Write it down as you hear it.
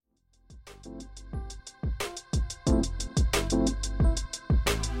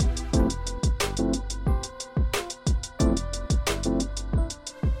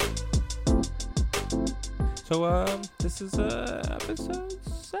So, this is episode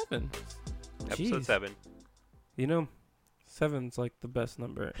 7. Episode 7. You know, 7's like the best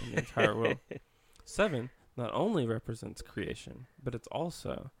number in the entire world. 7 not only represents creation, but it's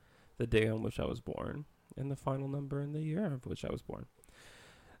also the day on which I was born and the final number in the year of which I was born.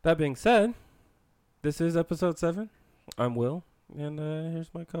 That being said, this is episode 7. I'm Will, and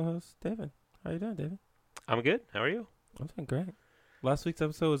here's my co-host, David. How you doing, David? I'm good. How are you? I'm doing great. Last week's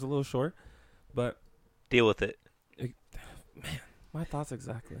episode was a little short, but... Deal with it. Man, my thoughts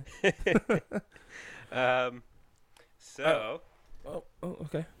exactly.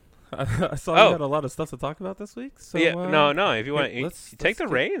 Okay. I saw you had a lot of stuff to talk about this week. So yeah, no. If you want, let's take the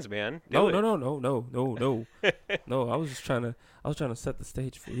reins, man. No. No, I was trying to set the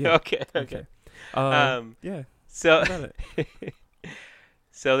stage for you. Okay. Yeah. So,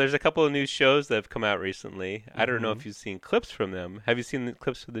 so there's a couple of new shows that have come out recently. I don't know if you've seen clips from them. Have you seen the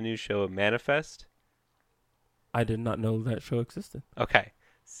clips of the new show Manifest? I did not know that show existed. Okay.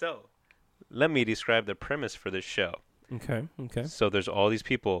 So, let me describe the premise for this show. Okay. So there's all these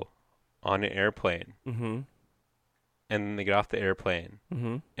people on an airplane. Mm-hmm. And then they get off the airplane.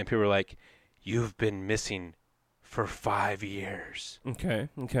 Mm-hmm. And people are like, "You've been missing for 5 years." Okay.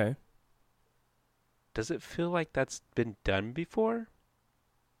 Does it feel like that's been done before?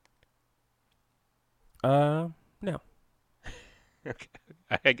 No.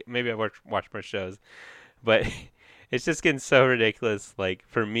 Okay. Maybe I watch more shows. But it's just getting so ridiculous, like,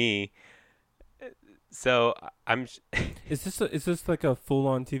 for me. So I'm... Is this like a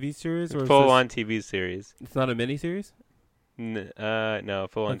full-on TV series? Or full-on TV series. It's not a mini-series? No,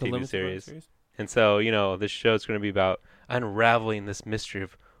 full-on like TV series. And so, this show's going to be about unraveling this mystery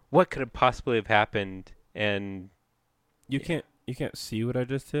of what could have possibly have happened. And you can't see what I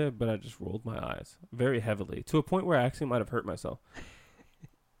just did, but I just rolled my eyes very heavily to a point where I actually might have hurt myself.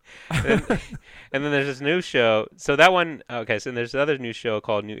 and then there's this new show. So that one, okay. So there's another new show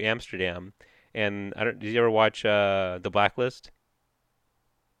called New Amsterdam, and did you ever watch The Blacklist?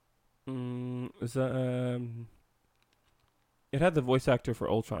 Is that It had the voice actor for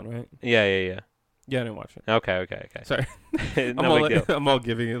Ultron, right? Yeah. Yeah, I didn't watch it. Okay. Sorry, No big deal. I'm all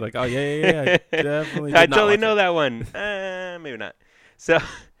giving it like, oh yeah. I definitely. I totally know that one. Maybe not. So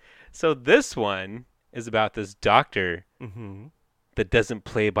this one is about this doctor. Mm-hmm. That doesn't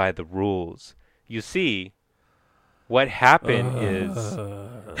play by the rules. You see, what happened is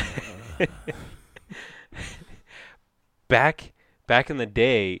back in the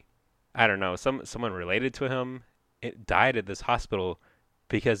day, I don't know, someone related to him, it died at this hospital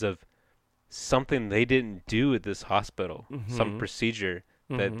because of something they didn't do at this hospital, some procedure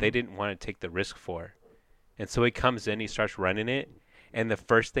that they didn't want to take the risk for. And so he comes in, he starts running it, and the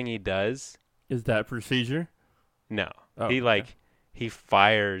first thing he does is that procedure? No. Oh, He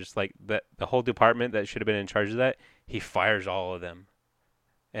fires the whole department that should have been in charge of that. He fires all of them,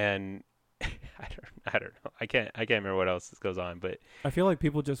 and I don't know. I can't remember what else goes on, but I feel like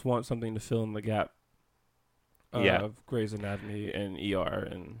people just want something to fill in the gap of Grey's Anatomy and ER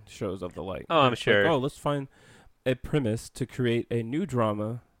and shows of the like. Oh, I'm sure. Like, let's find a premise to create a new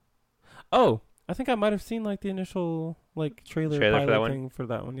drama. Oh, I think I might have seen like the initial trailer for that one? thing for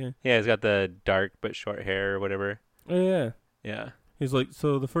that one. Yeah. Yeah, he's got the dark but short hair or whatever. Oh, yeah. Yeah. He's like,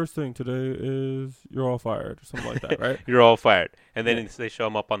 so the first thing today is you're all fired or something like that, right? You're all fired. And then they show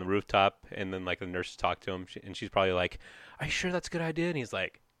him up on the rooftop, and then the nurses talk to him, and she's probably like, "Are you sure that's a good idea?" And he's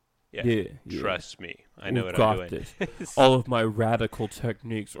like, Yeah. Trust me. I know what I'm doing. This. All of my radical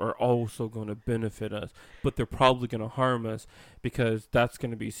techniques are also going to benefit us, but they're probably going to harm us because that's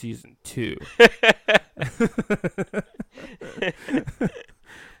going to be season 2.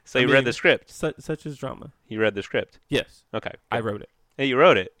 So you read the script? Such is drama. You read the script? Yes. Okay. I wrote it. Hey, you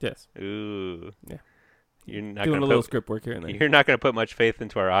wrote it? Yes. Ooh. Yeah. You're not doing a little script work here and there. You're not going to put much faith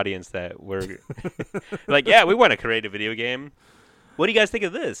into our audience that we're like, yeah, we want to create a video game. What do you guys think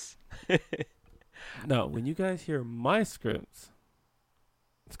of this? No, when you guys hear my scripts,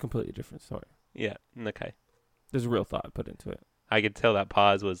 it's a completely different story. Yeah. Okay. There's a real thought put into it. I could tell that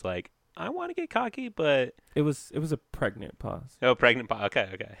pause was like, I want to get cocky, but it was a pregnant pause. Oh, pregnant pause.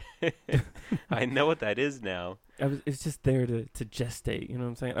 Okay. I know what that is now. It's just there to gestate. You know what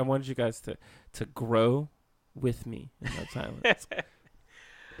I'm saying? I wanted you guys to grow with me in that silence.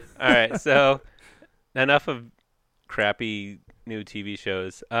 All right. So enough of crappy new TV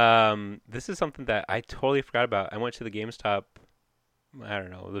shows. This is something that I totally forgot about. I went to the GameStop, I don't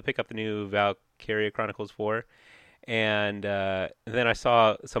know, to pick up the new Valkyria Chronicles 4. And then I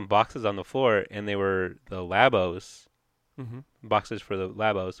saw some boxes on the floor, and they were the Labos Mm-hmm. boxes for the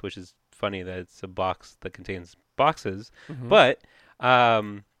Labos, which is funny that it's a box that contains boxes. Mm-hmm. But I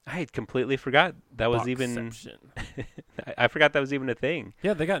had completely forgot that was even. I forgot that was even a thing.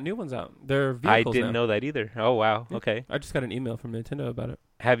 Yeah, they got new ones out. They're I vehicles didn't now. know that either. Oh wow. Yeah. Okay. I just got an email from Nintendo about it.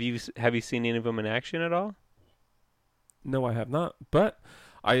 Have you seen any of them in action at all? No, I have not. But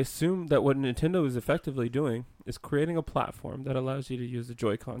I assume that what Nintendo is effectively doing is creating a platform that allows you to use the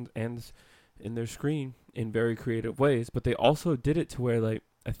Joy-Cons and in their screen in very creative ways. But they also did it to where, like,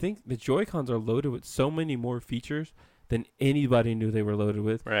 I think the Joy-Cons are loaded with so many more features than anybody knew they were loaded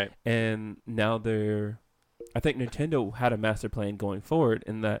with. Right. And now I think Nintendo had a master plan going forward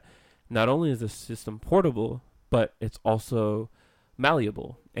in that not only is the system portable, but it's also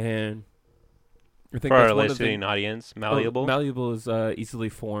malleable. And I think For our that's one of the listening audience, malleable. Malleable is easily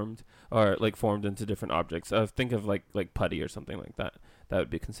formed or like formed into different objects. Think of like putty or something like that. That would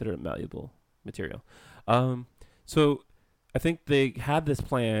be considered malleable material. So I think they had this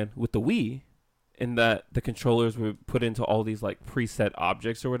plan with the Wii, in that the controllers were put into all these like preset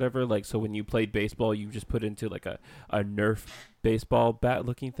objects or whatever. Like, so when you played baseball, you just put into like a Nerf baseball bat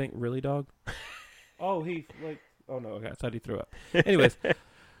looking thing. Really, dog? Oh, oh no, okay, I thought he threw up. Anyways,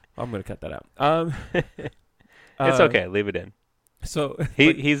 I'm gonna cut that out. It's okay, leave it in. So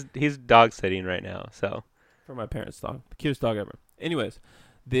he's dog sitting right now. So for my parents' dog, the cutest dog ever. Anyways,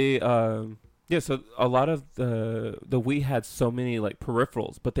 so a lot of the Wii had so many like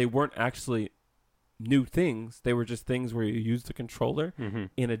peripherals, but they weren't actually new things. They were just things where you use the controller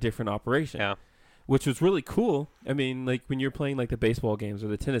in a different operation. Yeah. Which was really cool. I mean, like when you're playing like the baseball games or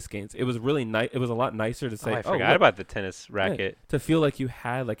the tennis games, it was really nice. It was a lot nicer to say, I forgot about the tennis racket. Yeah, to feel like you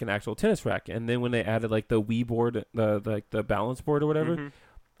had like an actual tennis racket. And then when they added like the Wii board, the balance board or whatever,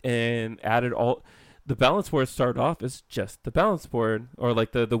 and added all the balance board started off as just the balance board or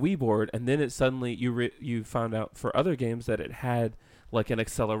like the Wii board, and then it suddenly you found out for other games that it had like an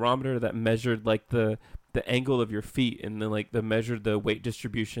accelerometer that measured like the angle of your feet, and then like the measured the weight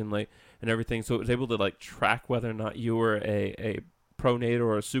distribution like and everything. So it was able to like track whether or not you were a pronator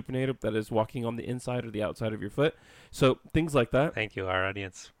or a supinator that is walking on the inside or the outside of your foot. So things like that. Thank you. Our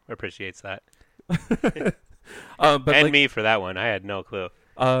audience appreciates that. But and like, me for that one. I had no clue.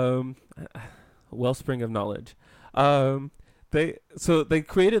 Wellspring of knowledge. They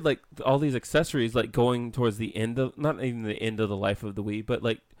created like all these accessories like going towards the end of, not even the end of the life of the Wii, but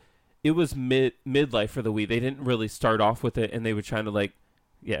like it was midlife for the Wii. They didn't really start off with it, and they were trying to like,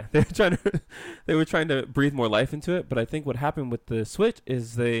 yeah, they were trying to breathe more life into it. But I think what happened with the Switch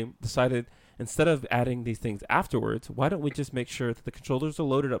is they decided, instead of adding these things afterwards, why don't we just make sure that the controllers are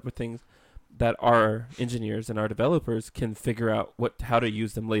loaded up with things that our engineers and our developers can figure out how to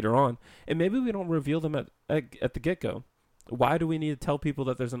use them later on, and maybe we don't reveal them at the get-go. Why do we need to tell people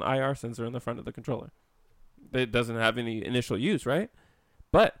that there's an IR sensor in the front of the controller? It doesn't have any initial use, right?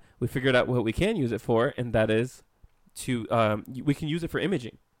 But we figured out what we can use it for, and that is we can use it for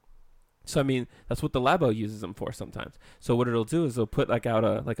imaging. So I mean, that's what the Labo uses them for sometimes. So what it'll do is it'll put like out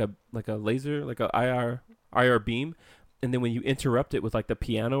a laser, like a IR beam, and then when you interrupt it with like the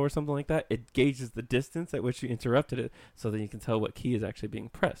piano or something like that, it gauges the distance at which you interrupted it, so that you can tell what key is actually being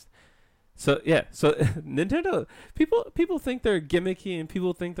pressed. So yeah, so Nintendo people think they're gimmicky, and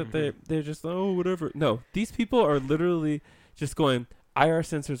people think that they're just whatever. No, these people are literally just going, IR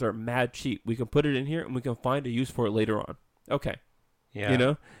sensors are mad cheap. We can put it in here and we can find a use for it later on. Okay. Yeah. You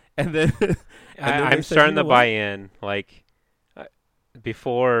know? And then, I'm starting to buy in. Like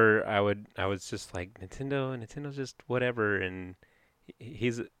before I was just like Nintendo's just whatever, and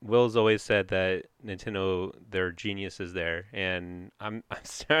Will's always said that Nintendo, their genius is there, and I'm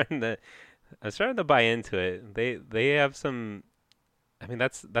starting to buy into it. They have some. I mean,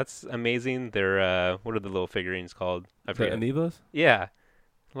 that's amazing. They're what are the little figurines called? I forget. The Amiibos? Yeah,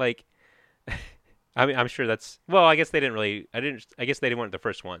 like I mean, I'm sure that's. Well, I guess they didn't really. I guess they weren't the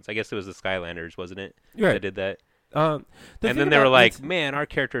first ones. I guess it was the Skylanders, wasn't it? Right. That did that. And then they were like, "Man, our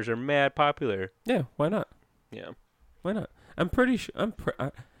characters are mad popular." Yeah, why not? Yeah, why not? I'm pretty sure.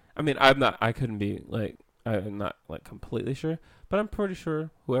 I mean, I'm not. I couldn't be like. I'm not like completely sure, but I'm pretty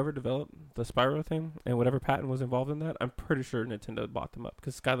sure whoever developed the Spyro thing and whatever patent was involved in that, I'm pretty sure Nintendo bought them up,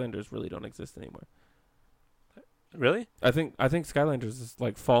 because Skylanders really don't exist anymore. Really? I think Skylanders just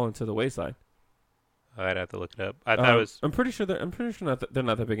like fall into the wayside. I'd have to look it up. I thought it was. I'm pretty sure they're not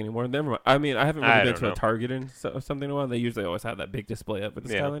that big anymore. Never mind. I mean, I haven't really been to a Target or something in a while. They usually always have that big display up with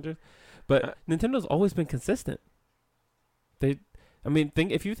the Skylanders, but Nintendo's always been consistent.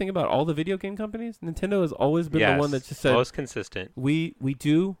 If you think about all the video game companies, Nintendo has always been the one that just said most consistent. We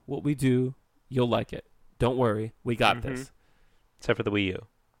do what we do. You'll like it. don't worry, we got this. Except for the Wii U,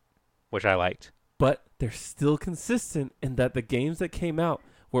 which I liked. But they're still consistent in that the games that came out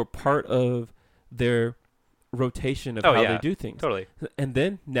were part of their rotation of how they do things. Totally. And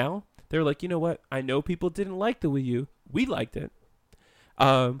then now they're like, you know what? I know people didn't like the Wii U. We liked it.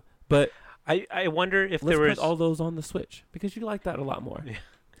 But I wonder if let's there was put all those on the Switch because you like that a lot more. Yeah.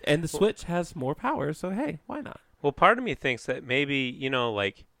 And the Switch has more power, so hey, why not? Well, part of me thinks that maybe, you know,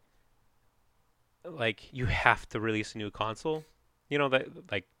 like you have to release a new console. You know, that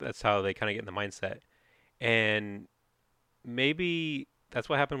like that's how they kind of get in the mindset. And maybe that's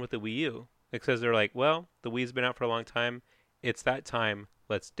what happened with the Wii U. Because they're like, well, the Wii's been out for a long time. It's that time.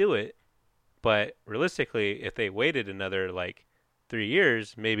 Let's do it. But realistically, if they waited another like 3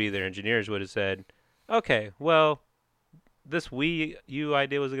 years, maybe their engineers would have said, okay, well, this Wii U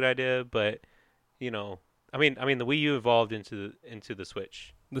idea was a good idea, but you know, I mean, the Wii U evolved into the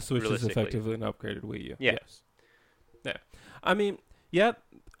Switch. The Switch is effectively an upgraded Wii U. Yeah. Yes. Yeah. I mean, yeah,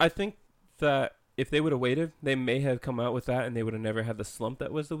 I think that if they would have waited, they may have come out with that and they would have never had the slump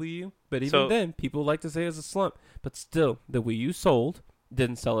that was the Wii U. But even then, people like to say it's a slump. But still, the Wii U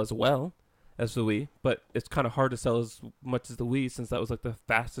didn't sell as well as the Wii. But it's kind of hard to sell as much as the Wii since that was like the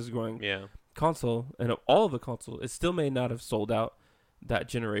fastest growing console. And of all of the consoles, it still may not have sold out that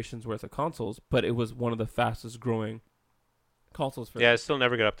generation's worth of consoles. But it was one of the fastest growing consoles for it still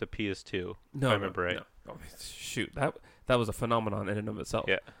never got up to PS2, if I remember right. No. Oh, shoot, that was a phenomenon in and of itself.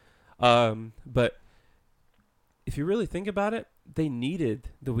 Yeah. But if you really think about it, they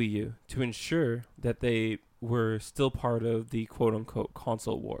needed the Wii U to ensure that they were still part of the quote-unquote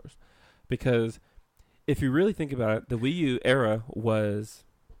console wars. Because if you really think about it, the Wii U era was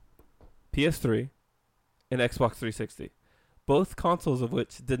PS3 and Xbox 360. Both consoles of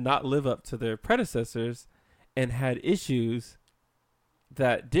which did not live up to their predecessors and had issues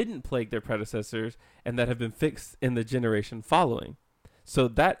that didn't plague their predecessors and that have been fixed in the generation following. So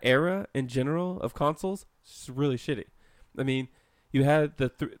that era in general of consoles is really shitty. I mean, you had the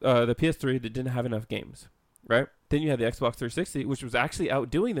PS3 that didn't have enough games, right? Then you had the Xbox 360, which was actually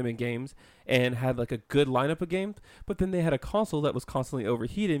outdoing them in games and had like a good lineup of games. But then they had a console that was constantly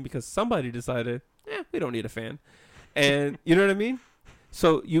overheating because somebody decided, we don't need a fan. And you know what I mean?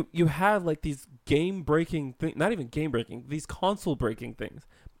 So you have like these game-breaking things, not even game-breaking, these console-breaking things.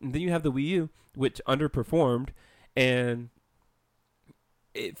 And then you have the Wii U, which underperformed, and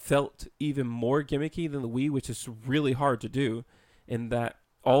it felt even more gimmicky than the Wii, which is really hard to do, in that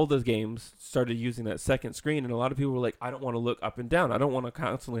all the games started using that second screen, and a lot of people were like, I don't want to look up and down. I don't want to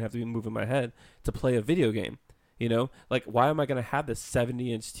constantly have to be moving my head to play a video game. You know? Like, why am I going to have this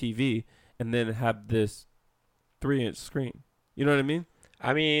 70-inch TV and then have this 3-inch screen? You know what I mean?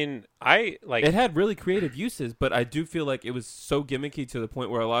 I mean, I like... It had really creative uses, but I do feel like it was so gimmicky to the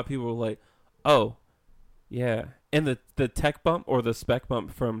point where a lot of people were like, oh, yeah. And the tech bump or the spec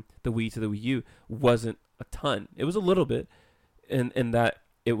bump from the Wii to the Wii U wasn't a ton. It was a little bit in that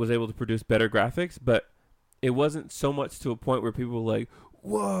it was able to produce better graphics, but it wasn't so much to a point where people were like,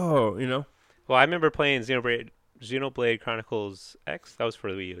 whoa, you know? Well, I remember playing Xenoblade Chronicles X. That was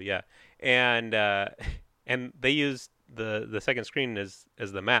for the Wii U, yeah. And they used the second screen as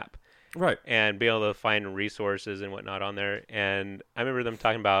the map. Right. And be able to find resources and whatnot on there. And I remember them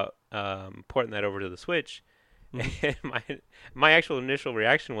talking about porting that over to the Switch. Mm-hmm. And my actual initial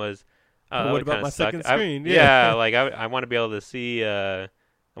reaction was, what about my second screen? Yeah, like I want to be able to see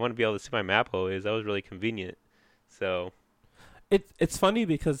my map always. That was really convenient. So it's funny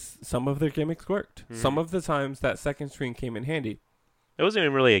because some of their gimmicks worked. Mm-hmm. Some of the times that second screen came in handy. It wasn't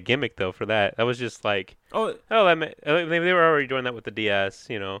even really a gimmick though they was just like they were already doing that with the DS,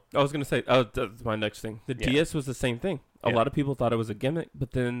 you know. I was gonna say that's my next thing. The DS was the same thing. A lot of people thought it was a gimmick,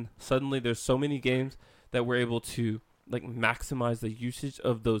 but then suddenly there's so many games that were able to like maximize the usage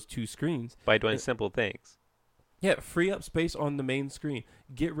of those two screens by doing simple things. Yeah, free up space on the main screen.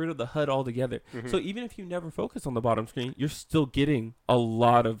 Get rid of the HUD altogether. Mm-hmm. So even if you never focus on the bottom screen, you're still getting a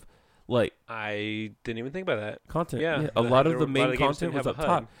lot of like I didn't even think about that. Content. Yeah. A lot of the main content was up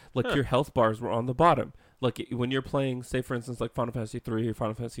top. Like your health bars were on the bottom. Like when you're playing, say for instance, like Final Fantasy 3 or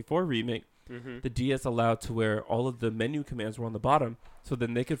Final Fantasy 4 remake, the DS allowed to where all of the menu commands were on the bottom. So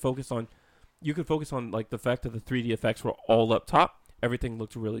then they could focus on like the fact that the 3D effects were all up top. Everything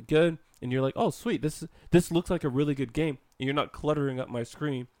looked really good, and you're like, oh sweet, this looks like a really good game. And you're not cluttering up my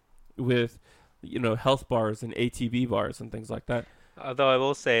screen with, you know, health bars and ATB bars and things like that. Although I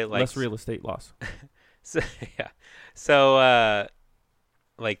will say, like, less real estate loss. So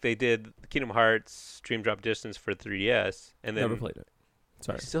like they did Kingdom Hearts Dream Drop Distance for 3DS, and then never played it.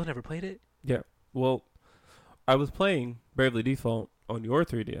 Sorry, you still never played it? Yeah. Well, I was playing Bravely Default on your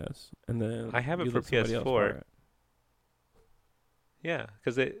 3DS, and then I have it you for let somebody else borrow PS4. it. Yeah,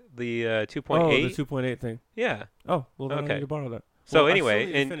 because the 2.8. Oh, the 2.8 thing. Yeah. Oh, well, then I Okay. need to borrow that. So Well, anyway, I still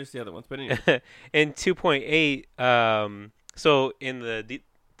need to in finish the other ones, but anyway. in 2.8, so in the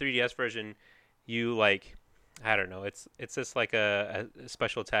 3DS version, you like, I don't know, it's just like a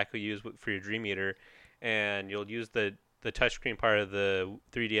special attack you use for your Dream Eater, and you'll use the touchscreen part of the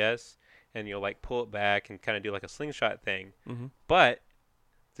 3DS, and you'll like pull it back and kind of do like a slingshot thing. Mm-hmm. But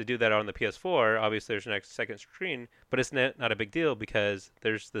to do that on the PS4, obviously there's an second screen, but it's not a big deal because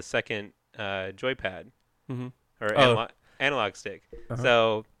there's the second joypad Mm-hmm. or analog stick. Uh-huh.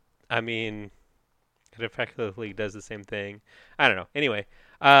 So, I mean, it effectively does the same thing. I don't know. Anyway,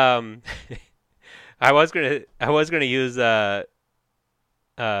 I was gonna use the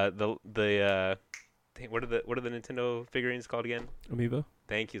what are the Nintendo figurines called again? Amiibo.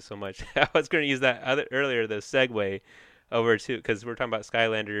 Thank you so much. I was gonna use that earlier, the segue over to, because we're talking about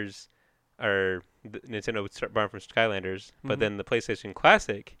Skylanders, or the Nintendo would start borrowing from Skylanders, but then the PlayStation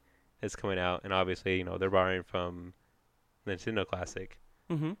Classic is coming out, and obviously they're borrowing from Nintendo Classic.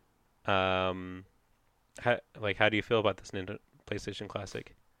 Mm-hmm. How do you feel about this Nintendo PlayStation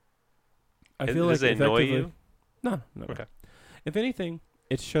Classic? I feel like does it annoy effectively- you? No. Okay. If anything,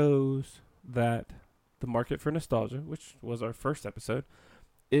 it shows that the market for nostalgia, which was our first episode,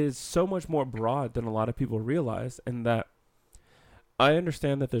 is so much more broad than a lot of people realize, and that I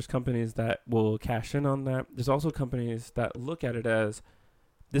understand that there's companies that will cash in on that. There's also companies that look at it as,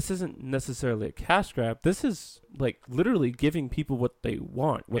 this isn't necessarily a cash grab. This is like literally giving people what they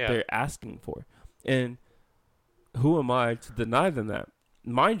want, what they're asking for. And who am I to deny them that?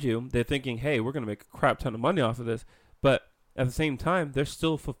 Mind you, they're thinking, hey, we're going to make a crap ton of money off of this. But at the same time, they're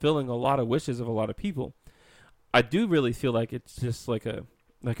still fulfilling a lot of wishes of a lot of people. I do really feel like it's just like a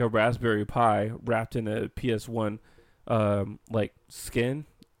Raspberry Pi wrapped in a PS1 like skin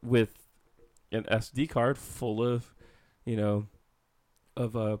with an SD card full of,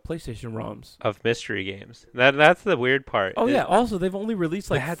 PlayStation ROMs. Of mystery games. That's the weird part. Oh, yeah. Also, they've only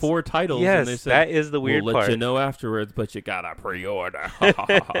released like 4 titles. Yes, and they said, that is the weird we'll part. let you know afterwards, but you gotta pre-order.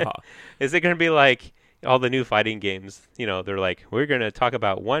 Is it going to be like all the new fighting games? They're like, we're going to talk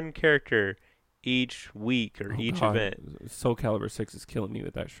about one character each week or each event. Soul Calibur 6 is killing me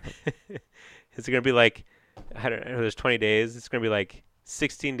with that show. Is it going to be like, I don't know, there's 20 days. It's going to be like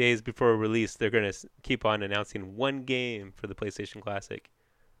 16 days before release. They're going to keep on announcing one game for the PlayStation Classic.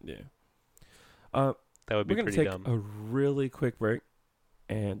 Yeah. That would be pretty dumb. We're going to take a really quick break,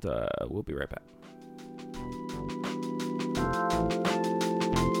 and we'll be right back.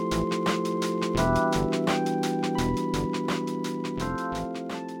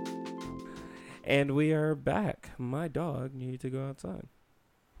 And we are back. My dog needed to go outside.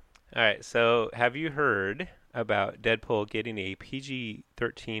 All right, so have you heard about Deadpool getting a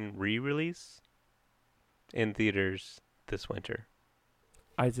PG-13 re-release in theaters this winter?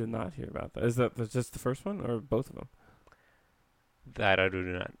 I did not hear about that. Is that just the first one or both of them? That I do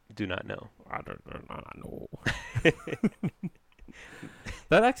not know. I don't know.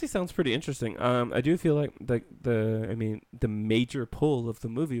 That actually sounds pretty interesting. I do feel like the major pull of the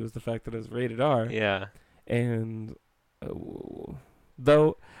movie was the fact that it was rated R. Yeah. And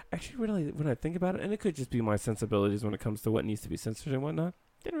though, actually, really, when I think about it, and it could just be my sensibilities when it comes to what needs to be censored and whatnot,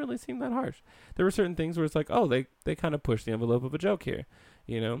 didn't really seem that harsh. There were certain things where it's like, oh, they kind of pushed the envelope of a joke here,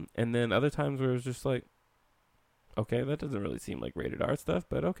 and then other times where it was just like, okay, that doesn't really seem like rated R stuff,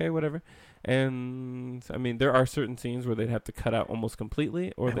 but okay, whatever. And I mean, there are certain scenes where they'd have to cut out almost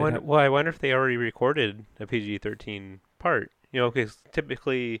completely, or I wonder if they already recorded a PG-13 part. Because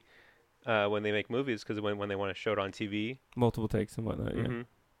typically when they make movies, because when they want to show it on TV, multiple takes and whatnot, mm-hmm. yeah.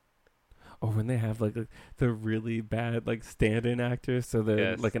 Or when they have like the really bad like stand-in actors, so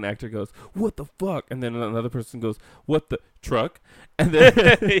that like an actor goes, "What the fuck," and then another person goes, "What the truck," and then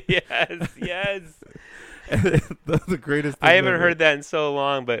yes. the greatest. I haven't heard that in so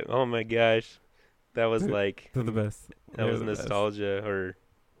long, but oh my gosh, that was like they're the best. That was nostalgia or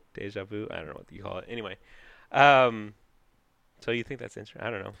deja vu. I don't know what you call it. Anyway, so you think that's interesting?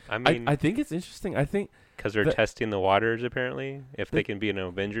 I don't know. I mean, I think it's interesting. I think because they're testing the waters, apparently, if they can be in an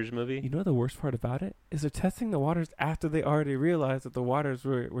Avengers movie. You know, the worst part about it is they're testing the waters after they already realized that the waters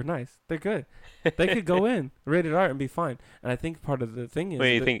were nice. They're good. They could go in rated R and be fine. And I think part of the thing is,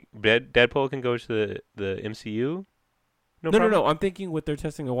 wait, you think Deadpool can go to the MCU? No. I'm thinking what they're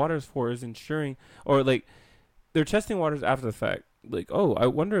testing the waters for is ensuring, or like, they're testing waters after the fact. Like, oh, I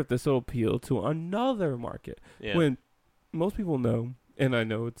wonder if this will appeal to another market. Yeah. When most people know, and I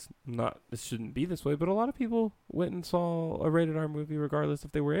know it shouldn't be this way, but a lot of people went and saw a rated R movie regardless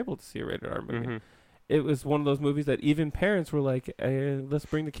if they were able to see a rated R movie. Mm-hmm. it was one of those movies that even parents were like, let's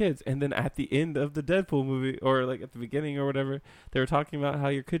bring the kids. And then at the end of the Deadpool movie, or like at the beginning or whatever, they were talking about how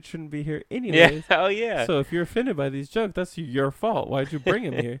your kid shouldn't be here anyways. Yeah. Oh yeah. So if you're offended by these jokes, that's your fault. Why'd you bring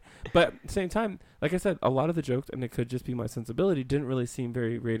him here? But at the same time, like I said, a lot of the jokes, and it could just be my sensibility, didn't really seem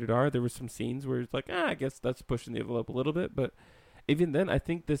very rated R. There were some scenes where it's like, I guess that's pushing the envelope a little bit. But even then, I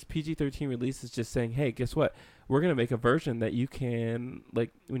think this PG-13 release is just saying, hey, guess what? We're going to make a version that you can,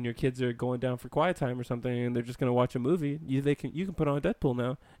 like, when your kids are going down for quiet time or something and they're just going to watch a movie, you can put on Deadpool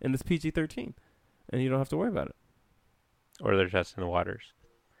now, and it's PG-13, and you don't have to worry about it. Or they're testing the waters.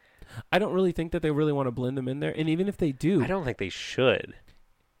 I don't really think that they really want to blend them in there, and even if they do, I don't think they should.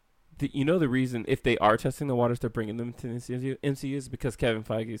 The reason, if they are testing the waters, they're bringing them to the MCU is because Kevin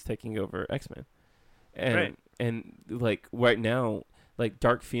Feige is taking over X-Men. And like right now, like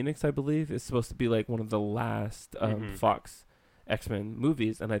Dark Phoenix, I believe, is supposed to be like one of the last Fox X-Men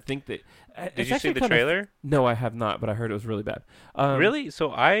movies, and I think that did you see the trailer? No, I have not, but I heard it was really bad. Really?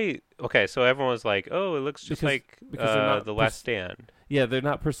 So everyone was like, "Oh, it looks just like The Last Stand." Yeah, they're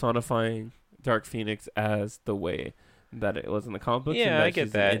not personifying Dark Phoenix as the way that it was in the comic books. Yeah, and I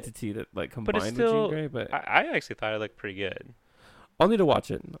get that. An entity that like combined but it's still, with Jean Grey, but I actually thought it looked pretty good. I'll need to watch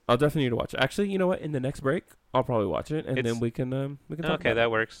it. I'll definitely need to watch it. Actually, you know what? In the next break, I'll probably watch it, and then we can talk about okay,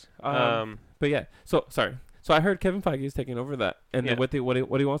 that works. But yeah, so sorry. So I heard Kevin Feige is taking over that, and then what he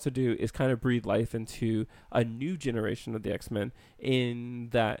wants to do is kind of breathe life into a new generation of the X-Men, in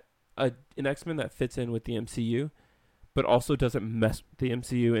that an X-Men that fits in with the MCU, but also doesn't mess with the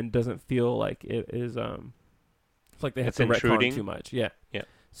MCU and doesn't feel like it is it's like they have to retcon too much. Yeah. Yeah.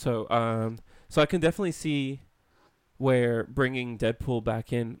 So I can definitely see where bringing Deadpool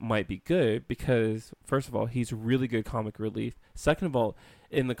back in might be good, because first of all, he's really good comic relief. Second of all,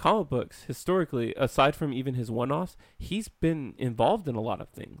 in the comic books, historically, aside from even his one-offs, he's been involved in a lot of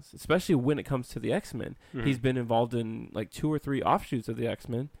things, especially when it comes to the X-Men. Mm-hmm. He's been involved in like 2 or 3 offshoots of the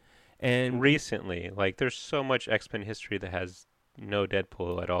X-Men. And recently, like there's so much X-Men history that has no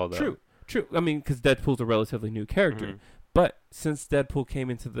Deadpool at all, though. True. I mean, because Deadpool's a relatively new character. Mm-hmm. But since Deadpool came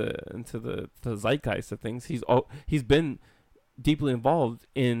into the zeitgeist of things, he's been deeply involved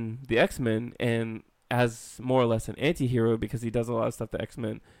in the X-Men, and as more or less an anti-hero, because he does a lot of stuff the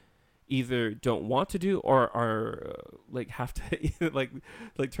X-Men either don't want to do or are like have to either like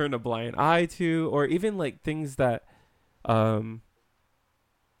turn a blind eye to, or even like things that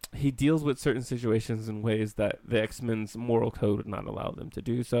he deals with certain situations in ways that the X-Men's moral code would not allow them to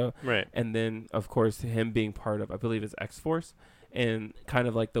do so. Right. And then, of course, him being part of, I believe, is X-Force, and kind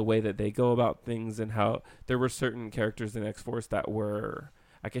of like the way that they go about things, and how there were certain characters in X-Force that were,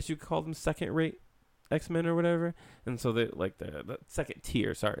 I guess you could call them second-rate X-Men or whatever. And so they like the second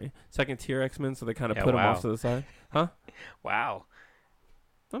tier X-Men, so they kind of put them off to the side. Huh? Wow.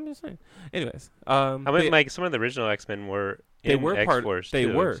 I'm just saying. Anyways. I mean, like some of the original X-Men were X-Force They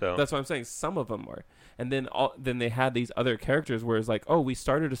too, were. So. That's what I'm saying. Some of them were. And then they had these other characters where it's like, oh, we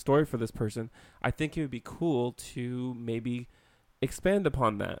started a story for this person. I think it would be cool to maybe expand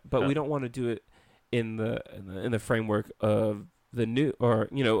upon that, but we don't want to do it in the framework of the new, or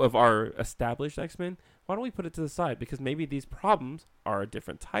of our established X-Men. Why don't we put it to the side? Because maybe these problems are a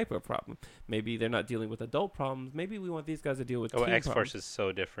different type of problem. Maybe they're not dealing with adult problems. Maybe we want these guys to deal with teen X-Force problems. is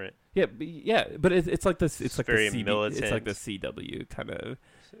so different. Yeah, but it's like this. It's like very the militant. It's like the CW kind of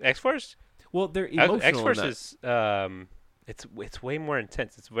X-Force. Well, they're emotional. X-Force is it's way more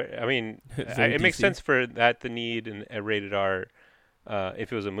intense. It's very. I mean, it makes sense for that, the need a rated R.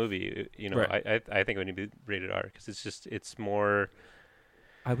 If it was a movie, right. I think it would need to be rated R, because it's more.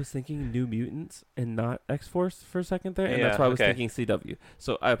 I was thinking New Mutants and not X-Force for a second there, and that's why I was thinking CW.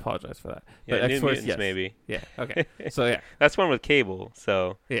 So I apologize for that. Yeah, but New X-Force, Mutants, yes. maybe. Yeah. Okay. So yeah, that's one with Cable.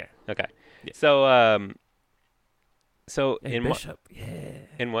 So yeah. Okay. Yeah. So and in Bishop,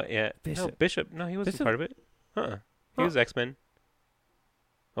 in what? Yeah. Bishop. No, Bishop. No, he wasn't part of it. He was X-Men.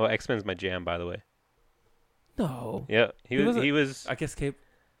 Oh, X-Men's my jam, by the way. No. Yeah, he was. I guess Cape.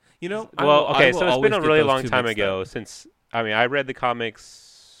 So it's been a really long time ago since. I mean, I read the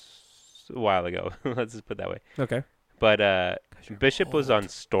comics a while ago. Let's just put it that way. Okay. But Bishop was on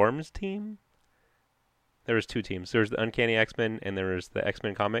Storm's team. There was 2 teams. There was the Uncanny X-Men, and there was the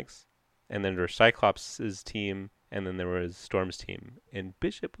X-Men comics, and then there was Cyclops' team, and then there was Storm's team. And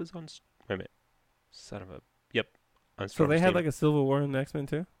Bishop was on. Wait a minute. Son of a. Yep. On Storm's So they had team. like a Civil War in the X-Men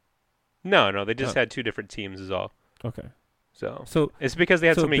too? No. They just had 2 different teams is all. Okay. So it's because they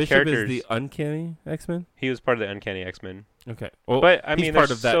had so many Bishop characters. Is the Uncanny X-Men? He was part of the Uncanny X-Men. Okay. Well, but I mean, he's part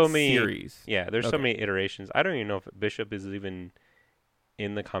there's of that so many series. Yeah, there's so many iterations. I don't even know if Bishop is even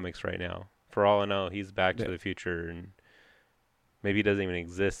in the comics right now. For all I know, he's Back to the Future, and maybe he doesn't even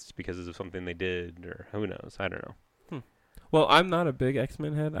exist because of something they did, or who knows? I don't know. Well, I'm not a big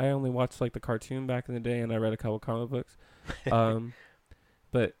X-Men head. I only watched like the cartoon back in the day, and I read a couple comic books.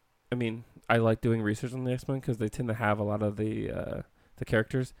 But I mean, I like doing research on the X-Men because they tend to have a lot of the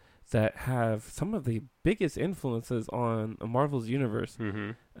characters that have some of the biggest influences on Marvel's universe.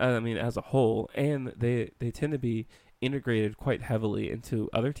 Mm-hmm. I mean, as a whole, and they tend to be integrated quite heavily into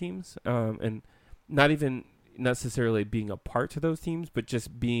other teams, and not even necessarily being a part to those teams, but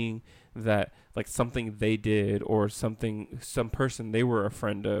just being that like something they did or some person they were a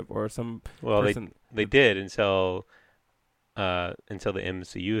friend of or some person they did until the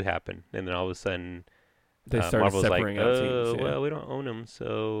MCU happened, and then all of a sudden they started Marvel's separating out teams. Yeah. Well, we don't own them,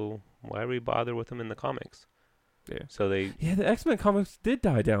 so why do we bother with them in the comics? Yeah. So the X-Men comics did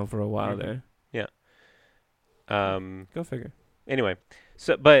die down for a while there. Yeah. Go figure. Anyway,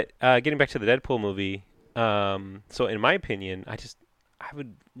 but getting back to the Deadpool movie, so in my opinion, I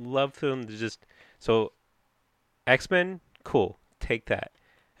would love for them to X-Men, cool, take that,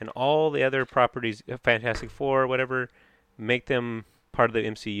 and all the other properties, Fantastic Four, whatever, make them part of the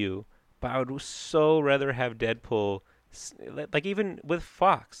MCU. But I would so rather have Deadpool, like even with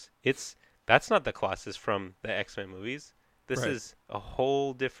Fox, that's not the Colossus from the X-Men movies. This is a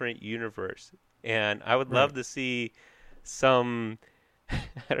whole different universe, and I would love to see some,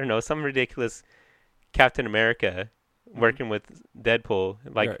 I don't know, some ridiculous Captain America working with Deadpool,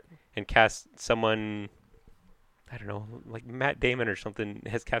 and cast someone, I don't know, like Matt Damon or something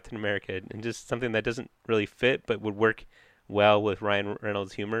as Captain America, and just something that doesn't really fit but would work well with Ryan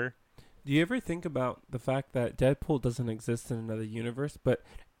Reynolds' humor. Do you ever think about the fact that Deadpool doesn't exist in another universe, but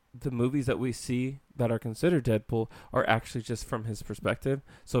the movies that we see that are considered Deadpool are actually just from his perspective?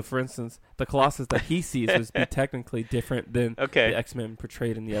 So, for instance, the Colossus that he sees would be technically different than the X-Men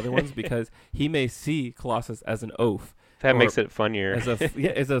portrayed in the other ones, because he may see Colossus as an oaf. That makes it funnier.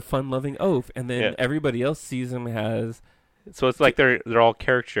 As a fun-loving oaf, and then everybody else sees him as. So it's like they're all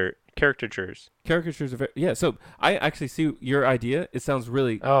caricatures. Caricatures of So I actually see your idea. It sounds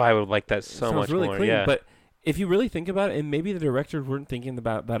really. Oh, I would like that so much really more. Clean, yeah, but if you really think about it, and maybe the directors weren't thinking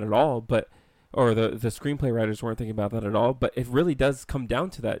about that at all, or the screenplay writers weren't thinking about that at all, but it really does come down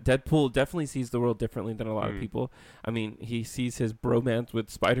to that. Deadpool definitely sees the world differently than a lot of people. I mean, he sees his bromance with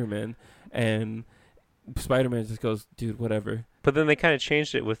Spider-Man, and Spider-Man just goes, dude, whatever. But then they kind of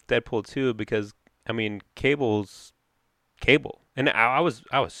changed it with Deadpool 2 because, I mean, Cable's Cable. And I was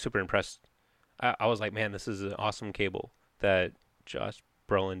super impressed. I was like, man, this is an awesome Cable that Josh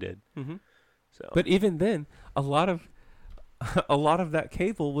Brolin did. Mm-hmm. So, but even then, a lot of that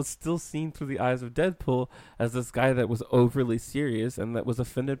Cable was still seen through the eyes of Deadpool as this guy that was overly serious and that was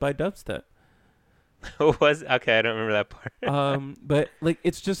offended by dubstep. Okay, I don't remember that part. But like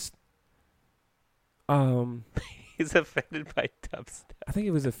it's just he's offended by dubstep. I think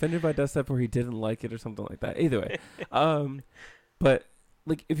he was offended by dubstep, or he didn't like it or something like that. Either way. But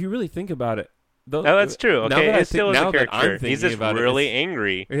like if you really think about it, that's true. Okay, it still is a character. He's just really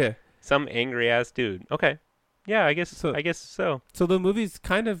angry. Yeah. Some angry ass dude. Okay. Yeah, I guess so. So the movies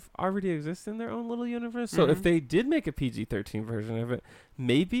kind of already exist in their own little universe. So if they did make a PG-13 version of it,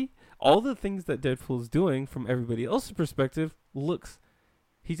 maybe all the things that Deadpool's doing from everybody else's perspective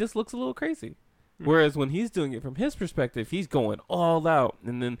he just looks a little crazy. Whereas when he's doing it from his perspective, he's going all out,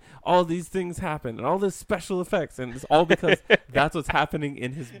 and then all these things happen, and all this special effects, and it's all because that's what's happening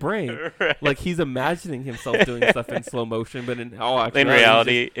in his brain. Right. Like he's imagining himself doing stuff in slow motion, but in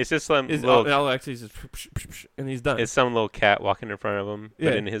reality, it's just some little. Actually, just and he's done. It's some little cat walking in front of him,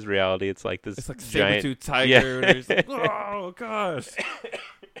 but in his reality, it's like this. It's like giant saber-tooth tiger. And he's like, oh gosh.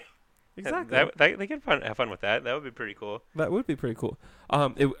 Exactly. They can have fun with that. That would be pretty cool. That would be pretty cool.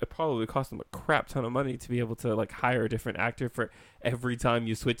 It probably would cost them a crap ton of money to be able to like hire a different actor for every time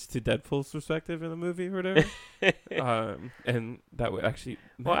you switch to Deadpool's perspective in the movie or whatever. And that would actually.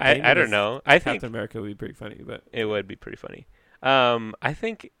 Well, I don't know. I think Captain America would be pretty funny, but it would be pretty funny. I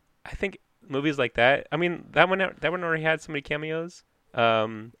think movies like that. I mean, that one already had so many cameos.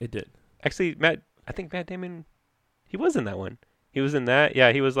 It did. Actually, I think Matt Damon, he was in that one. He was in that.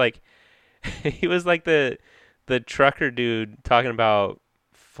 Yeah, he was like. He was like the trucker dude talking about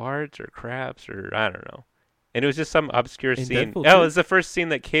farts or craps or I don't know, and it was just some obscure scene. It was the first scene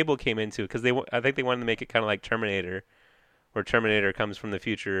that Cable came into because I think they wanted to make it kind of like Terminator, where Terminator comes from the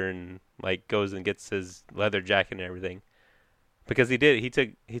future and like goes and gets his leather jacket and everything. Because he did, he took.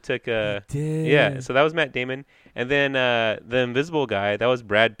 Yeah. So that was Matt Damon, and then the Invisible guy, that was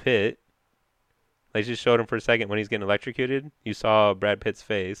Brad Pitt. They just showed him for a second when he's getting electrocuted. You saw Brad Pitt's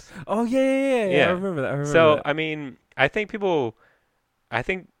face. Oh, yeah. I remember that. I mean, I think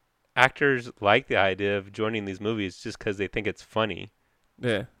actors like the idea of joining these movies just because they think it's funny.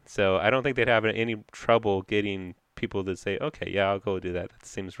 Yeah. So I don't think they'd have any trouble getting people to say, okay, yeah, I'll go do that. That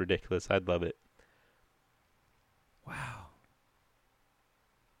seems ridiculous. I'd love it. Wow.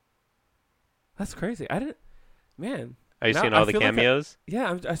 That's crazy. I didn't. Man. Are you Now, seeing I all the feel like cameos?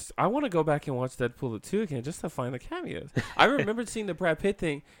 Yeah, I want to go back and watch Deadpool 2 again just to find the cameos. I remember seeing the Brad Pitt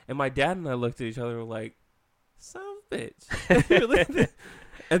thing, and my dad and I looked at each other and were like, son of a bitch.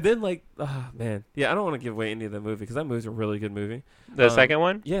 And then, like, oh, man. Yeah, I don't want to give away any of the movie because that movie's a really good movie. The second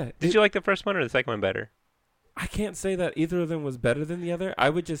one? Yeah. Did you like the first one or the second one better? I can't say that either of them was better than the other.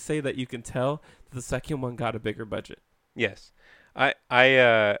 I would just say that you can tell that the second one got a bigger budget. Yes. I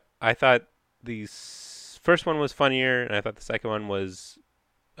thought the first one was funnier, and I thought the second one was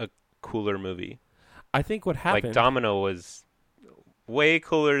a cooler movie. I think what happened... Like, Domino was way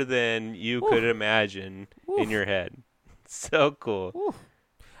cooler than you could imagine in your head. So cool. Oof.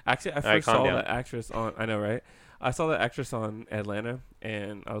 Actually, I first saw that actress on... I know, right? I saw that actress on Atlanta,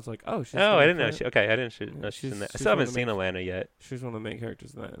 and I was like, oh, she's... Oh, I didn't know. I didn't know she's in that. I still haven't seen Atlanta yet. She's one of the main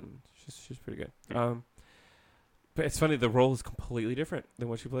characters in that, and she's pretty good. But it's funny, the role is completely different than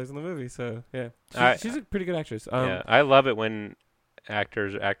what she plays in the movie. So yeah, she's a pretty good actress. Yeah, I love it when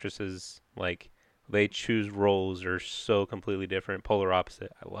actors or actresses like they choose roles are so completely different, polar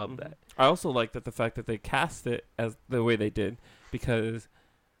opposite. I love that. I also like that the fact that they cast it as the way they did because,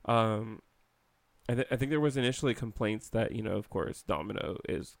 I think there was initially complaints that of course Domino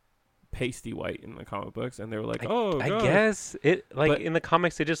is pasty white in the comic books, and they were like, I guess it in the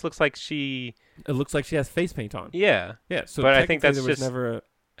comics it just looks like she. It looks like she has face paint on. Yeah, yeah. So, but I think that's just never.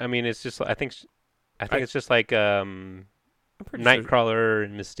 I mean, it's just. I think it's just like Nightcrawler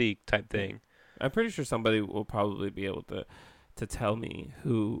and Mystique type thing. I'm pretty sure somebody will probably be able to tell me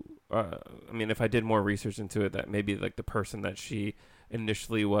who. I mean, if I did more research into it, that maybe like the person that she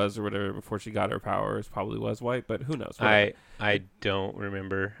initially was or whatever before she got her powers probably was white, but who knows? Whatever. I don't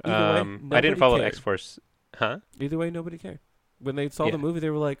remember. Either way, I didn't follow cared. X-Force. Huh? Either way, nobody cared. When they saw the movie, they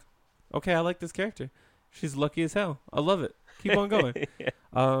were like, okay, I like this character. She's lucky as hell. I love it. Keep on going. Yeah.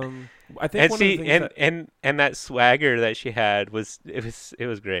 I think and that swagger that she had was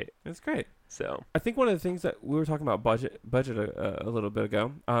great. It's great. So I think one of the things that we were talking about budget a little bit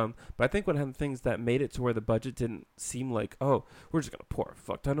ago, but I think one of the things that made it to where the budget didn't seem like, oh, we're just gonna pour a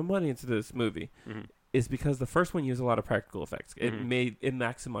fuck ton of money into this movie, is because the first one used a lot of practical effects. It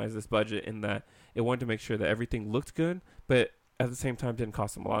maximized this budget in that it wanted to make sure that everything looked good, but at the same time didn't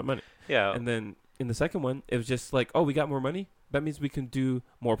cost them a lot of money. Yeah. And then in the second one, it was just like, oh, we got more money. That means we can do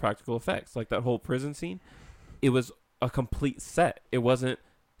more practical effects. Like that whole prison scene, it was a complete set. It wasn't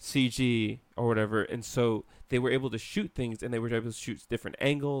CG or whatever, and so they were able to shoot things, and they were able to shoot different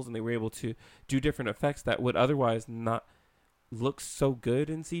angles, and they were able to do different effects that would otherwise not look so good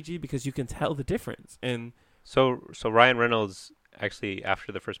in CG because you can tell the difference. And so Ryan Reynolds actually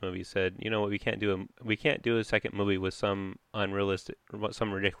after the first movie said, you know what, we can't do a second movie with some unrealistic,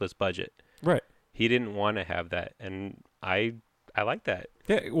 some ridiculous budget. Right. He didn't want to have that, and I like that.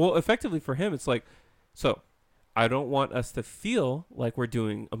 Yeah. Well, effectively for him, it's like, so I don't want us to feel like we're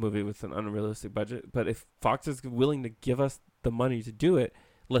doing a movie with an unrealistic budget, but if Fox is willing to give us the money to do it,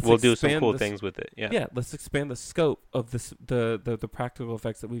 we'll do some cool things with it. Yeah. Yeah. Let's expand the scope of the practical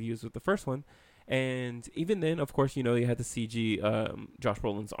effects that we've used with the first one. And even then, of course, you had the CG Josh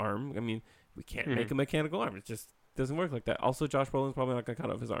Brolin's arm. I mean, we can't make a mechanical arm. It just doesn't work like that. Also, Josh Brolin's probably not going to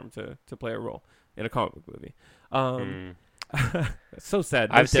cut off his arm to play a role in a comic book movie. So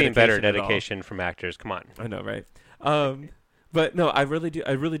sad. I've seen better dedication from actors. Come on. I know, right? But no, I really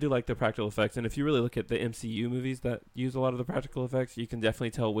do like the practical effects. And if you really look at the MCU movies that use a lot of the practical effects, you can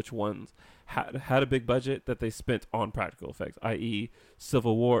definitely tell which ones had a big budget that they spent on practical effects, i.e.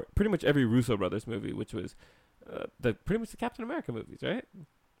 Civil War, pretty much every Russo brothers movie, which was pretty much the Captain America movies, right?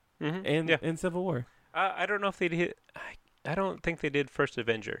 Mm-hmm. And Civil War. I don't know if they did. I don't think they did First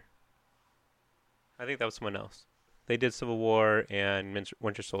Avenger. I think that was someone else. They did Civil War and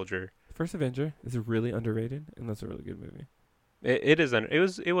Winter Soldier. First Avenger is really underrated, and that's a really good movie.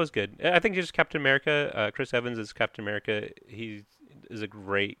 It was good. I think just Captain America. Chris Evans is Captain America. He is a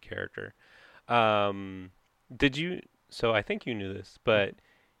great character. Did you? So I think you knew this, but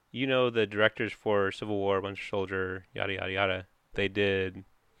the directors for Civil War, Winter Soldier, yada yada yada.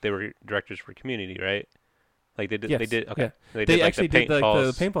 They were directors for Community, right? Like they did. Yes. They did. Okay. Yeah. They actually did the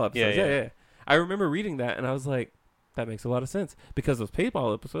paintball episodes. Yeah. I remember reading that, and I was like, that makes a lot of sense because those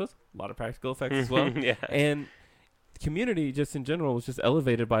paintball episodes, a lot of practical effects as well. Yeah. And Community, just in general, was just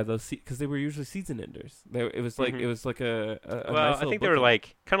elevated by those because they were usually season enders. It was like a well, nice I think they were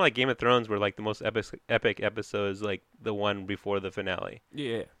like kind of like Game of Thrones, where like the most epic episode is like the one before the finale.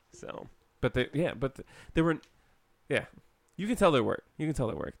 Yeah. So, but they were, yeah. You can tell their work.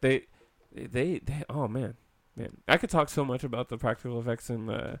 They oh man. I could talk so much about the practical effects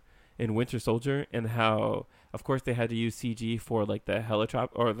in Winter Soldier and how, of course, they had to use CG for like the helipad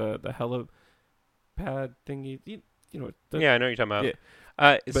or the helipad thingy. You know. yeah, I know what you're talking about.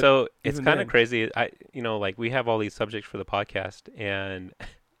 Yeah. So it's even kind of then- crazy. Like we have all these subjects for the podcast, and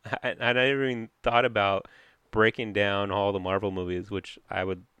I never even thought about breaking down all the Marvel movies, which I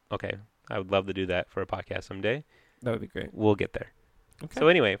would love to do that for a podcast someday. That would be great. We'll get there. Okay. So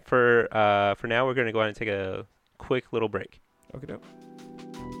anyway, for now, we're going to go ahead and take a quick little break. Okay. Dope.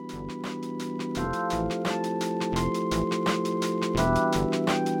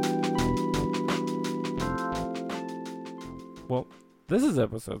 Well, this is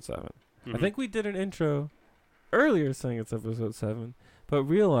episode 7. I think we did an intro earlier saying it's episode 7, but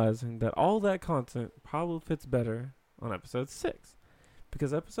realizing that all that content probably fits better on episode 6.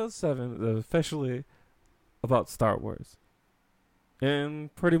 Because episode 7 is officially about Star Wars.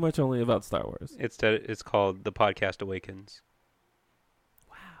 And pretty much only about Star Wars. It's called The Podcast Awakens.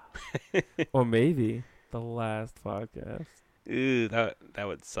 Or maybe the last podcast. Ooh, that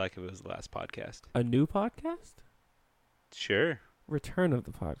would suck if it was the last podcast. A new podcast? Sure. Return of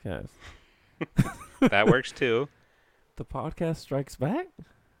the podcast. That works too. The podcast strikes back?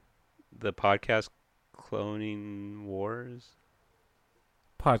 The podcast Cloning Wars.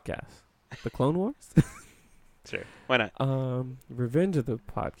 Podcast. The Clone Wars? Sure. Why not? Revenge of the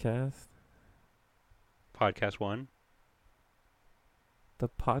podcast. Podcast 1. The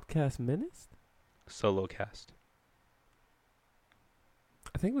podcast Menace? Solo cast.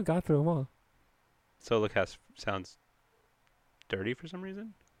 I think we got through them all. Solo cast sounds dirty for some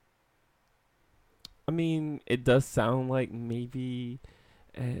reason. I mean, it does sound like maybe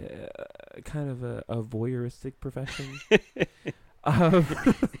kind of a voyeuristic profession.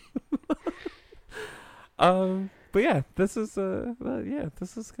 But yeah, this is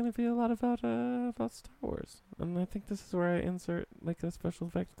gonna be a lot about Star Wars, and I think this is where I insert like a special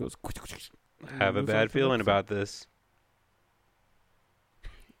effect goes. I have a bad feeling about this.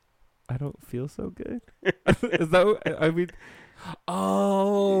 I don't feel so good. Is that what, I mean?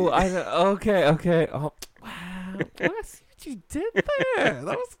 Oh, okay. Oh, wow! I see what you did there.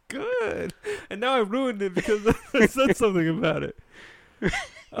 That was good. And now I ruined it because I said something about it.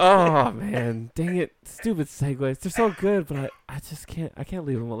 Oh man, dang it! Stupid segues. They're so good, but I just can't. I can't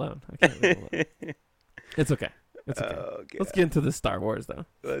leave them alone. I can't leave them alone. It's okay. It's okay. Oh, Let's get into the Star Wars though.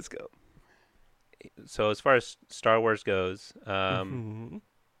 Let's go. So as far as Star Wars goes, Mhm.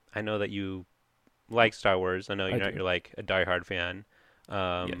 I know that you like Star Wars. I know I you're do. like a diehard fan.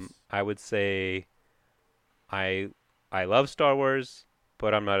 Yes. I would say I love Star Wars,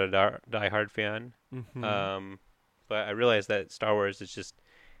 but I'm not a diehard fan. Mhm. But I realize that Star Wars is just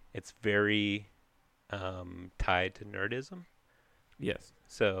it's very tied to nerdism. Yes.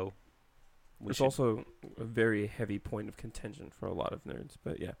 So It's also a very heavy point of contention for a lot of nerds,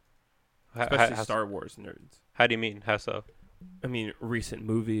 but yeah, how, especially how, Star Wars nerds. how do you mean? How so? I mean, recent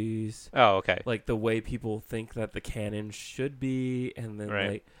movies, Oh, okay. like the way people think that the canon should be, and then Right.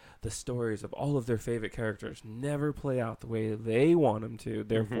 like the stories of all of their favorite characters never play out the way they want them to.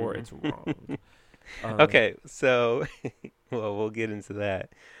 Therefore, it's wrong. Okay, so well, we'll get into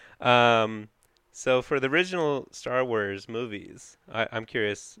that. So for the original Star Wars movies, I'm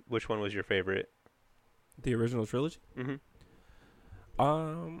curious, which one was your favorite? The original trilogy. Mm-hmm.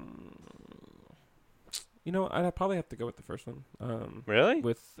 You know, I'd probably have to go with the first one. Really?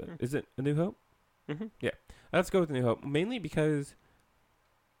 With is it A New Hope? Mm-hmm. I have to go with A New Hope, mainly because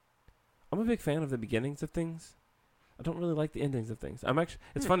I'm a big fan of the beginnings of things. I don't really like the endings of things.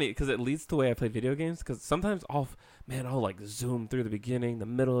 It's funny because it leads to the way I play video games. Because sometimes I'll like zoom through the beginning, the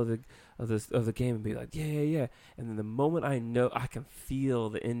middle of the game, and be like, yeah, and then the moment I know I can feel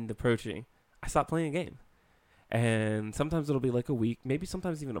the end approaching, I stop playing a game. And sometimes it'll be like a week, maybe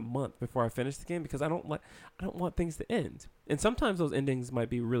sometimes even a month before I finish the game because I don't want things to end. And sometimes those endings might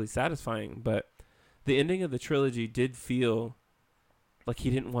be really satisfying, but the ending of the trilogy did feel like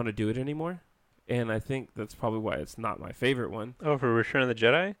he didn't want to do it anymore. And I think that's probably why it's not my favorite one. Oh, for Return of the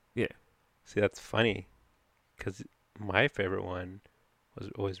Jedi? Yeah. See, that's funny, because my favorite one was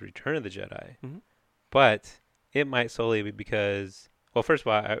always Return of the Jedi. Mm-hmm. But it might solely be because, well, first of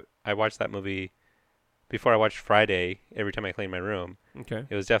all, I watched that movie before I watched Friday. Every time I cleaned my room, Okay.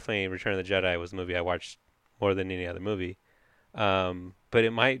 it was definitely Return of the Jedi was the movie I watched more than any other movie. But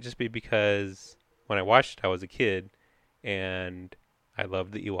it might just be because when I watched it, I was a kid, and I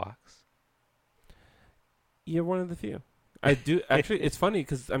loved the Ewoks. You're one of the few. I do actually. It's funny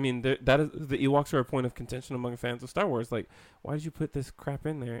because I mean, that is the Ewoks are a point of contention among fans of Star Wars. Like, why did you put this crap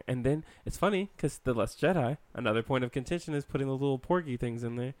in there? And then it's funny because the Last Jedi, another point of contention, is putting the little porgy things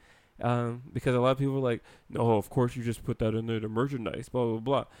in there, because a lot of people are like, no, of course you just put that in there to merchandise, blah blah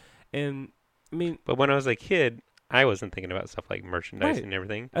blah. And I mean, but when I was a kid, I wasn't thinking about stuff like merchandise Right. and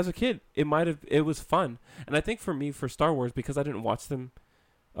everything. as a kid, it was fun, and I think for me for Star Wars because I didn't watch them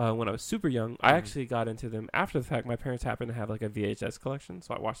when I was super young. I actually got into them after the fact. My parents happened to have like a VHS collection,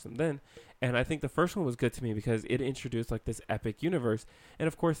 so I watched them then. And I think the first one was good to me because it introduced like this epic universe, and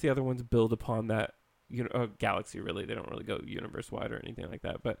of course the other ones build upon that. Galaxy really. They don't really go universe wide or anything like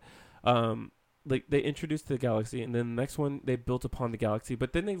that, but like they introduced the galaxy, and then the next one they built upon the galaxy,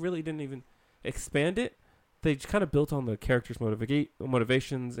 but then they really didn't even expand it. They just kind of built on the characters'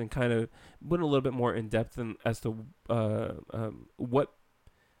 motivations and kind of went a little bit more in depth as to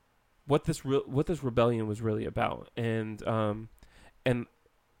what this rebellion was really about, and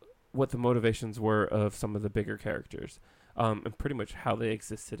what the motivations were of some of the bigger characters, and pretty much how they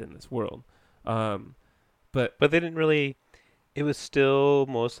existed in this world. But they didn't really. It was still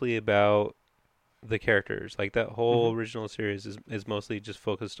mostly about the characters. Like that whole original series is mostly just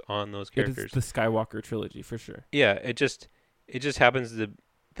focused on those characters. It is the Skywalker trilogy for sure. Yeah, it just happens to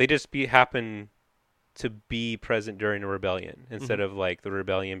they just happen to be present during a rebellion instead of like the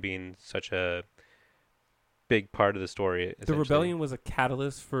rebellion being such a big part of the story. The rebellion was a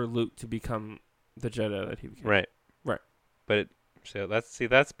catalyst for Luke to become the Jedi that he became. Right. But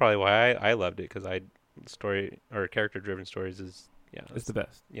that's probably why I loved it, because story or character driven stories is it's the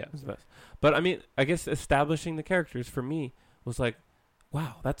best. Yeah, it's the best. But I mean, I guess establishing the characters for me was like,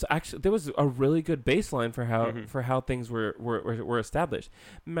 wow, that's actually there was a really good baseline for how things were established.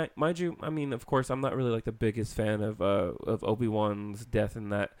 Mind you, I mean, of course, I'm not really like the biggest fan of Obi-Wan's death in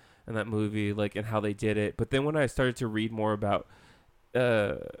that movie, like, and how they did it. But then when I started to read more about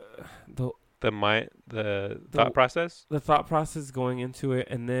the thought process going into it,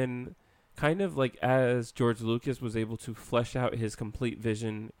 and then kind of like as George Lucas was able to flesh out his complete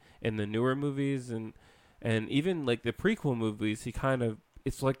vision in the newer movies and even like the prequel movies,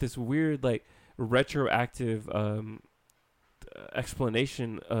 it's like this weird like retroactive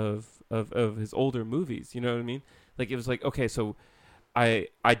explanation of his older movies. You know what I mean? Like it was like, okay, so I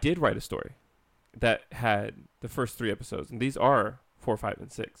did write a story that had the first 3 episodes, and these are 4, 5,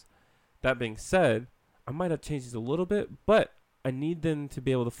 and 6. That being said, I might have changed these a little bit, but I need them to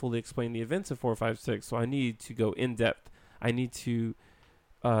be able to fully explain the events of 4, 5, 6. So I need to go in depth. I need to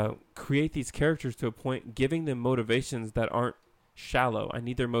create these characters to a point, giving them motivations that aren't shallow. I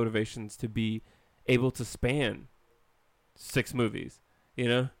need their motivations to be able to span 6 movies, you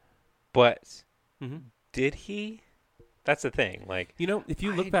know? But did he? That's the thing. Like, you know, if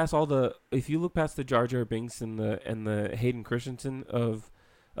you look past the Jar Jar Binks and the Hayden Christensen of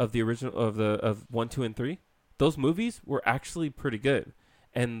the original of 1, 2, and 3, those movies were actually pretty good,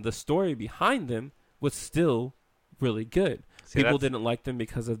 and the story behind them was still really good. People didn't like them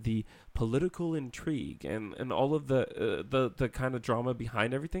because of the political intrigue and all of the kind of drama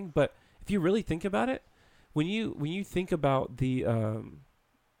behind everything. But if you really think about it, when you think about the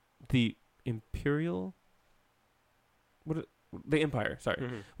Imperial, the Empire,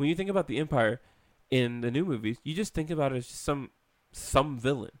 sorry. When you think about the Empire in the new movies, you just think about it as just some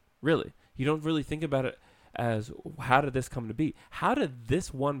villain. Really, you don't really think about it as how did this come to be? How did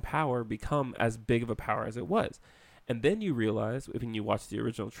this one power become as big of a power as it was? And then you realize, when you watch the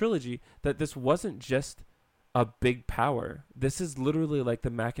original trilogy, that this wasn't just a big power. This is literally like the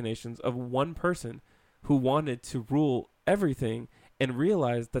machinations of one person who wanted to rule everything and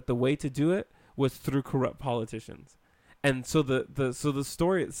realized that the way to do it was through corrupt politicians. And so the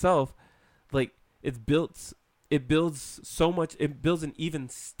story itself, like, it builds an even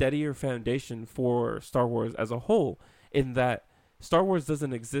steadier foundation for Star Wars as a whole, in that Star Wars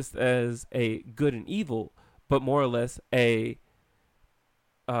doesn't exist as a good and evil, but more or less it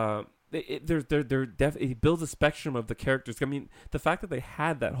builds a spectrum of the characters. I mean, the fact that they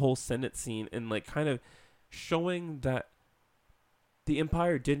had that whole Senate scene and like kind of showing that the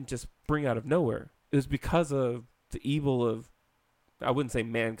Empire didn't just spring out of nowhere. It was because of the evil of, I wouldn't say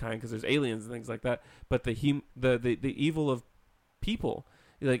mankind because there's aliens and things like that, but the evil of people.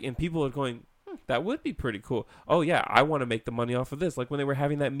 Like, and people are going, that would be pretty cool. Oh yeah, I want to make the money off of this. Like when they were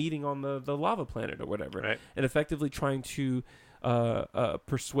having that meeting on the lava planet or whatever, right. And effectively trying to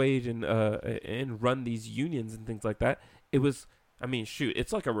persuade and run these unions and things like that. It was, I mean, shoot,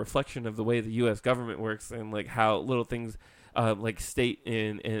 it's like a reflection of the way the U.S. government works and like how little things like state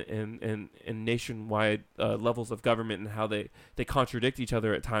and nationwide levels of government and how they contradict each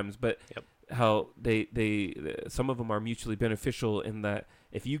other at times. But some of them are mutually beneficial in that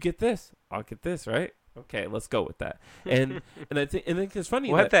if you get this, I'll get this, right? Okay, let's go with that. And I think it's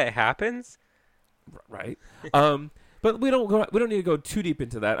funny that happens, right? But we don't need to go too deep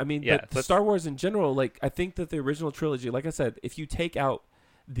into that. I mean, but Star Wars in general, like I think that the original trilogy, like I said, if you take out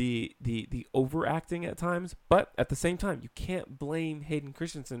the overacting at times, but at the same time, you can't blame Hayden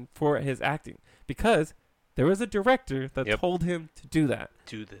Christensen for his acting because there was a director that told him to do that.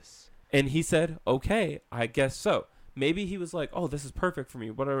 Do this. And he said, okay, I guess so. Maybe he was like, oh, this is perfect for me,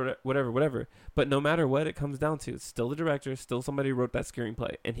 whatever. But no matter what it comes down to, it's still the director, still somebody who wrote that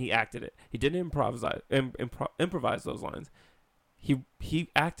screenplay, and he acted it. He didn't improvise those lines. He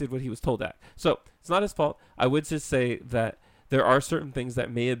acted what he was told to act. So it's not his fault. I would just say that there are certain things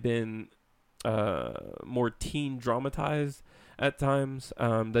that may have been more teen dramatized at times.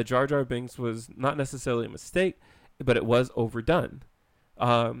 The Jar Jar Binks was not necessarily a mistake, but it was overdone.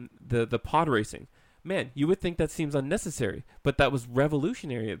 The pod racing. Man, you would think that seems unnecessary, but that was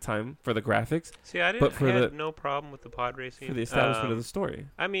revolutionary at the time for the graphics. See, I had no problem with the pod racing. For the establishment of the story.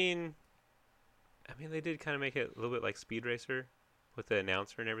 I mean, they did kind of make it a little bit like Speed Racer with the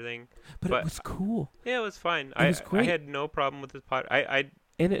announcer and everything. But it was cool. Yeah, it was fine. It was great. I had no problem with this pod.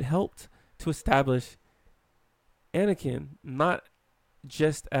 And it helped to establish Anakin not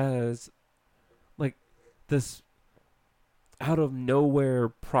just as like this out of nowhere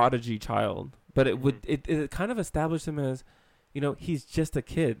prodigy child, but it kind of established him as, he's just a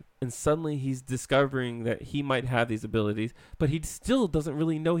kid, and suddenly he's discovering that he might have these abilities, but he still doesn't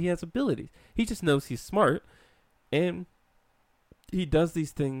really know he has abilities. He just knows he's smart, and he does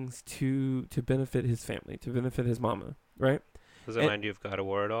these things to benefit his family, to benefit his mama, right? Does it remind you of God of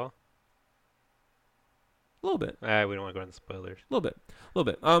War at all? A little bit. We don't want to go into spoilers. A little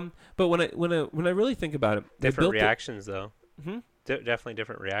bit. But when I really think about it, different reactions though. Mm-hmm. Definitely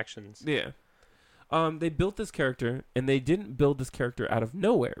different reactions. Yeah. They built this character, and they didn't build this character out of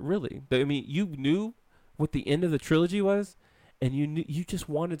nowhere, really. I mean, you knew what the end of the trilogy was, and you just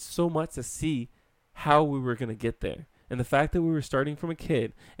wanted so much to see how we were going to get there. And the fact that we were starting from a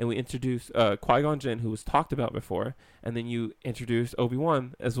kid, and we introduced Qui-Gon Jinn, who was talked about before, and then you introduced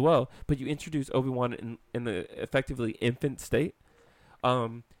Obi-Wan as well, but you introduced Obi-Wan in the effectively infant state.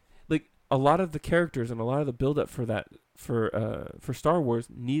 Like, a lot of the characters and a lot of the build-up for that, for Star Wars,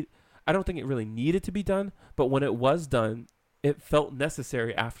 I don't think it really needed to be done, but when it was done, it felt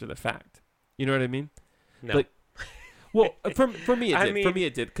necessary after the fact. You know what I mean? No. Like, well, for me it did. For me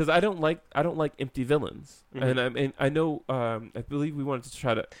it did, because I don't like empty villains, mm-hmm. and I know I believe we wanted to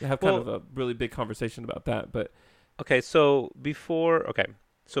try to have kind of a really big conversation about that, but did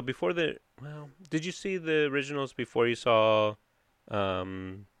you see the originals before you saw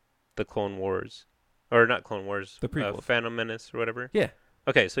the Clone Wars, or not Clone Wars, the prequels, Phantom Menace or whatever? Yeah.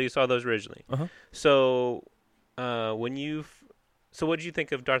 Okay, so you saw those originally. Uh-huh. So so what did you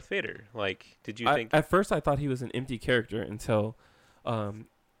think of Darth Vader? Like, did you think... At first, I thought he was an empty character until,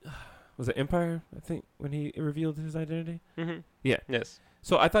 was it Empire, I think, when he revealed his identity? Mm-hmm. Yeah. Yes.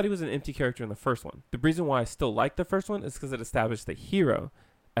 So I thought he was an empty character in the first one. The reason why I still like the first one is because it established the hero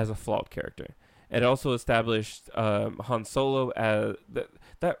as a flawed character. It also established Han Solo as...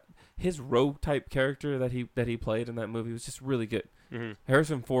 that his rogue-type character that he played in that movie was just really good. Mm-hmm.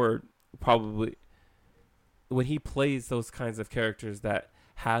 Harrison Ford probably... when he plays those kinds of characters that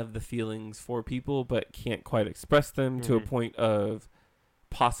have the feelings for people but can't quite express them to a point of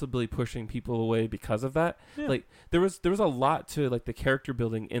possibly pushing people away because of that. Yeah. Like there was a lot to like the character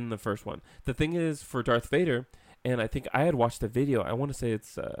building in the first one. The thing is for Darth Vader, and I think I had watched a video. I want to say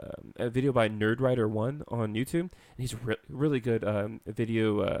it's a video by Nerdwriter1 on YouTube. And he's really good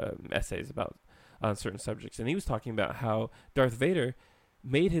video essays about certain subjects. And he was talking about how Darth Vader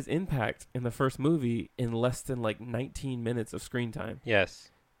made his impact in the first movie in less than like 19 minutes of screen time.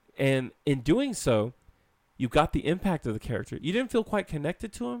 Yes. And in doing so, you got the impact of the character. You didn't feel quite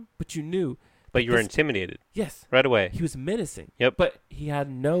connected to him, but you knew. But you were intimidated. Yes. Right away. He was menacing. Yep. But he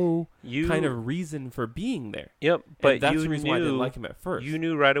had no kind of reason for being there. Yep. But and that's the reason why I didn't like him at first. You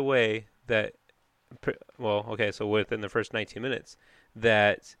knew right away that, so within the first 19 minutes,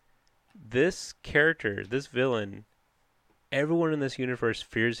 that this character, this villain, everyone in this universe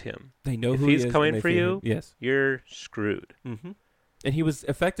fears him. They know if who he's he is coming for you. Yes, you're screwed. Mm-hmm. And he was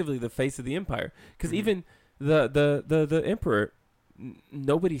effectively the face of the Empire, because even the Emperor,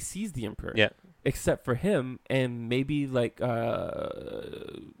 nobody sees the Emperor, except for him and maybe like Grand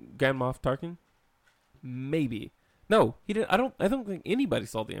Moff Tarkin. Maybe no, he didn't. I don't think anybody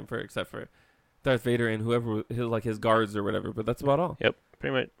saw the Emperor except for Darth Vader and whoever his guards or whatever. But that's about all. Yep,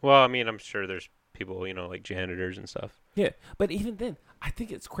 pretty much. Well, I mean, I'm sure there's people, like janitors and stuff. Yeah, but even then, I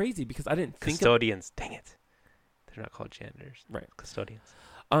think it's crazy because I didn't think Custodians. Dang it. They're not called janitors. Right. Custodians.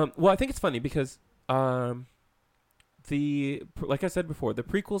 Well, I think it's funny because like I said before, the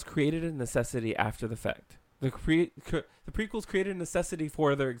prequels created a necessity after the fact. The prequels created a necessity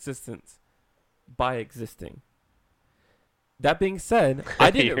for their existence by existing. That being said,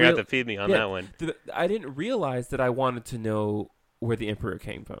 I didn't. You have to feed me on that one. I didn't realize that I wanted to know where the Emperor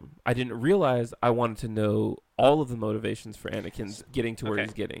came from. I didn't realize I wanted to know all of the motivations for Anakin's getting to where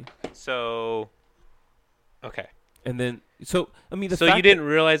he's getting. So, okay. And then, so I mean, so you didn't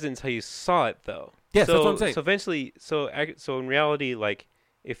realize it until you saw it, though. Yes, that's what I'm saying. So eventually, so in reality, like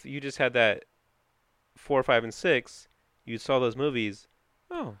if you just had that 4, 5, and 6, you saw those movies.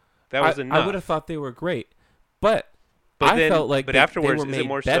 Oh, that was enough. I would have thought they were great, but I felt like afterwards, they were made is it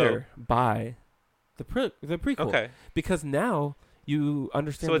more better by the prequel. Okay. Because now you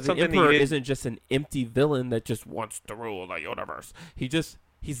understand So it's that the something that Emperor you isn't just an empty villain that just wants to rule the universe.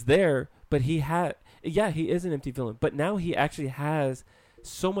 He's there, but he is an empty villain. But now he actually has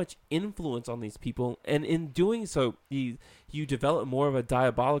so much influence on these people, and in doing so, you develop more of a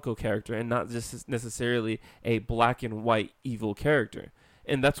diabolical character and not just necessarily a black and white evil character.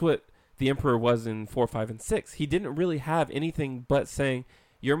 And that's what the Emperor was in 4, 5, and 6. He didn't really have anything but saying,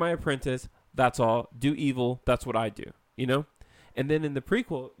 "You're my apprentice. That's all. Do evil. That's what I do." You know. And then in the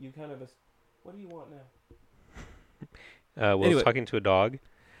prequel, you kind of, what do you want now? Will's talking to a dog.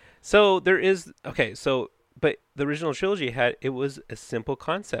 So there is but the original trilogy was a simple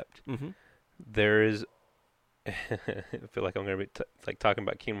concept. Mm-hmm. There is, I feel like I'm going to be talking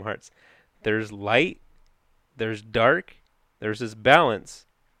about Kingdom Hearts. There's light, there's dark, there's this balance,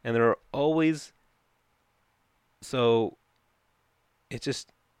 and there are always. So, it's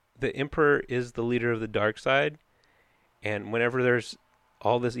just the Emperor is the leader of the dark side, and whenever there's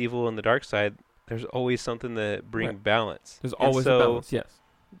all this evil on the dark side, there's always something to bring balance. There's always a balance, yes.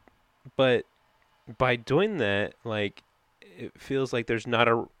 But by doing that, like, it feels like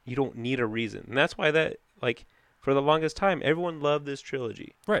you don't need a reason. And that's why that, like, for the longest time, everyone loved this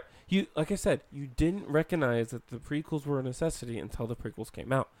trilogy. Right. Like I said, you didn't recognize that the prequels were a necessity until the prequels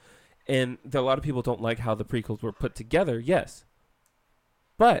came out. And a lot of people don't like how the prequels were put together, yes.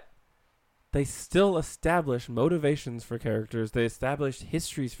 But they still established motivations for characters. They established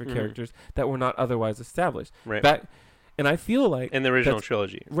histories for characters that were not otherwise established. Right. And I feel like in the original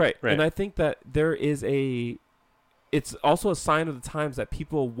trilogy. Right. And I think that it's also a sign of the times that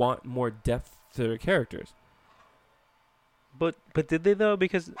people want more depth to their characters. But did they, though?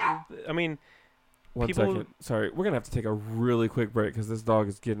 Because, I mean, One second. Sorry. We're going to have to take a really quick break because this dog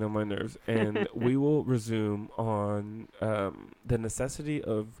is getting on my nerves. And we will resume on the necessity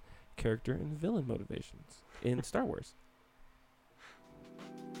of character and villain motivations in Star Wars.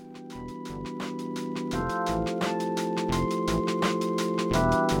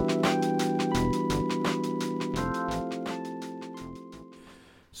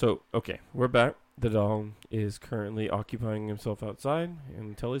 So, okay, we're back. The dog is currently occupying himself outside, and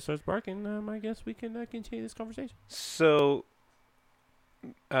until he starts barking, I guess we can continue this conversation. So,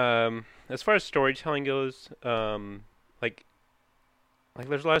 as far as storytelling goes, like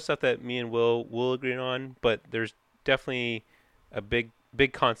there's a lot of stuff that me and Will agree on, but there's definitely a big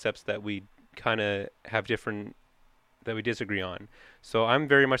concepts that we kind of have that we disagree on. So I'm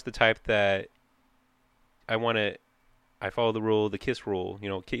very much the type that I follow the KISS rule,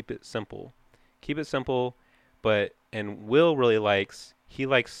 keep it simple. Keep it simple, and Will really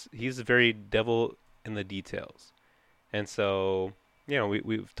he's very devil in the details. And so,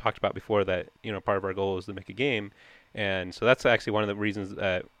 we've talked about before that, part of our goal is to make a game. And so that's actually one of the reasons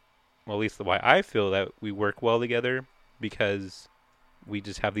that, well, at least why I feel that we work well together, because we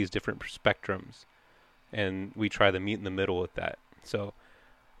just have these different spectrums and we try to meet in the middle with that. So,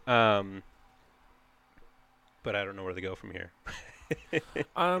 but I don't know where to go from here.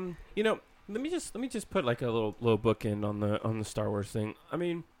 Let me just put like a little bookend on the Star Wars thing. I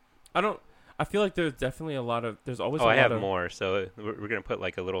mean, I feel like there's definitely there's always. I have more, so we're gonna put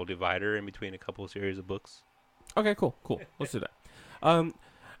like a little divider in between a couple of series of books. Okay, cool. Let's do that. I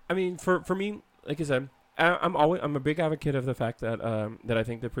mean, for me, like I said, I'm a big advocate of the fact that that I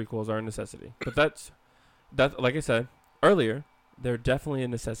think the prequels are a necessity. But that's like I said earlier, they're definitely a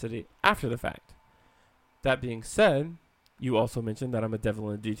necessity after the fact. That being said, you also mentioned that I'm a devil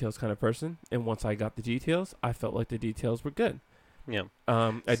in the details kind of person, and once I got the details, I felt like the details were good. Yeah.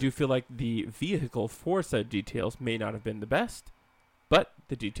 I do feel like the vehicle for said details may not have been the best, but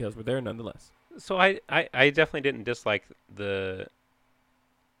the details were there nonetheless. So I definitely didn't dislike the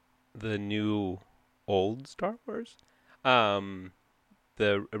new old Star Wars, the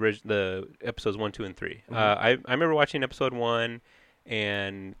episodes 1, 2, and 3. Mm-hmm. I remember watching episode 1,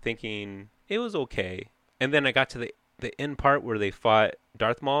 and thinking it was okay. And then I got to the end part where they fought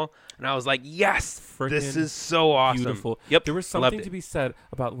Darth Maul, and I was like, yes, this is so awesome. Beautiful. Yep, There was something to be said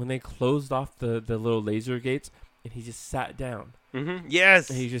about when they closed off the little laser gates, and he just sat down. Mm-hmm. Yes.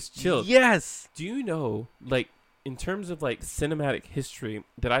 And he just chilled. Yes. Do you know, like, in terms of, like, cinematic history,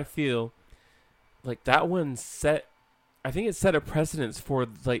 that I feel like that one I think it set a precedence for,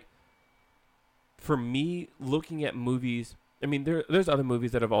 like, for me looking at movies. I mean, there's other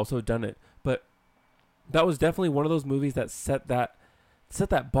movies that have also done it, but that was definitely one of those movies that set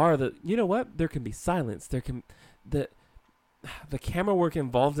that bar that, you know what, there can be silence. There can, the camera work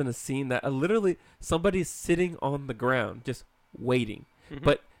involved in a scene that literally somebody's sitting on the ground just waiting. Mm-hmm.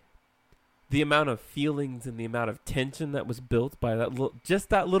 But the amount of feelings and the amount of tension that was built by that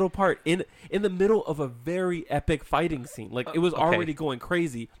little part in the middle of a very epic fighting scene. Like, it was already going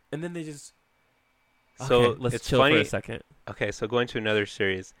crazy, and then they just let's chill for a second. Okay, so going to another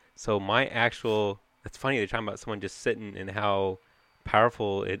series. So it's funny they're talking about someone just sitting and how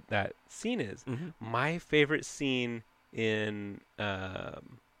powerful that scene is. Mm-hmm. My favorite scene in I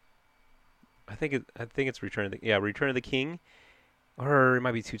think it's Return of the King, or it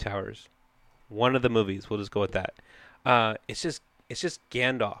might be Two Towers. One of the movies. We'll just go with that. It's just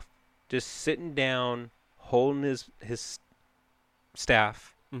Gandalf just sitting down, holding his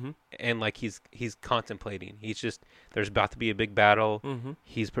staff, mm-hmm. and like he's contemplating. There's about to be a big battle. Mm-hmm.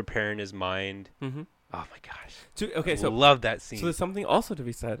 He's preparing his mind. Mm-hmm. Oh my gosh! So love that scene. So there's something also to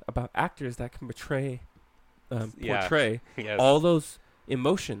be said about actors that can portray Yes. all those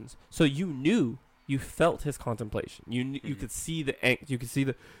emotions. So you felt his contemplation. You could see the angst. You could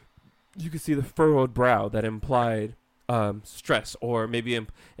see the furrowed brow that implied stress, or maybe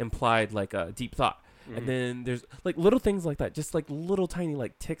implied like a deep thought. Mm-hmm. And then there's like little things like that, just like little tiny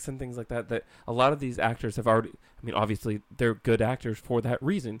like ticks and things like that a lot of these actors have already. I mean, obviously they're good actors for that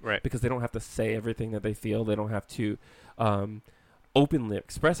reason, right? Because they don't have to say everything that they feel. They don't have to openly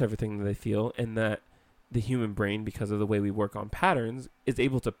express everything that they feel, and that the human brain, because of the way we work on patterns, is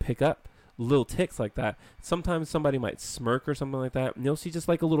able to pick up little ticks like that. Sometimes somebody might smirk or something like that, and you'll see just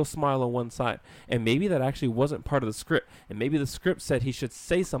like a little smile on one side, and maybe that actually wasn't part of the script, and maybe the script said he should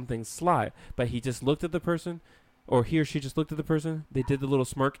say something sly, but he just looked at the person, or he or she just looked at the person, they did the little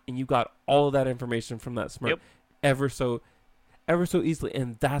smirk, and you got all of that information from that smirk. Yep. ever so easily.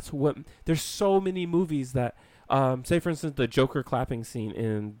 And that's what, there's so many movies that say for instance the Joker clapping scene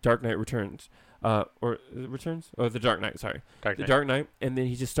in Dark Knight Returns, or The Dark Knight, sorry. Dark Knight, and then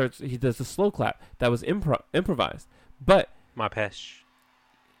he does the slow clap that was improvised. But my pesh.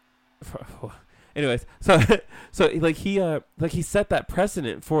 Anyways, so like he set that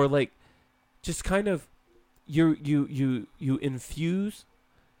precedent for like just kind of you infuse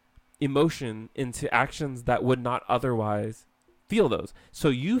emotion into actions that would not otherwise feel those. So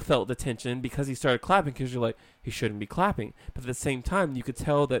you felt the tension because he started clapping, because you're like, he shouldn't be clapping. But at the same time, you could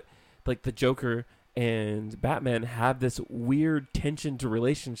tell that like the Joker and Batman had this weird tensioned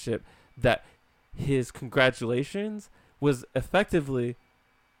relationship, that his congratulations was effectively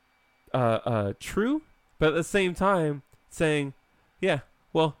true, but at the same time saying, yeah,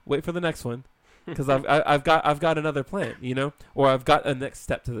 well, wait for the next one, because I've got another plan, or I've got a next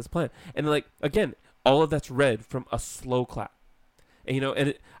step to this plan. And like, again, all of that's read from a slow clap.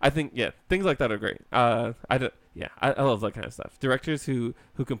 And I think, things like that are great. I love that kind of stuff. Directors who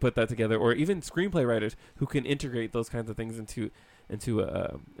can put that together, or even screenplay writers who can integrate those kinds of things into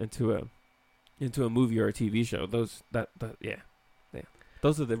a movie or a TV show. Those are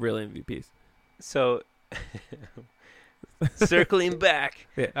the real MVPs. So, circling back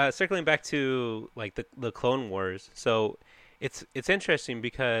to like the Clone Wars. So, it's interesting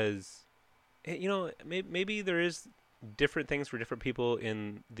because, maybe there is different things for different people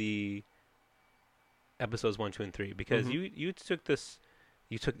in the episodes 1, 2, and 3, because mm-hmm.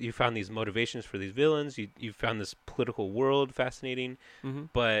 you found these motivations for these villains, you found this political world fascinating, mm-hmm.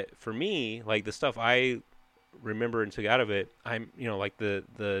 but for me, like the stuff I remember and took out of it, I'm like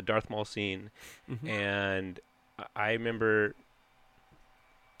the Darth Maul scene, mm-hmm. and I remember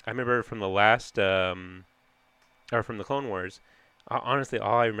from the last or from the Clone Wars. Honestly,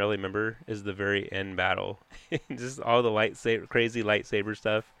 all I really remember is the very end battle, just all the crazy lightsaber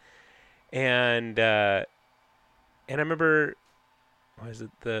stuff, and I remember, what is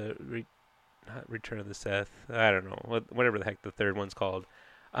it, not Return of the Sith? I don't know, whatever the heck the third one's called.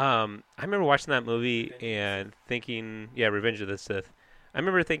 I remember watching that movie and thinking, Revenge of the Sith. I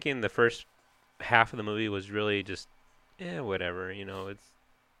remember thinking the first half of the movie was really just, whatever, it's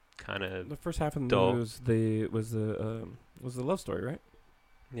kind of the first half of the dull. Movie was the love story, right?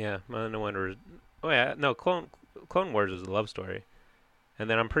 Yeah, no wonder. Oh yeah, no, Clone Wars was a love story. And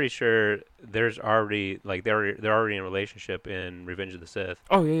then I'm pretty sure there's already like they're already in a relationship in Revenge of the Sith.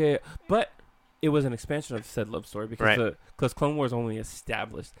 Oh yeah. But it was an expansion of said love story because Right. because Clone Wars only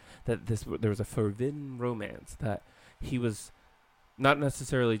established that there was a forbidden romance, that he was not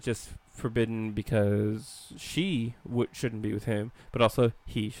necessarily just forbidden because she shouldn't be with him, but also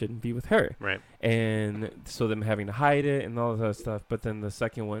he shouldn't be with her. Right. And so them having to hide it and all of that stuff. But then the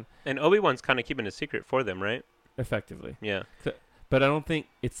second one, And Obi-Wan's kind of keeping a secret for them, right? effectively. Yeah. But I don't think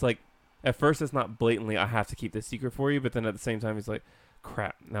it's like, at first it's not blatantly, I have to keep this secret for you. But then at the same time, he's like,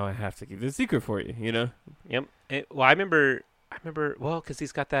 crap, now I have to keep this secret for you, you know? Yep. Well, I remember, well, because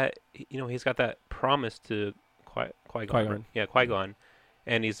he's got that, he's got that promise to Qui-Gon. Qui-Gon. Yeah, Qui-Gon.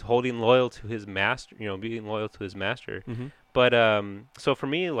 And he's holding loyal to his master, being loyal to his master. Mm-hmm. But, so for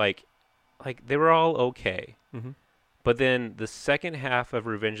me, like they were all okay. Mm-hmm. But then the second half of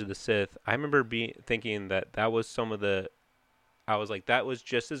Revenge of the Sith, I remember thinking that was I was like, that was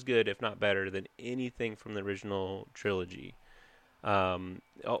just as good, if not better, than anything from the original trilogy.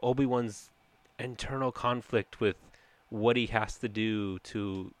 Obi-Wan's internal conflict with what he has to do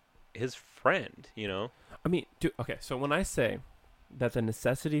to his friend, I mean, dude, okay, so when I say that the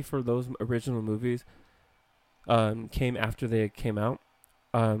necessity for those original movies came after they came out,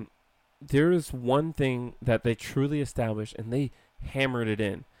 there is one thing that they truly established, and they hammered it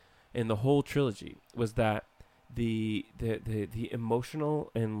in the whole trilogy, was that the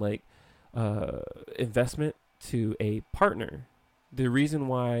emotional and like investment to a partner. The reason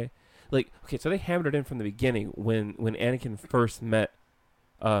why, like, okay, so they hammered it in from the beginning when Anakin first met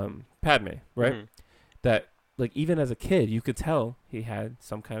Padme, right? Mhm. That, like, even as a kid, you could tell he had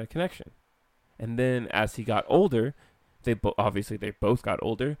some kind of connection. And then as he got older, obviously they both got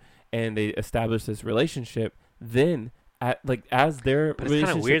older, and they established this relationship. Then, as their But it's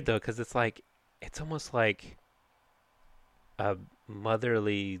kind of weird though, because it's almost like a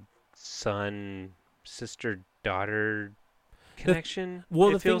motherly son, sister, daughter connection. Well,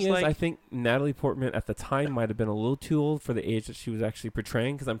 it the thing feels is, like. I think Natalie Portman at the time might have been a little too old for the age that she was actually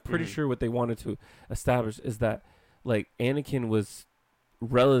portraying, because I'm pretty Mhm. sure what they wanted to establish is that, like, Anakin was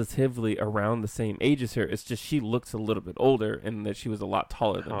relatively around the same age as her. It's just she looks a little bit older, and that she was a lot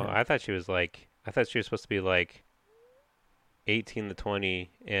taller than Oh, him. I thought she was supposed to be like 18 to 20,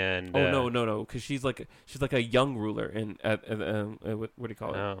 and Oh no, because she's like a young ruler in what do you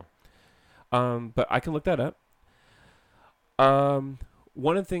call it? Oh, But I can look that up.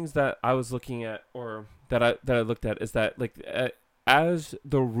 One of the things that I was looking at, or that I looked at, is that, like, as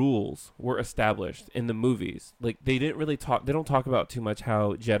the rules were established in the movies, like, they don't talk about too much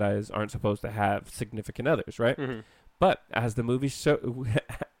how Jedis aren't supposed to have significant others, right? Mhm. But as the movie show,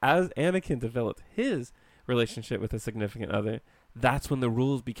 as Anakin developed his relationship with a significant other, that's when the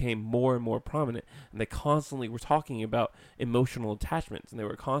rules became more and more prominent, and they constantly were talking about emotional attachments, and they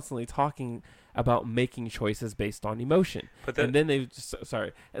were constantly talking about making choices based on emotion. But And then they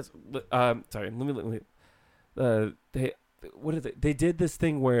they did this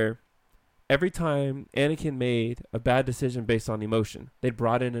thing where every time Anakin made a bad decision based on emotion, they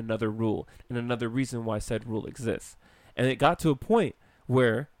brought in another rule and another reason why said rule exists. And it got to a point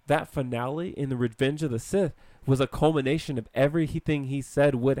where that finale in the Revenge of the Sith was a culmination of everything he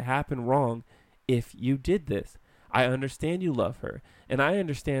said would happen wrong if you did this. I understand you love her, and I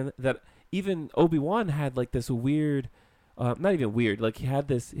understand that even Obi-Wan had, like, this weird, not even weird, like, he had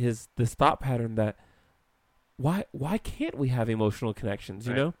this thought pattern that why can't we have emotional connections,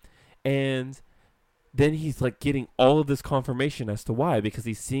 you Right. know? And then he's, like, getting all of this confirmation as to why, because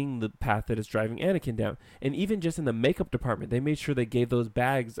he's seeing the path that is driving Anakin down. And even just in the makeup department, they made sure they gave those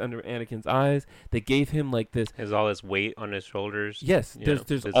bags under Anakin's eyes. They gave him, like, this. Has all this weight on his shoulders. Yes, you there's know,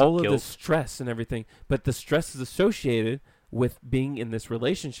 there's this all of guilt. this stress and everything, but the stress is associated with being in this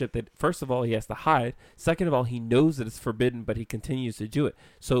relationship that, first of all, he has to hide. Second of all, he knows that it's forbidden, but he continues to do it.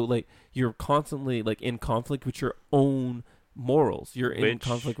 So, like, you're constantly, like, in conflict with your own morals. You're in Which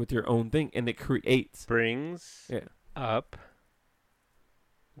conflict with your own thing, and it creates. brings Yeah. up,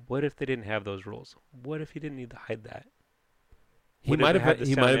 what if they didn't have those rules? What if he didn't need to hide that? He Would it might have. had the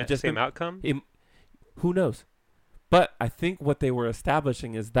He might have just same been. outcome. Who knows? But I think what they were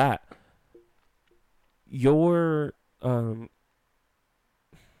establishing is that your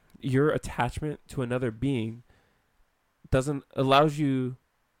attachment to another being allows you.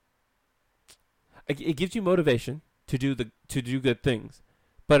 It gives you motivation to do good things,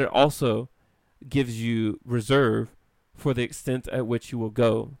 but it also gives you reserve for the extent at which you will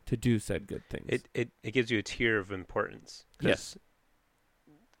go to do said good things. It gives you a tier of importance. 'Cause,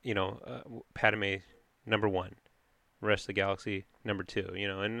 Yes. Padme, number one, rest of the galaxy, number two.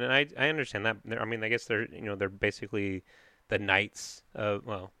 And I understand that. I mean, I guess they're basically the knights of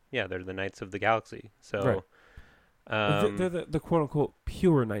they're the knights of the galaxy. So, they're the quote unquote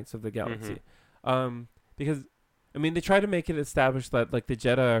pure knights of the galaxy, because I mean they try to make it established that like the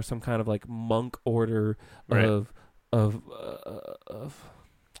Jedi are some kind of like monk order of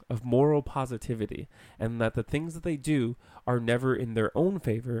moral positivity, and that the things that they do are never in their own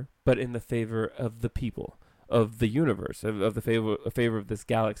favor, but in the favor of the people, of the universe, of the favor of this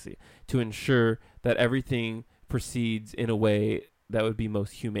galaxy, to ensure that everything proceeds in a way that would be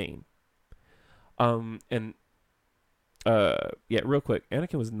most humane. Real quick,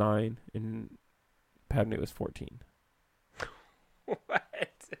 Anakin was 9 and Padme was 14. What?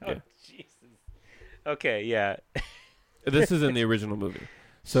 Oh, Jesus. Okay, yeah. This is in the original movie.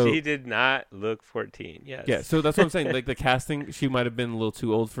 So she did not look 14. Yes. Yeah, so that's what I'm saying. Like the casting, she might have been a little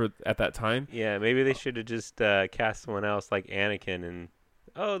too old for at that time. Yeah, maybe they should have just cast someone else like Anakin, and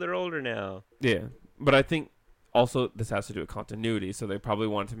they're older now. Yeah, but I think also this has to do with continuity, so they probably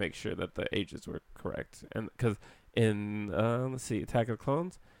wanted to make sure that the ages were correct. And because in Attack of the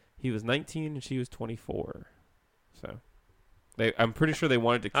Clones, he was 19 and she was 24. So I'm pretty sure they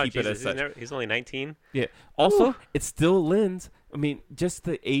wanted to keep it as such. He's only 19? Yeah. Also, it still lends, I mean, just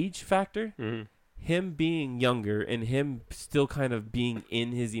the age factor, him being younger and him still kind of being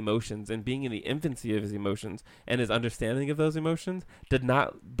in his emotions and being in the infancy of his emotions and his understanding of those emotions did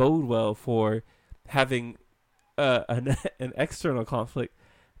not bode well for having an external conflict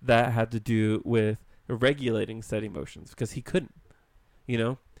that had to do with regulating said emotions, because he couldn't,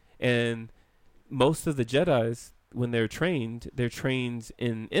 and most of the Jedis, when they're trained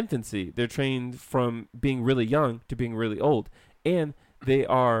in infancy. They're trained from being really young to being really old, and they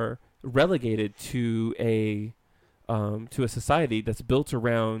are relegated to a society that's built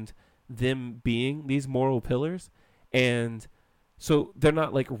around them being these moral pillars. And so they're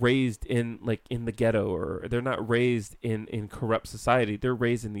not like raised in the ghetto, or they're not raised in corrupt society. They're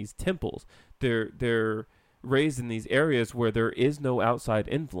raised in these temples. They're raised in these areas where there is no outside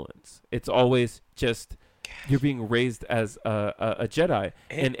influence. It's always just you're being raised as a Jedi,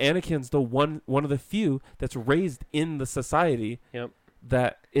 and Anakin's the one of the few that's raised in the society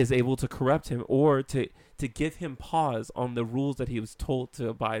that is able to corrupt him or to give him pause on the rules that he was told to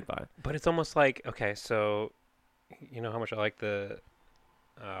abide by. But it's almost like, okay, so you know how much I like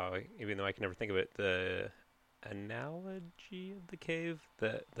even though I can never think of it, the analogy of the cave,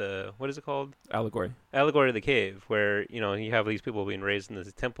 the what is it called? Allegory of the cave, where you have these people being raised in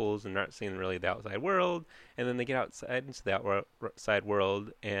these temples and not seeing really the outside world, and then they get outside into the outside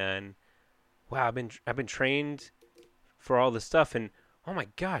world, and wow, I've been trained for all this stuff, and oh my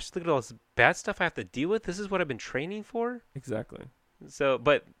gosh, look at all this bad stuff I have to deal with. This is what I've been training for. Exactly. So,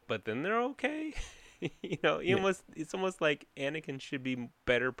 but then they're okay. It's almost like Anakin should be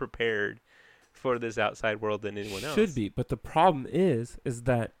better prepared for this outside world than anyone else. Should be, but the problem is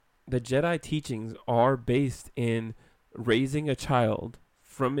that the Jedi teachings are based in raising a child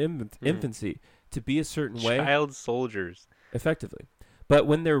from infancy to be a certain way. Child soldiers. Effectively. But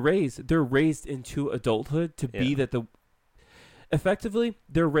when they're raised into adulthood to be that effectively,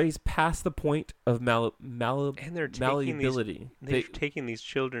 they're raised past the point of and they're malleability. They're taking these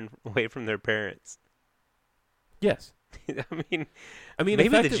children away from their parents. Yes. I mean, maybe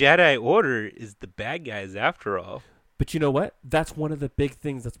the Jedi Order is the bad guys after all. But you know what? That's one of the big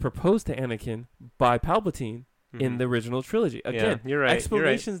things that's proposed to Anakin by Palpatine in the original trilogy. Again, you're right.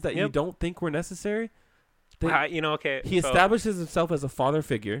 Explanations that you don't think were necessary. Okay. He establishes himself as a father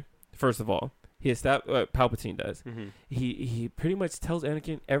figure, first of all. Palpatine does. Mm-hmm. He pretty much tells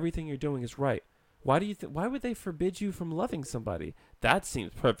Anakin everything you're doing is right. Why do you why would they forbid you from loving somebody? That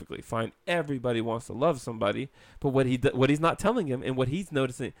seems perfectly fine. Everybody wants to love somebody, but what he's not telling him, and what he's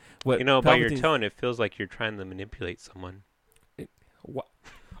noticing, by your tone, it feels like you're trying to manipulate someone. What?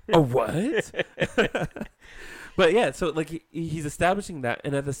 A what? But yeah, so like he's establishing that,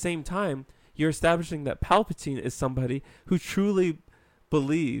 and at the same time, you're establishing that Palpatine is somebody who truly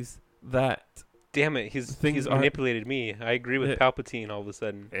believes that. Damn it, he's manipulated me. I agree with Palpatine all of a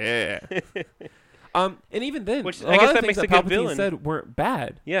sudden. Yeah. And even then, which I guess that makes a good villain. Said weren't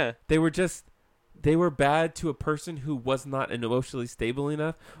bad. Yeah, they were bad to a person who was not emotionally stable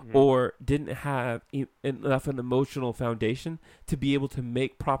enough or didn't have enough an emotional foundation to be able to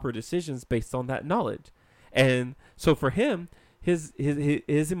make proper decisions based on that knowledge. And so for him, his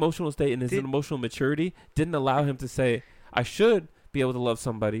emotional state and his emotional maturity didn't allow him to say, I should be able to love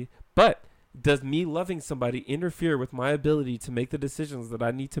somebody, but does me loving somebody interfere with my ability to make the decisions that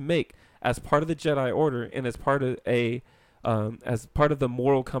I need to make as part of the Jedi Order and as part of the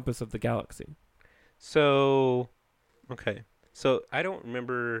moral compass of the galaxy? So, okay. So I don't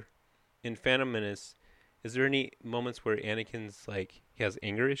remember in Phantom Menace Is there any moments where Anakin's like he has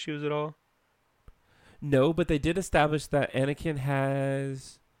anger issues at all? No, but they did establish that Anakin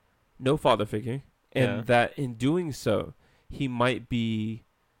has no father figure, and Yeah. that in doing so, he might be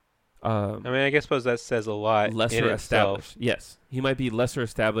I mean, I guess suppose that says a lot in lesser itself. established. Yes, he might be lesser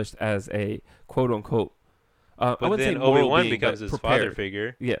established as a quote unquote. I But wouldn't say then moral Obi-Wan being, becomes but his prepared. father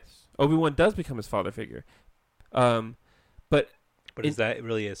figure. Yes, Obi-Wan does become his father figure. But Is that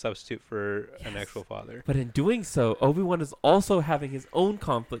really a substitute for an Yes. actual father? But in doing so, Obi-Wan is also having his own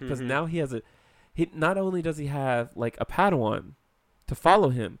conflict because Mhm. now he has he not only does he have like a Padawan to follow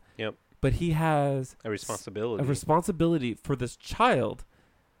him, Yep. but he has A responsibility. a responsibility for this child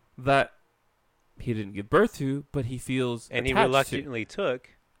that he didn't give birth to, but he feels and he attached reluctantly took.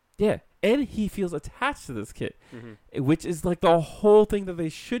 to. Yeah, and he feels attached to this kid, Mm-hmm. which is like the whole thing that they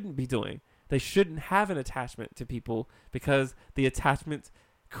shouldn't be doing. They shouldn't have an attachment to people because the attachments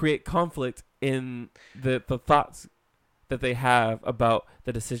create conflict in the thoughts that they have about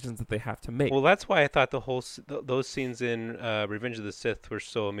the decisions that they have to make. Well, that's why I thought the whole those scenes in Revenge of the Sith were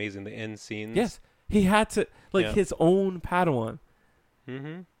so amazing. The end scenes. Yes, he had to Yeah. his own Padawan,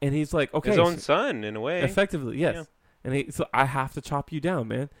 Mm-hmm. and he's like, okay, His own so- son, in a way. effectively, yes. Yeah. And so I have to chop you down,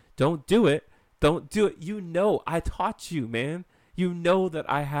 man. Don't do it. Don't do it. You know, I taught you, man. You know that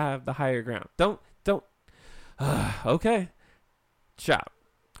I have the higher ground. Don't. Okay, chop.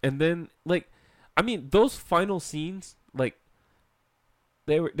 And then, like, I mean, those final scenes, like,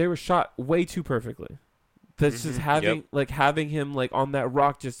 they were shot way too perfectly. That's just Mhm. having him like on that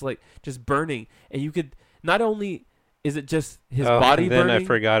rock, just burning, and you could not only is it just his body and then burning. I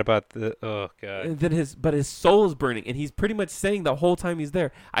forgot about the. Oh god. And then his soul is burning, and he's pretty much saying the whole time he's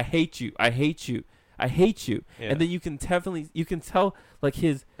there, "I hate you, I hate you, I hate you." Yeah. And then you can tell like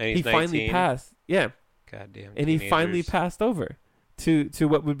And he he's finally 19. passed, yeah, Goddamn. and he finally teenagers. passed over to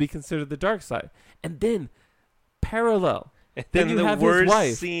what would be considered the dark side. And then parallel, And then you the have his worst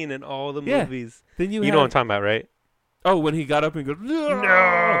wife. scene in all the Yeah. movies. then you You have, know what I'm talking about, right? when he got up and goes,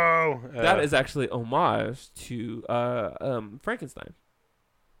 No. That is actually homage to Frankenstein.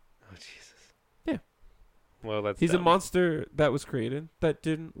 Oh Jesus. Yeah. Well, that's. He's a dumb. monster that was created that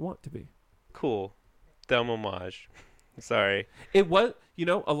didn't want to be. Cool. Dumb homage. Sorry. It was,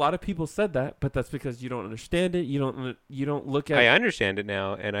 a lot of people said that, but that's because you don't understand it. You don't look at. I understand it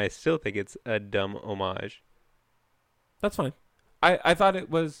now, and I still think it's a dumb homage. That's fine. I thought it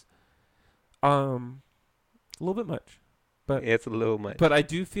was, a little bit much, but It's a little much. but I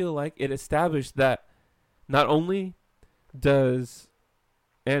do feel like it established that not only does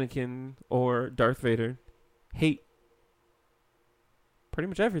Anakin or Darth Vader hate pretty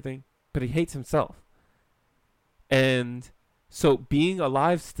much everything, but he hates himself. And so being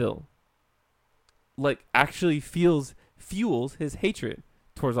alive still, like, actually fuels his hatred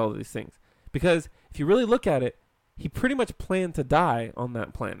towards all of these things. Because if you really look at it, he pretty much planned to die on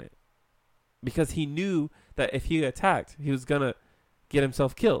that planet. Because he knew that if he attacked, he was gonna get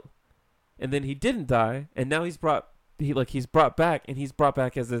himself killed. And then he didn't die, and now he's brought back, and he's brought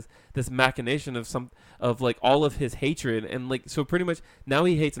back as this machination of like all of his hatred, and like, so pretty much now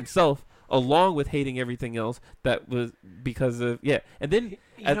he hates himself along with hating everything else that was because of and then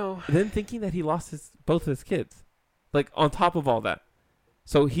then thinking that he lost both of his kids, like, on top of all that.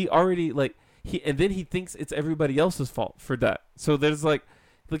 So he already and then he thinks it's everybody else's fault for that. So there's like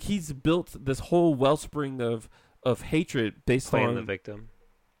he's built this whole wellspring of hatred based playing on the victim.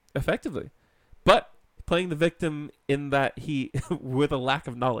 effectively, but playing the victim in that he with a lack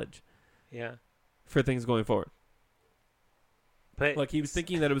of knowledge Yeah. for things going forward. But Like, he was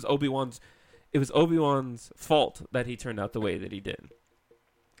thinking that it was Obi-Wan's fault that he turned out the way that he did.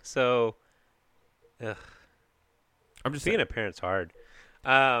 so I'm just being saying. a parent's hard.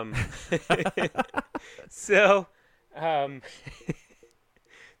 So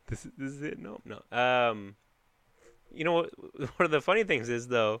this is it. No. You know what? One of the funny things is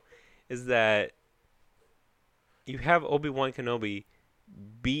that you have Obi-Wan Kenobi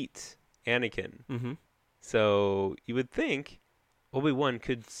beat Anakin. Mm-hmm. So you would think Obi-Wan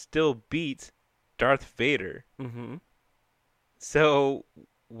could still beat Darth Vader. Mm-hmm. So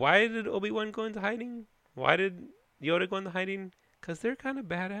why did Obi-Wan go into hiding? Why did Yoda go into hiding? Because they're kind of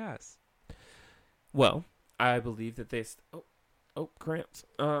badass. Well, I believe that they. Cramps.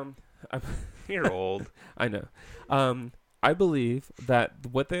 You're old. I know. I believe that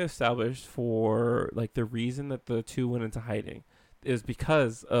what they established for like the reason that the two went into hiding is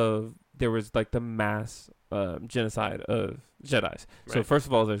because of there was like the mass genocide of Jedis. So Right. first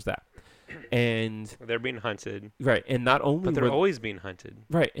of all, there's that, and They're being hunted. right, and not only But they're were always being hunted.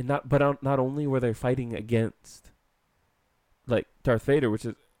 right, and not only were they fighting against like Darth Vader, which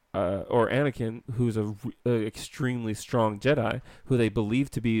is or Anakin, who's a extremely strong Jedi, who they believe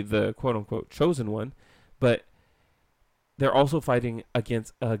to be the quote unquote chosen one, but they're also fighting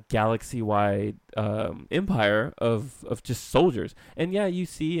against a galaxy-wide empire of just soldiers. And yeah, you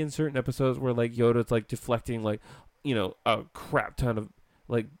see in certain episodes where like Yoda's like deflecting like, a crap ton of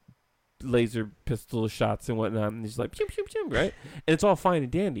like laser pistol shots and whatnot, and he's like pew pew pew, right? And it's all fine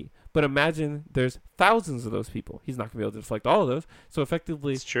and dandy. But imagine there's thousands of those people. He's not gonna be able to deflect all of those. So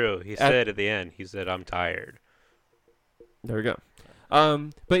effectively, it's true. He said at the end, he said, "I'm tired." There we go.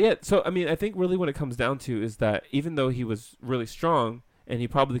 But yeah, so I mean, I think really what it comes down to is that even though he was really strong and he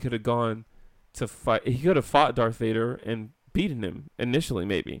probably could have gone to fight, he could have fought Darth Vader and beaten him initially,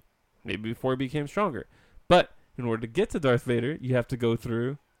 maybe before he became stronger. But in order to get to Darth Vader, you have to go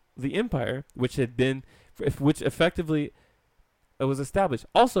through the Empire, which effectively was established.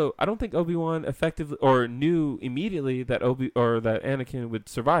 Also, I don't think Obi-Wan effectively or knew immediately that that Anakin would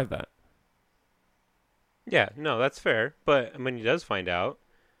survive that. Yeah, no, that's fair. But when he does find out,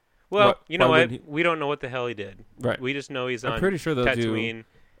 well, you know what? We don't know what the hell he did. Right. We just know he's on. I'm pretty sure they'll Tatooine,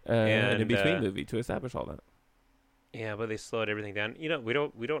 do an in-between movie to establish all that. Yeah, but they slowed everything down. We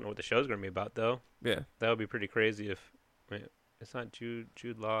don't know what the show's gonna be about though. Yeah, that would be pretty crazy if it's not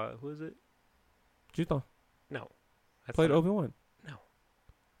Jude Law. Who is it? Jude Law. No, that's played Obi-Wan. No,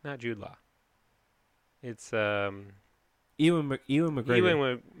 not Jude Law. It's Ewan McGregor.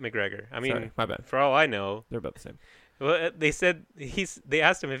 Ewan McGregor. I mean, sorry, my bad. For all I know, they're about the same. Well, they said they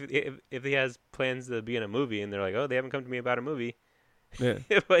asked him if he has plans to be in a movie, and they're like, "Oh, they haven't come to me about a movie." Yeah,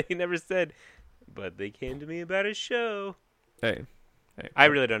 but he never said. But they came to me about a show. Hey, I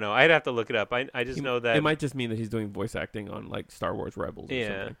really don't know. I'd have to look it up. I just know that it might just mean that he's doing voice acting on like Star Wars Rebels.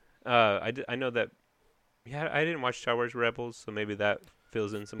 Or something. I know that. Yeah, I didn't watch Star Wars Rebels, so maybe that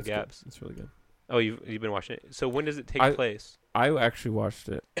fills in some gaps. It's really good. Oh, you've been watching it. So when does it take place? I actually watched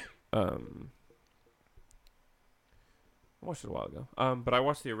it. I watched it a while ago. But I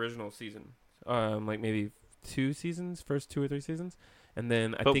watched the original season. Like maybe 2 seasons, first 2 or 3 seasons, and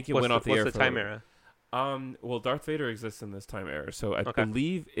then I think it went off the air. What's the time era? Well, Darth Vader exists in this time era, so I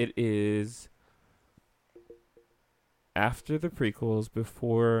believe it is after the prequels,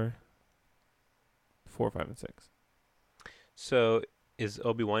 before 4, 5, and 6. So is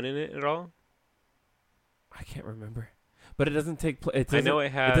Obi-Wan in it at all? I can't remember, but it doesn't take place. I know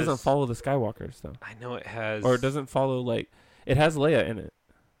it has. It doesn't follow the Skywalkers though. I know it has. Or it doesn't follow it has Leia in it.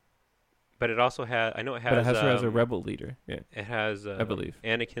 But it also has. I know it has. But it has her as a rebel leader. Yeah. It has. I believe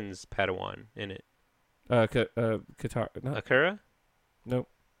Anakin's Padawan in it. Katara. No. Akira? Nope.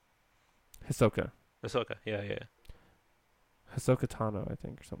 Ahsoka. Yeah. Ahsoka Tano, I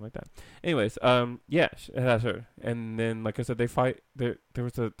think, or something like that. Anyways, yeah, it has her. And then, like I said, they fight.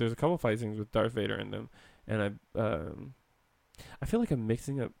 There's a couple fight scenes with Darth Vader in them, and I feel like I'm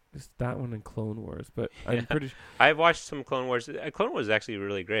mixing up that one and Clone Wars, but I'm pretty sure. I've watched some Clone Wars. Clone Wars is actually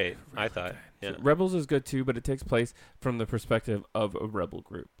really great, I thought. Yeah. So Rebels is good too, but it takes place from the perspective of a rebel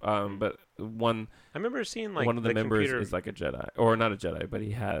group. But I remember seeing like one of the members is like a Jedi, or not a Jedi, but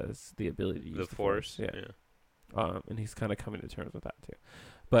he has the ability to use the Force. Yeah. And he's kind of coming to terms with that too.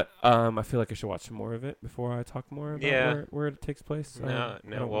 But I feel like I should watch some more of it before I talk more about where it takes place. No.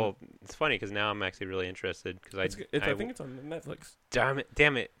 Well, it's funny because now I'm actually really interested because I think it's on Netflix.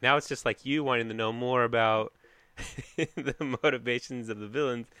 Damn it! Now it's just like you wanting to know more about the motivations of the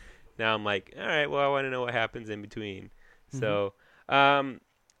villains. Now I'm like, all right, well, I want to know what happens in between. Mm-hmm.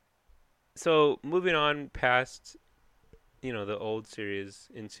 So moving on past, the old series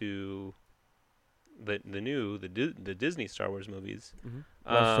into the Disney Star Wars movies. Mm-hmm.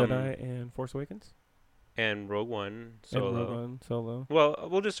 Last Jedi and Force Awakens, and Rogue One Solo. Well,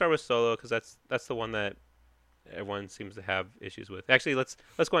 we'll just start with Solo because that's the one that everyone seems to have issues with. Actually, let's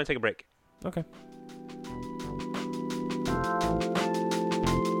go ahead and take a break. Okay.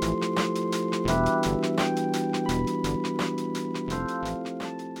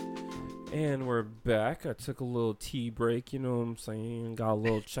 And we're back. I took a little tea break, you know what I'm saying? Got a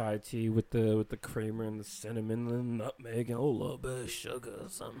little chai tea with the creamer and the cinnamon and the nutmeg and a little bit of sugar or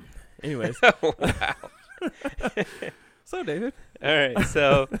something. Anyways. Wow. So, David. All right.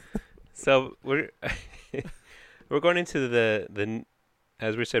 So we're going into the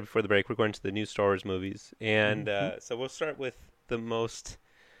as we said before the break, we're going to the new Star Wars movies. And so we'll start with the most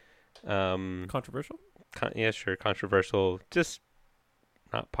controversial? Controversial. Just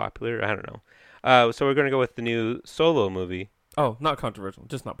not popular. I don't know. So we're going to go with the new Solo movie. Oh, not controversial.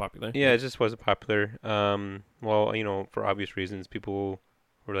 Just not popular. Yeah, it just wasn't popular. Well, for obvious reasons, people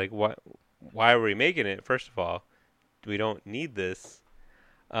were like, why are we making it? First of all, we don't need this.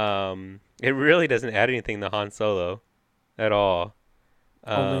 It really doesn't add anything to Han Solo at all.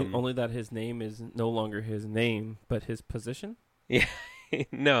 Only that his name is no longer his name, but his position. Yeah,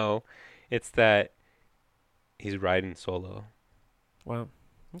 no, it's that he's riding solo. Wow.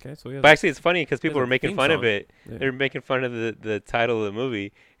 Okay, so But actually, it's funny because people a were making theme fun of song. it. Yeah. They were making fun of the title of the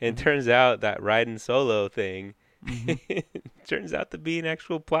movie, and Mhm. it turns out that riding solo thing Mhm. turns out to be an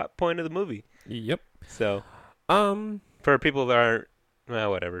actual plot point of the movie. Yep. So Um. for people that aren't,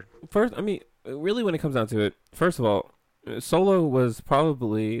 well, whatever. First, I mean, really, when it comes down to it, first of all, Solo was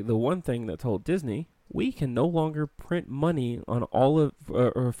probably the one thing that told Disney we can no longer print money on all of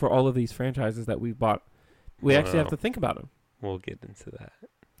or for all of these franchises that we bought. We actually have Well, to think about them. we'll get into that.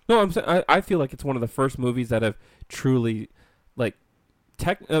 No, I'm saying I feel like it's one of the first movies that have truly, like,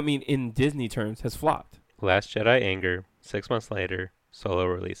 in Disney terms, has flopped. Last Jedi Anger. 6 months later, Solo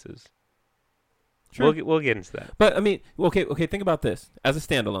releases. Sure. We'll get into that. But I mean, okay. Think about this as a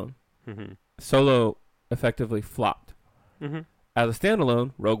standalone. Mm-hmm. Solo effectively flopped. Mm-hmm. As a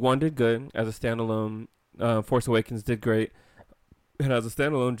standalone, Rogue One did good. As a standalone, Force Awakens did great. And as a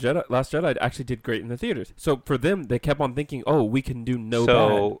standalone, Last Jedi actually did great in the theaters. So for them, they kept on thinking, "Oh, we can do no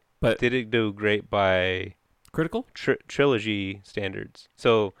bad." But did it do great by critical? trilogy standards?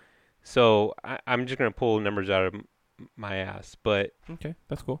 So I'm just gonna pull numbers out of my ass, but Okay,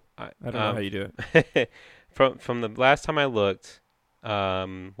 that's cool. I I don't know how you do it. from the last time I looked,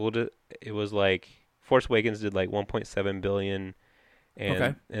 it was like Force Awakens did like 1.7 billion,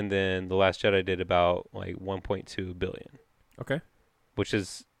 Okay. and then The Last Jedi did about like 1.2 billion. Okay. Which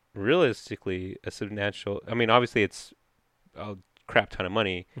is realistically a substantial. I mean, obviously it's a crap ton of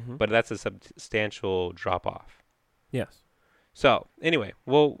money, Mm-hmm. but that's a substantial drop off. Yes. So anyway,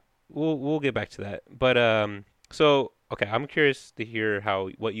 we'll get back to that. But so okay, I'm curious to hear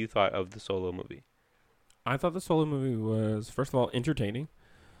what you thought of the Solo movie. I thought the Solo movie was, first of all, entertaining.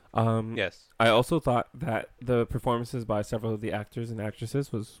 Yes. I also thought that the performances by several of the actors and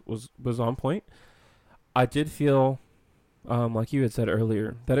actresses was on point. I did feel, like you had said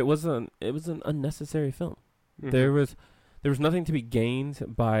earlier, that it was an unnecessary film. Mm-hmm. There was nothing to be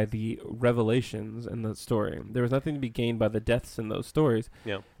gained by the revelations in the story. There was nothing to be gained by the deaths in those stories.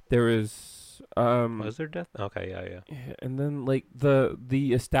 Yeah. There was Was there death? Okay, yeah. and then like the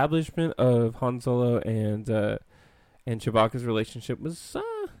establishment of Han Solo and Chewbacca's relationship was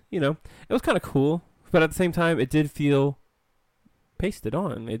it was kind of cool, but at the same time it did feel pasted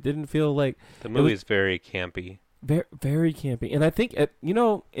on. It didn't feel like The movie is very campy. very, very campy. And I think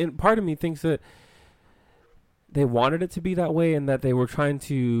and part of me thinks that they wanted it to be that way and that they were trying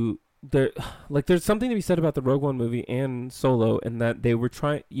to there's something to be said about the Rogue One movie and Solo, and that they were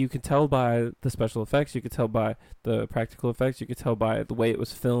trying. You could tell by the special effects, you could tell by the practical effects, you could tell by the way it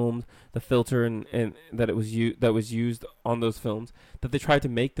was filmed, the filter and that it was used on those films, that they tried to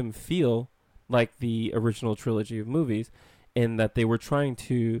make them feel like the original trilogy of movies, and that they were trying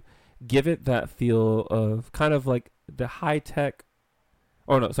to give it that feel of kind of like the high tech.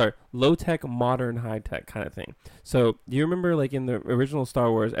 Oh no, sorry, low tech, modern, high tech kind of thing. So do you remember, like in the original Star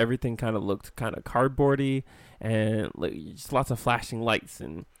Wars, everything kind of looked kind of cardboardy and like just lots of flashing lights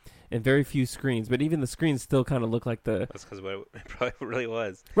and very few screens. But even the screens still kind of look like the That's because what it probably really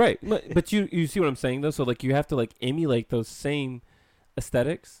was. right. But you see what I'm saying though. So like you have to like emulate those same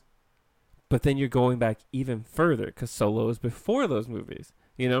aesthetics, but then you're going back even further because Solo is before those movies.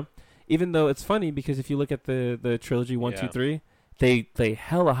 Even though it's funny because if you look at the trilogy 1, 2, 3. They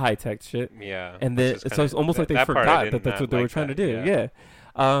hella high tech shit. Yeah. And then so it's almost like they forgot that that's what they were trying to do. Yeah.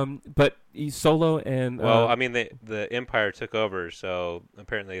 But Solo and well, I mean the Empire took over, so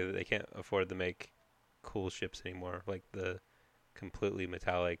apparently they can't afford to make cool ships anymore, like the completely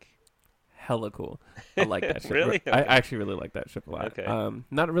metallic. Hella cool. I like that ship. Really? I actually really like that ship a lot. Okay.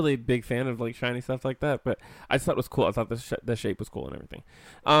 Not really a big fan of like shiny stuff like that, but I just thought it was cool. I thought the shape was cool and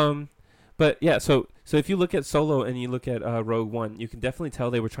everything. But yeah, so if you look at Solo and you look at Rogue One, you can definitely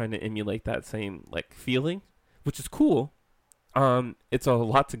tell they were trying to emulate that same like feeling, which is cool. It's a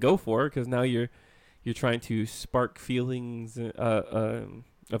lot to go for because now you're trying to spark feelings of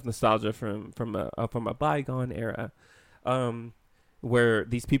nostalgia from a bygone era, where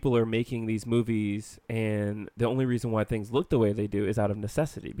these people are making these movies, and the only reason why things look the way they do is out of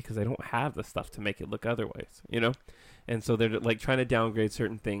necessity because they don't have the stuff to make it look otherwise, And so they're like trying to downgrade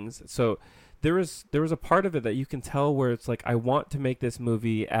certain things. So there was a part of it that you can tell where it's like, I want to make this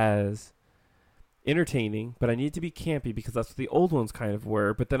movie as entertaining, but I need to be campy because that's what the old ones kind of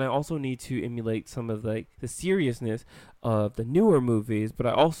were. But then I also need to emulate some of like the seriousness of the newer movies. But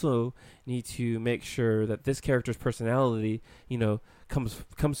I also need to make sure that this character's personality,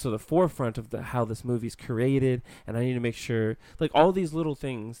 comes to the forefront of how this movie's created. And I need to make sure like all these little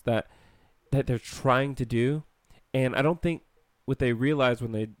things that they're trying to do. And I don't think they realized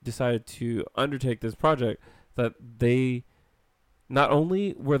when they decided to undertake this project, that they not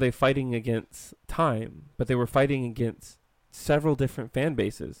only were they fighting against time, but they were fighting against several different fan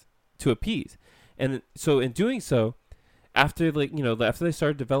bases to appease. And so in doing so, after after they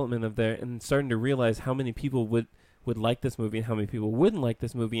started development of there and starting to realize how many people would like this movie and how many people wouldn't like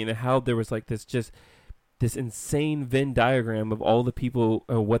this movie, and how there was like this insane Venn diagram of all the people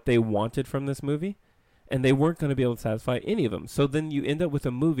what they wanted from this movie, and they weren't going to be able to satisfy any of them. So then you end up with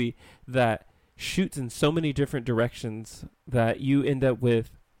a movie that shoots in so many different directions that you end up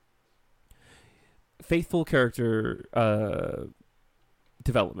with faithful character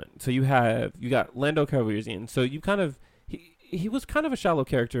development. So you got Lando Calrissian. So you kind of he was kind of a shallow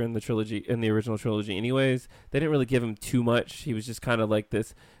character in the original trilogy anyways. They didn't really give him too much. He was just kind of like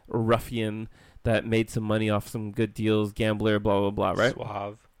this ruffian that made some money off some good deals, gambler, blah blah blah, right?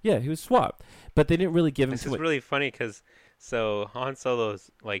 Suave. Yeah, he was suave, but they didn't really give him This too is much. really funny because Han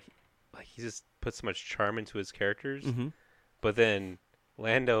Solo's like he just puts so much charm into his characters, Mm-hmm. but then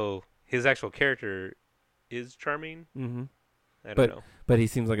Lando, his actual character, is charming. Mm-hmm. I don't know. But he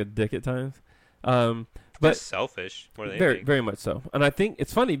seems like a dick at times. But selfish more than very anything. very much so. And I think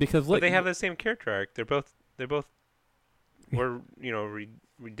it's funny because But they have the same character arc. They're both were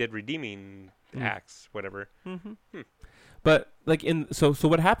did redeeming acts, whatever. Mm-hmm. But like so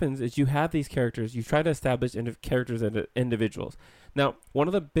what happens is you have these characters. You try to establish characters and individuals. Now, one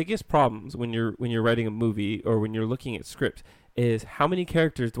of the biggest problems when you're writing a movie or when you're looking at scripts is how many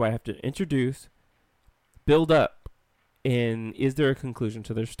characters do I have to introduce, build up, and is there a conclusion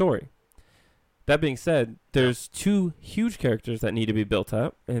to their story? That being said, there's two huge characters that need to be built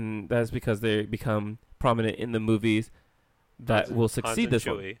up, and that's because they become prominent in the movies that will succeed this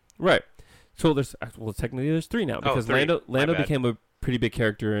one. Right. So technically there's three now because three. Lando became a pretty big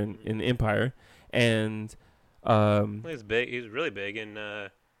character in Empire, and he's big. He's really big in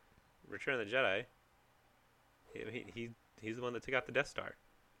Return of the Jedi. He's the one that took out the Death Star.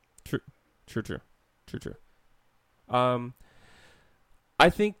 True. I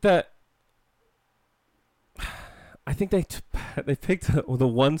think they picked the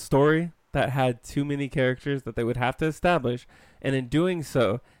one story that had too many characters that they would have to establish, and in doing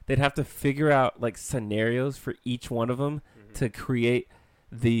so, they'd have to figure out like scenarios for each one of them to create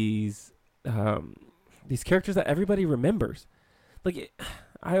these characters that everybody remembers.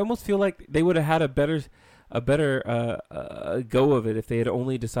 I almost feel like they would have had a better go of it if they had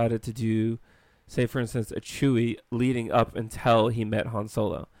only decided to do, say for instance, a Chewie leading up until he met Han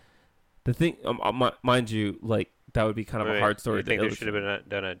Solo. The thing, mind you, like that would be kind of a hard story. You think they should have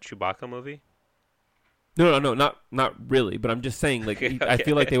done a Chewbacca movie? No, not really. But I'm just saying, like, Okay. I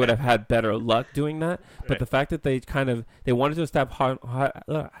feel like they would have had better luck doing that. But Right. the fact that they wanted to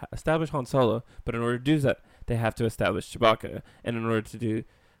establish Han Solo, but in order to do that, they have to establish Chewbacca, and in order to do,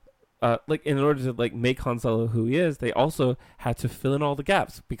 make Han Solo who he is, they also had to fill in all the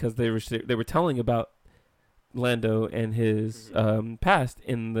gaps because they were telling about Lando and his past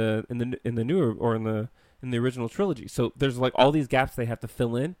in the newer or in the original trilogy. So there's like all these gaps they have to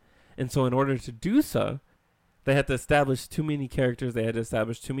fill in, and so in order to do so, they had to establish too many characters. They had to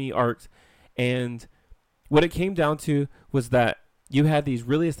establish too many arcs, and what it came down to was that you had these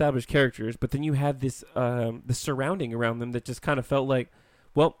really established characters, but then you had this the surrounding around them that just kind of felt like,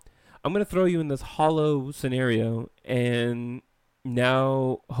 well, I'm going to throw you in this hollow scenario, and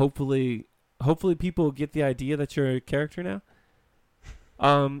now hopefully people get the idea that you're a character now.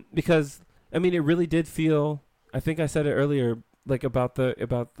 Because I mean, it really did feel. I think I said it earlier, like about the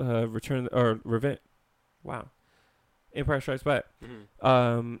Return or Revenge. Wow, Empire Strikes Back.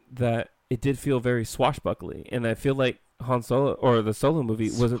 Mm-hmm. That it did feel very swashbuckly, and I feel like Han Solo or the Solo movie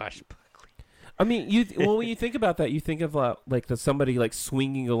was. I mean, when you think about that, you think of somebody like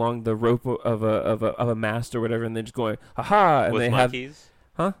swinging along the rope of a mast or whatever, and then just going, "Aha!" and with they monkeys?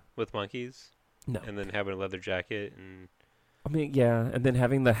 Huh? With monkeys? No. And then having a leather jacket and. I mean, yeah, and then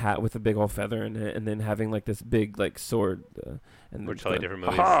having the hat with a big old feather in it, and then having like this big like sword. And We're totally different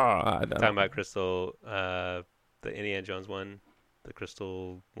movies. Talking about Crystal, the Indiana Jones one, the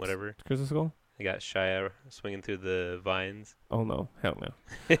Crystal whatever. Crystal Skull. They got Shia swinging through the vines. Oh no, hell no!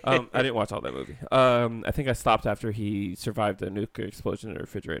 I didn't watch all that movie. I think I stopped after he survived a nuclear explosion in a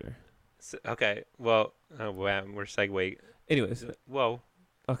refrigerator. So, okay, well, wow, we're segueing. Anyways, Well,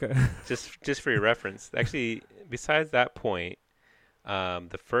 okay. just for your reference, actually, besides that point,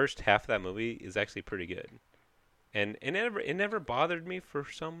 the first half of that movie is actually pretty good, and it never bothered me for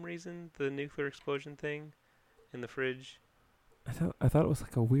some reason, the nuclear explosion thing in the fridge. I thought it was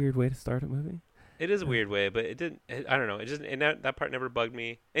like a weird way to start a movie. It is a weird way, but it didn't. I don't know. It just that part never bugged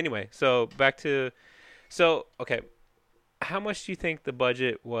me. Anyway, so back to, okay. how much do you think the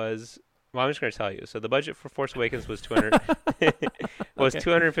budget was? Well, I'm just going to tell you. So the budget for Force Awakens was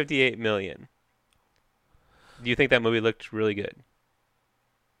 258 million. Do you think that movie looked really good?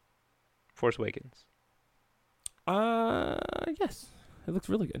 Force Awakens. Yes. It looks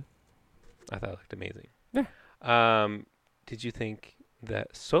really good. I thought it looked amazing. Yeah. Did you think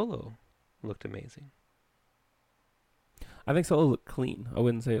that Solo looked amazing? I think Solo looked clean. I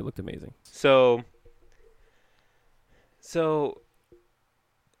wouldn't say it looked amazing. So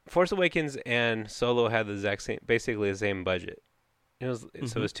Force Awakens and Solo had the exact same, basically the same budget. So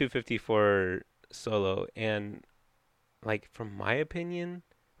it was 250 for Solo, and like from my opinion,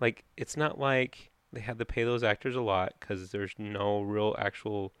 like it's not like they had to pay those actors a lot because there's no real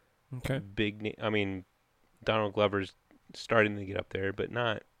actual big. I mean, Donald Glover's starting to get up there, but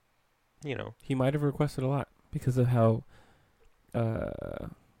not. He might have requested a lot because of how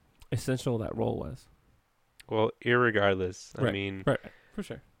essential that role was. Well, irregardless, right. I mean, right, for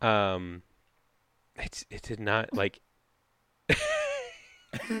sure. It did not like.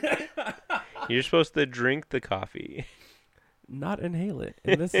 You're supposed to drink the coffee, not inhale it.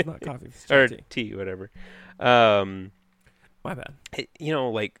 And this is not coffee, it's or tea, whatever. My bad.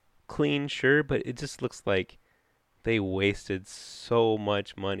 Like clean, sure, but it just looks like they wasted so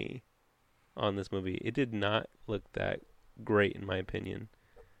much money on this movie. It did not look that great, in my opinion.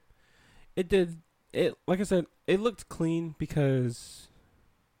 It did. It, like I said, it looked clean because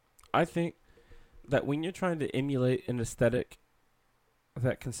I think that when you're trying to emulate an aesthetic,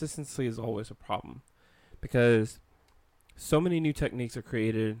 that consistency is always a problem, because so many new techniques are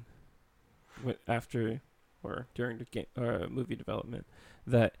created after or during the movie development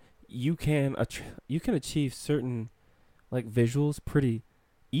that you can achieve certain like visuals pretty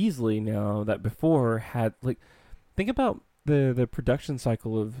easily now that before had like. Think about the production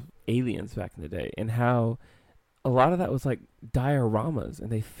cycle of Aliens back in the day and how a lot of that was like dioramas, and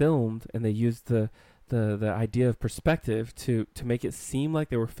they filmed and they used the idea of perspective to make it seem like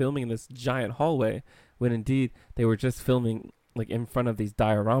they were filming in this giant hallway when indeed they were just filming like in front of these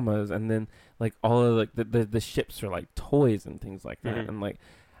dioramas, and then like all of like the ships are like toys and things like that. And like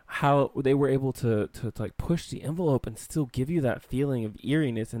how they were able to like push the envelope and still give you that feeling of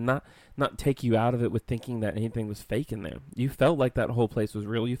eeriness and not take you out of it with thinking that anything was fake in there. You felt like that whole place was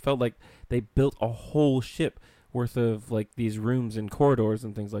real. You felt like they built a whole ship worth of like these rooms and corridors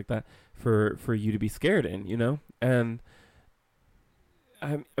and things like that for you to be scared in, And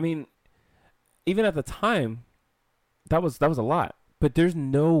I mean, even at the time, that was a lot. But there's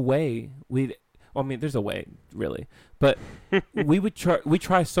no way there's a way, really, but we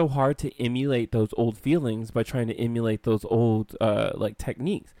try so hard to emulate those old feelings by trying to emulate those old like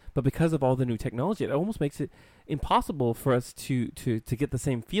techniques. But because of all the new technology, it almost makes it impossible for us to get the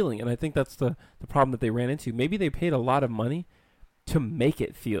same feeling. And I think that's the problem that they ran into. Maybe they paid a lot of money to make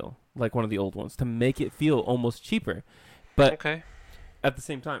it feel like one of the old ones, to make it feel almost cheaper. But okay. At the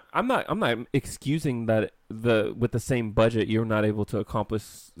same time, I'm not excusing that with the same budget you're not able to accomplish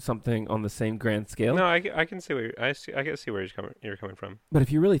something on the same grand scale. No, I can see where I can see where you're coming from. But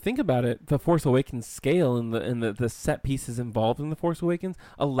if you really think about it, the Force Awakens scale and the set pieces involved in the Force Awakens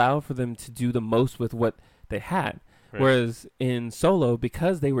allow for them to do the most with what they had. Right. Whereas in Solo,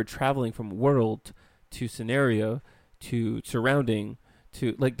 because they were traveling from world to scenario to surrounding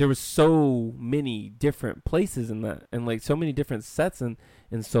to like there was so many different places in that and like so many different sets in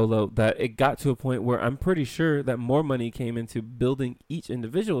Solo that it got to a point where I'm pretty sure that more money came into building each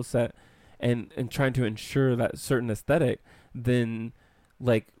individual set and trying to ensure that certain aesthetic than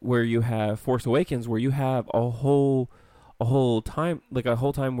like where you have Force Awakens where you have a whole time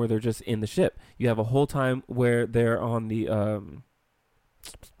where they're just in the ship. You have a whole time where they're on the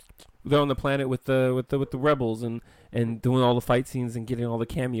planet with the rebels and doing all the fight scenes and getting all the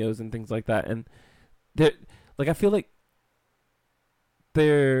cameos and things like that. And I feel like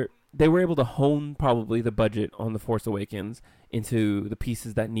they were able to hone probably the budget on the Force Awakens into the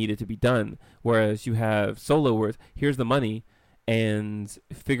pieces that needed to be done. Whereas you have Solo where here's the money and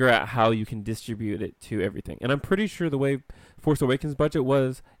figure out how you can distribute it to everything. And I'm pretty sure the way Force Awakens budget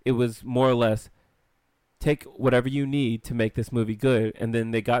was, it was more or less take whatever you need to make this movie good, and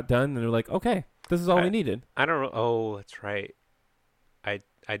then they got done and they're like, okay, this is all we needed. I don't know. Oh, that's right. I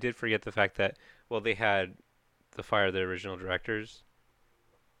did forget the fact that they had to fire the original directors,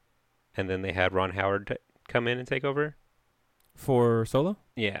 and then they had Ron Howard come in and take over for Solo.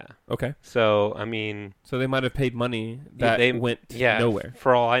 Yeah. Okay. So I mean, so they might have paid money that went nowhere.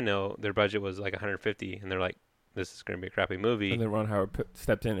 For all I know, their budget was like 150, and they're like, this is going to be a crappy movie. And then Ron Howard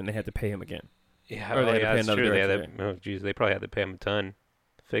stepped in, and they had to pay him again. Yeah, or they had to pay another director. They probably had to pay him a ton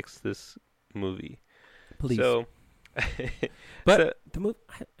to fix this movie. Please. So, But So, the movie,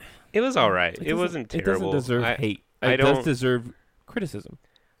 it was all right. It doesn't- wasn't It terrible. doesn't deserve hate. I It does don't- deserve criticism,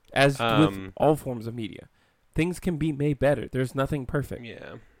 as with all forms of media. Things can be made better. There's nothing perfect.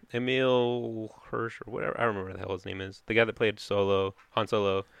 Yeah. Emil Hirsch or whatever. I don't remember what the hell his name is. The guy that played Han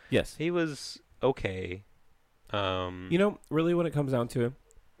Solo. Yes. He was okay. You know, really, when it comes down to it,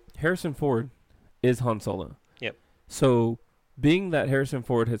 Harrison Ford is Han Solo. Yep. So, being that Harrison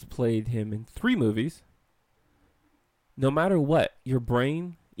Ford has played him in 3 movies, no matter what, your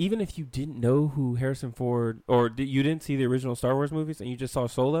brain, even if you didn't know who Harrison Ford, or you didn't see the original Star Wars movies and you just saw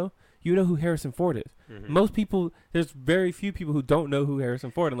Solo, you know who Harrison Ford is. Mm-hmm. Most people, there's very few people who don't know who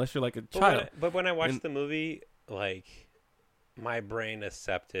Harrison Ford, unless you're like a child. But when I watched the movie, like, my brain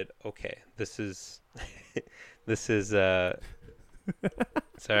accepted, okay, this is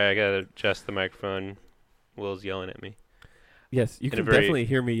sorry, I gotta adjust the microphone. Will's yelling at me. Yes, you In a can very- definitely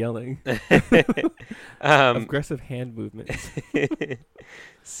hear me yelling. Aggressive hand movements.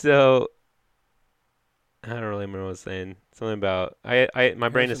 So I don't really remember what I was saying. Something about my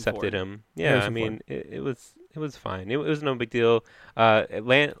brain Harrison accepted Ford. him. Yeah, Harrison I mean it was fine. It was no big deal. I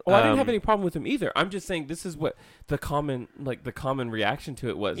didn't have any problem with him either. I'm just saying this is what the common reaction to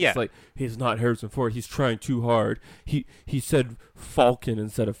it was. Yeah. It's like, he's not Harrison Ford. He's trying too hard. He said Falcon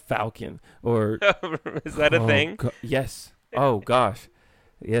instead of Falcon. Or Is that a thing? Yes. Oh gosh.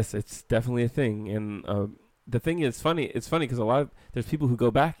 Yes, it's definitely a thing. And the thing is funny. It's funny because there's people who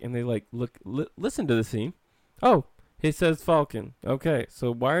go back and they like listen to the scene. Oh, he says Falcon. Okay,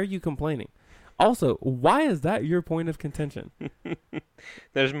 so why are you complaining? Also, why is that your point of contention?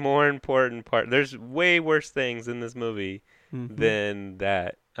 There's more important part. There's way worse things in this movie than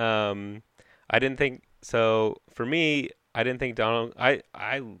that. I didn't think so. For me, I didn't think Donald. I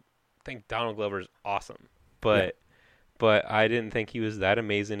think Donald Glover's awesome, but I didn't think he was that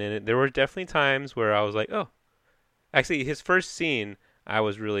amazing in it. There were definitely times where I was like, oh, actually, his first scene I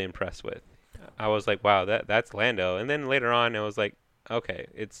was really impressed with. I was like, wow, that's Lando. And then later on, I was like, okay,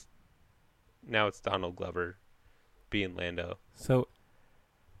 now it's Donald Glover being Lando. So,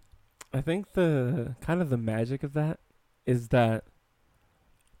 I think the kind of the magic of that is that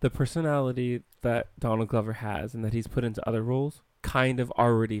the personality that Donald Glover has and that he's put into other roles kind of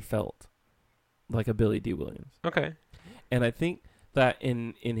already felt like a Billy D. Williams. Okay. And I think that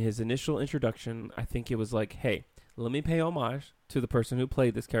in his initial introduction, I think it was like, hey, let me pay homage to the person who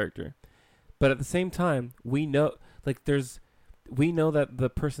played this character. But at the same time, we know that the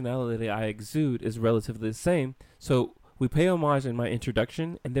personality I exude is relatively the same. So we pay homage in my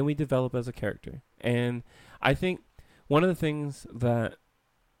introduction, and then we develop as a character. And I think one of the things that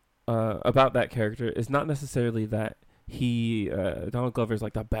about that character is not necessarily that Donald Glover is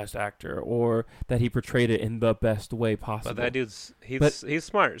like the best actor, or that he portrayed it in the best way possible. But that dude's he's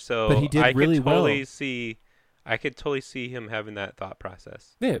smart, so but he did really well. I could totally see him having that thought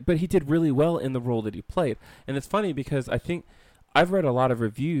process. Yeah, but he did really well in the role that he played. And it's funny because I think I've read a lot of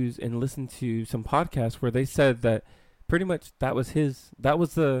reviews and listened to some podcasts where they said that pretty much that was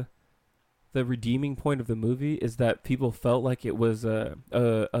the redeeming point of the movie, is that people felt like it was a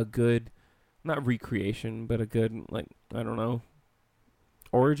good, not recreation, but a good, like, I don't know,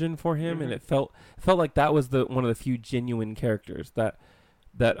 origin for him. Mm-hmm. And it felt like that was one of the few genuine characters that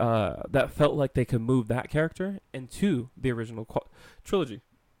felt like they could move that character into the original trilogy,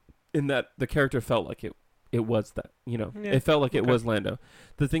 in that the character felt like it was that, it felt like it was Lando.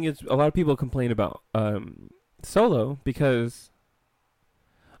 The thing is, a lot of people complain about Solo because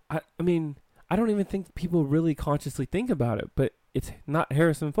I mean, I don't even think people really consciously think about it, but it's not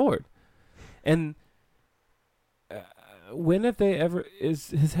Harrison Ford. And when have they ever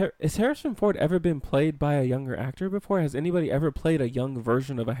is Harrison Ford ever been played by a younger actor before? Has anybody ever played a young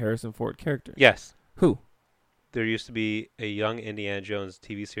version of a Harrison Ford character? Yes. Who? There used to be a young Indiana Jones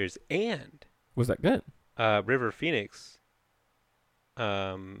TV series, and Was that good? River Phoenix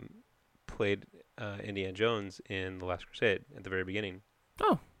played Indiana Jones in The Last Crusade at the very beginning.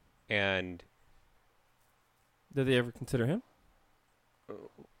 Oh. And Did they ever consider him?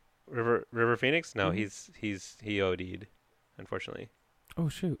 River Phoenix? No, Mhm. he OD'd, unfortunately. Oh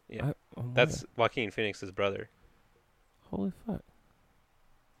shoot! Yeah. That's Joaquin Phoenix's brother. Holy fuck.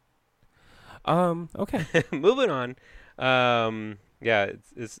 Okay. Moving on. Yeah,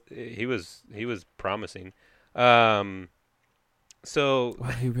 he was promising. So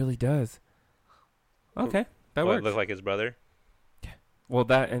Wow, he really does. Okay, that works. Look like his brother, Well,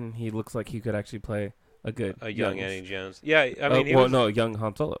 that, and he looks like he could actually play a young Indiana Jones. Yeah, I mean, young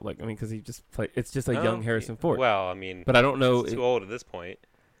Han Solo. Like, I mean, because he just played. It's just a young Harrison Ford. Well, I mean, but I don't know. He's too old at this point.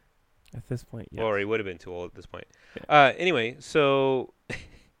 At this point, yes. Or he would have been too old at this point. Yeah. Anyway, so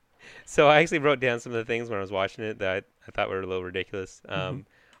So I actually wrote down some of the things when I was watching it that I thought were a little ridiculous.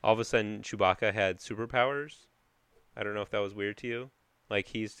 All of a sudden, Chewbacca had superpowers. I don't know if that was weird to you. Like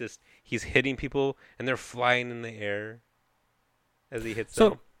he's hitting people and they're flying in the air as he hits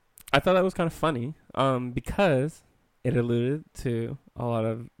them. So I thought that was kind of funny, because it alluded to a lot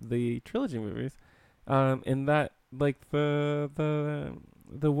of the trilogy movies, in that like the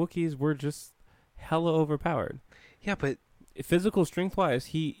Wookiees were just hella overpowered. Yeah, but Physical strength wise,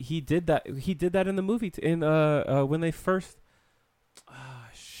 he did that. He did that in the movie in when they first.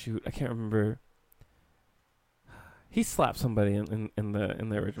 Shoot, I can't remember. He slapped somebody in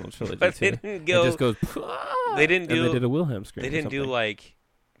the original trilogy but too. they didn't go. It just goes. They didn't do. And they did a Wilhelm scream. They didn't do like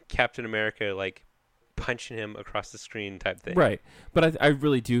Captain America, like punching him across the screen type thing. Right, but I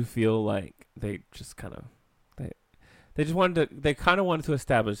really do feel like they just kind of they kind of wanted to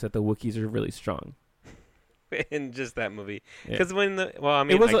establish that the Wookiees are really strong. In just that movie, Yeah. because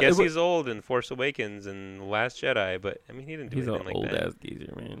I guess he's old in Force Awakens and The Last Jedi, but I mean he didn't do anything like that. He's an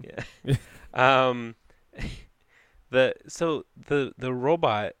old ass geezer, man. Yeah. The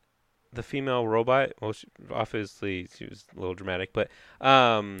robot, the female robot. Well, obviously she was a little dramatic, but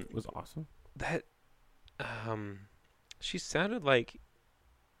It was awesome. that she sounded like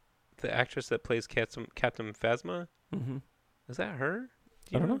the actress that plays Captain Phasma. Mm-hmm. Is that her?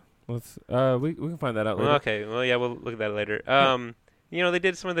 I don't know. Let's we can find that out later. Well, okay. Well, yeah, we'll look at that later. They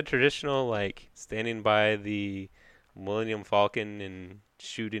did some of the traditional like standing by the Millennium Falcon and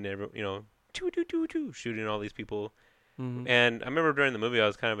shooting shooting all these people. Mm-hmm. And I remember during the movie I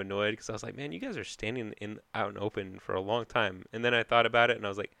was kind of annoyed because I was like, man, you guys are standing out and open for a long time. And then I thought about it and I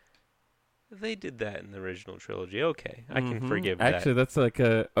was like, they did that in the original trilogy. Okay, I can forgive that. Actually, that's like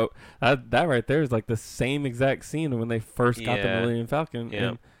that right there is like the same exact scene when they first got the Millennium Falcon.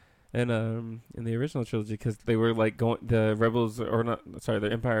 Yeah. And in the original trilogy, because they were like the rebels the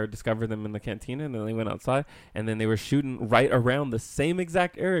Empire discovered them in the cantina, and then they went outside, and then they were shooting right around the same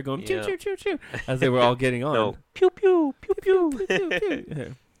exact area, going choo choo choo choo, as they were all getting on. No, pew pew pew pew. Pew, pew,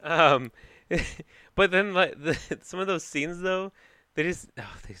 pew. Yeah. But then like some of those scenes though, they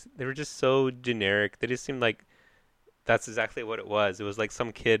were just so generic. They just seemed like that's exactly what it was. It was like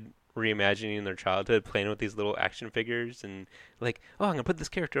some kid reimagining their childhood, playing with these little action figures, and like, oh, I'm gonna put this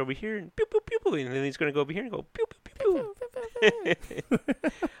character over here, and pew pew pew pew, and then he's gonna go over here and go pew pew pew pew.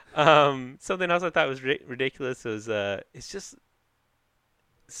 Something else I thought was ridiculous was it's just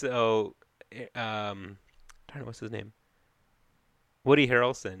so darn it, what's his name? Woody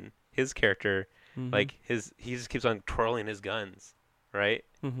Harrelson, his character, like he just keeps on twirling his guns, right?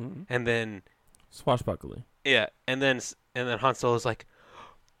 Mm-hmm. And then Swashbuckling. yeah, and then Han Solo's like,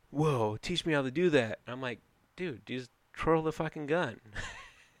 whoa, teach me how to do that. I'm like, dude, just twirl the fucking gun.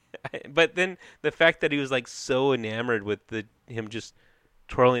 But then the fact that he was like so enamored with him just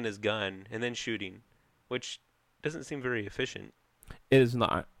twirling his gun and then shooting, which doesn't seem very efficient. It is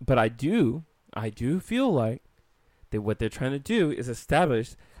not, but I do feel like that what they're trying to do is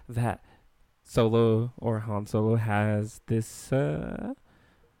establish that Solo or Han Solo has this it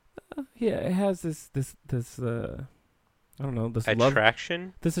has this I don't know, this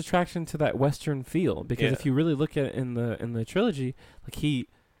attraction. This attraction to that Western feel, because if you really look at it in the trilogy, like he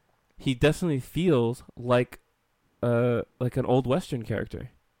definitely feels like an old Western character,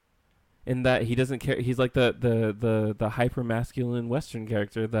 in that he doesn't care. He's like the hyper masculine Western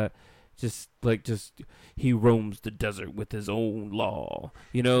character that just he roams the desert with his own law,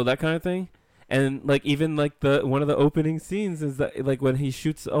 that kind of thing. And like even like one of the opening scenes is that like when he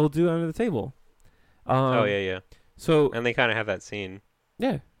shoots old dude under the table. Oh yeah. So and they kind of have that scene.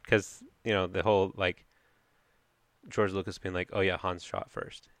 Yeah. Because the whole like George Lucas being like, oh yeah, Han's shot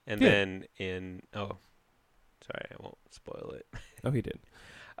first, and then sorry, I won't spoil it. Oh, he did.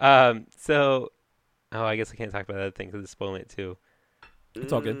 I guess I can't talk about that thing because it's spoiling it too.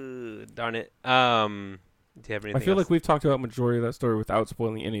 It's all good. Darn it. Do you have anything? I feel else? like we've talked about majority of that story without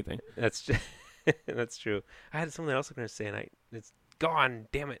spoiling anything. That's that's true. I had something else I was going to say, and it's gone.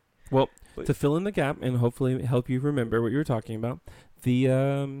 Damn it. Well, to fill in the gap and hopefully help you remember what you were talking about,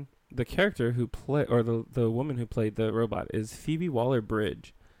 the character who the woman who played the robot is Phoebe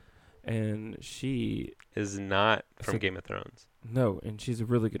Waller-Bridge, and she is not from Game of Thrones. No, and she's a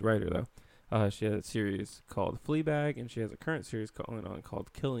really good writer though. She has a series called Fleabag, and she has a current series going on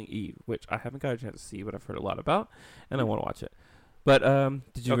called Killing Eve, which I haven't got a chance to see, but I've heard a lot about, and I want to watch it. But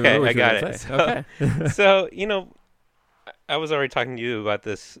did you? Okay, remember what I you got were it. Say? Okay. So I was already talking to you about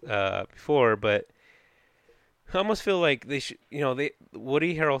this before, but I almost feel like they should.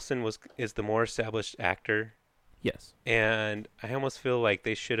 Woody Harrelson is the more established actor. Yes. And I almost feel like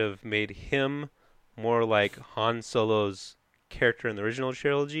they should have made him more like Han Solo's character in the original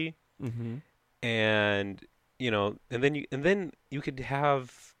trilogy. Mm-hmm. And and then you could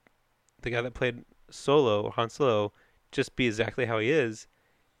have the guy that played Han Solo, just be exactly how he is,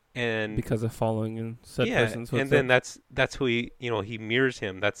 and Because of following in said person's and footsteps. then that's who he mirrors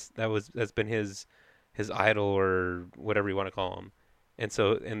him. That's been his idol, or whatever you want to call him,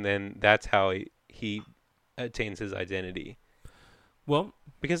 and then that's how he attains his identity. Well,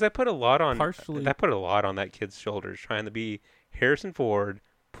 because that put a lot on partially that kid's shoulders, trying to be Harrison Ford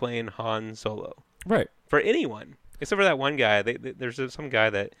playing Han Solo. right. For anyone, except for that one guy. There's some guy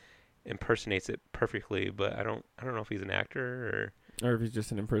that impersonates it perfectly, but I don't know if he's an actor Or if he's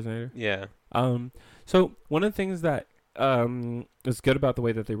just an impersonator. yeah. So one of the things that is good about the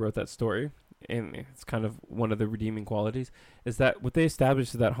way that they wrote that story, and it's kind of one of the redeeming qualities, is that what they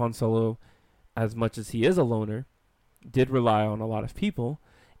established is that Han Solo, as much as he is a loner, did rely on a lot of people,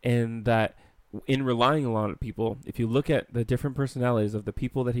 and that in relying on a lot of people, if you look at the different personalities of the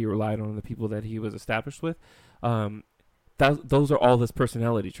people that he relied on and the people that he was established with, those are all his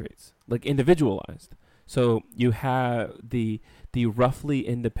personality traits, like individualized. So you have the roughly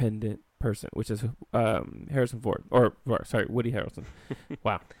independent person, which is Harrison Ford, or sorry, Woody Harrelson.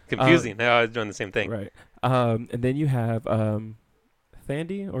 Wow, confusing. Now I was doing the same thing. Right. And then you have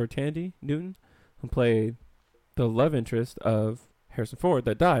Tandy Newton, who played the love interest of Harrison Ford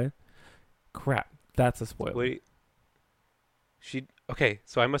that died. Crap, that's a spoiler. Wait, okay?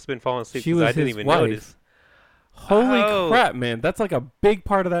 So I must have been falling asleep She because was I didn't his even wife. notice. Holy crap, man! That's like a big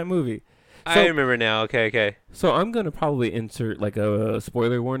part of that movie. I remember now. Okay. So I'm gonna probably insert like a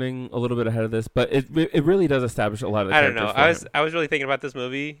spoiler warning a little bit ahead of this, but it really does establish a lot of the I don't know. characters for him. I was really thinking about this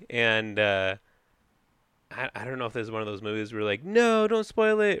movie, and I don't know if this is one of those movies where like, no, don't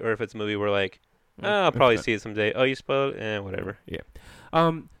spoil it, or if it's a movie where like, I'll probably see it someday. Oh, you spoiled it? Whatever.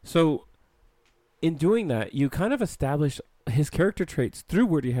 Yeah. So in doing that, you kind of establish his character traits through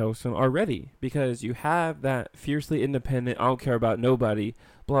Woody Harrelson already, because you have that fiercely independent, I don't care about nobody,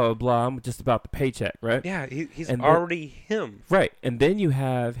 blah, blah, blah, I'm just about the paycheck, right? Yeah, he's And already him. Right. And then you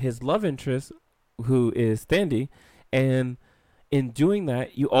have his love interest, who is Tandy, and in doing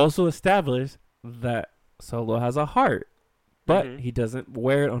that, you also establish that Solo has a heart, but he doesn't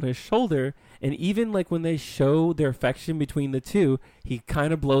wear it on his shoulder. And even like when they show their affection between the two, he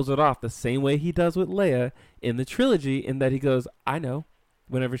kind of blows it off the same way he does with Leia in the trilogy, in that he goes, I know,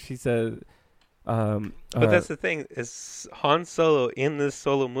 whenever she says, but that's the thing, is Han Solo in this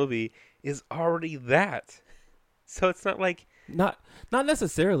Solo movie is already that. So it's not like... Not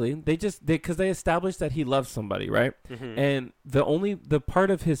necessarily. Because they established that he loves somebody, right? Mm-hmm. And the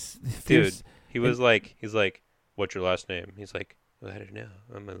part of his dude, he's like, what's your last name? He's like, well, I don't know.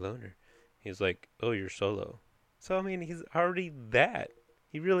 I'm a loner. He's like, oh, you're Solo. So, I mean, he's already that.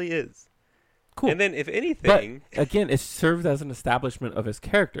 He really is. Cool. And then, if anything... But, again, it serves as an establishment of his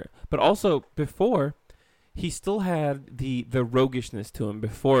character. But also, before, he still had the roguishness to him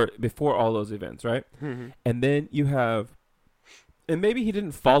before all those events, right? Mm-hmm. And then you have... And maybe he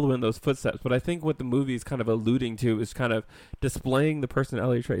didn't follow in those footsteps, but I think what the movie is kind of alluding to is kind of displaying the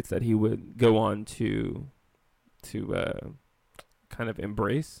personality traits that he would go on to kind of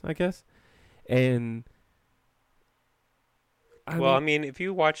embrace, I guess. And I mean, if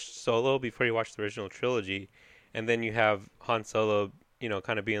you watched Solo before you watched the original trilogy, and then you have Han Solo,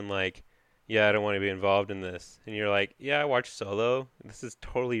 kind of being like, yeah, I don't want to be involved in this. And you're like, yeah, I watched Solo. This is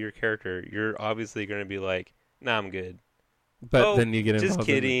totally your character. You're obviously going to be like, nah, I'm good. But then you get involved. Just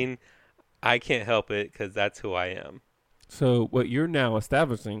kidding. I can't help it because that's who I am. So what you're now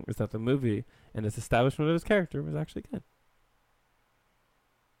establishing is that the movie and its establishment of his character was actually good.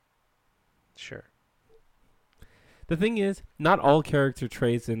 Sure. The thing is, not all character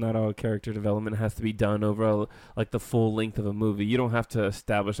traits and not all character development has to be done over like the full length of a movie. You don't have to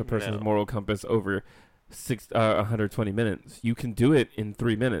establish a person's moral compass over 120 minutes. You can do it in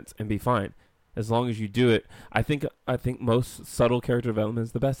 3 minutes and be fine, as long as you do it. I think most subtle character development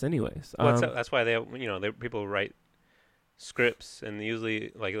is the best, anyways. Well, that's why they people write scripts, and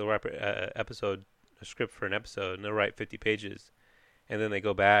usually like they'll write a script for an episode, and they'll write 50 pages, and then they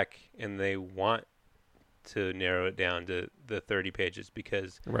go back and they want to narrow it down to the 30 pages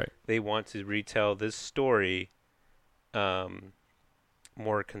because they want to retell this story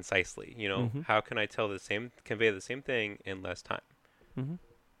more concisely. How can I convey the same thing in less time? Mm-hmm.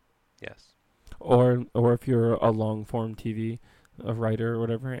 Yes. Or if you're a long form TV writer or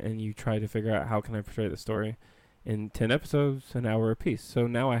whatever, and you try to figure out how can I portray the story in 10 episodes, an hour apiece. So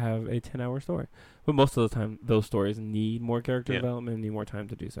now I have a 10-hour story. But most of the time, those stories need more character development and need more time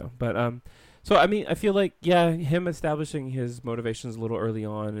to do so. But so I mean, I feel like him establishing his motivations a little early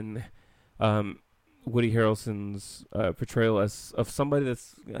on, and Woody Harrelson's portrayal as of somebody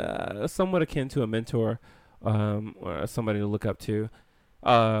that's somewhat akin to a mentor, or somebody to look up to,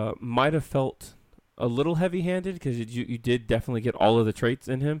 might have felt a little heavy-handed because you did definitely get all of the traits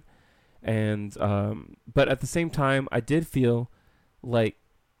in him, and but at the same time, I did feel like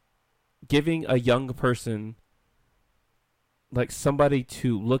giving a young person like somebody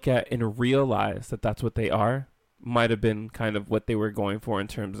to look at and realize that that's what they are might have been kind of what they were going for in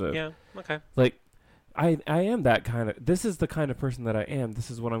terms of like I am that kind of, this is the kind of person that I am, this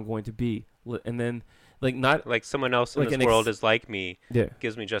is what I'm going to be, and then like not like someone else in like this world is like me,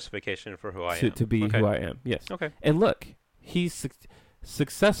 gives me justification for who I am to be who I am. Yes. Okay. And look, he's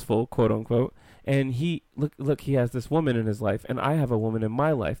successful, quote unquote, and he look he has this woman in his life, and I have a woman in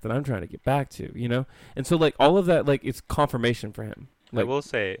my life that I'm trying to get back to, you know. And so like all of that, like it's confirmation for him. Like, I will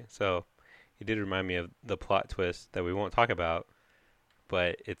say, so he did remind me of the plot twist that we won't talk about,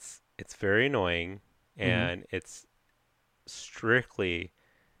 but it's very annoying, and it's strictly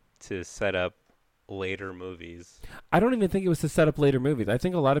to set up later movies. I don't even think it was to set up later movies. I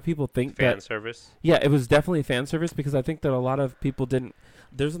think a lot of people think fan service. Yeah, it was definitely fan service because I think that a lot of people didn't.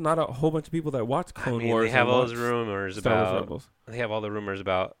 There's not a whole bunch of people that watch Clone Wars. They have all those rumors about. Rebels. They have all the rumors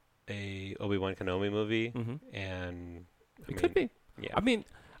about a Obi-Wan Kenobi movie, and it could be. Yeah, I mean,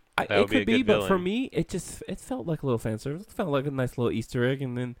 it could be, but for me, it felt like a little fan service. It felt like a nice little Easter egg,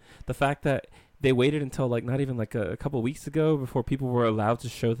 and then the fact that they waited until like not even like a couple weeks ago before people were allowed to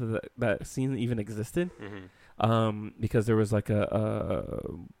show that scene even existed, because there was like a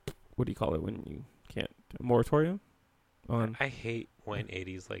what do you call it when you can't, a moratorium on. I hate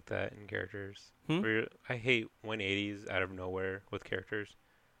 180s like that in characters. I hate 180s out of nowhere with characters.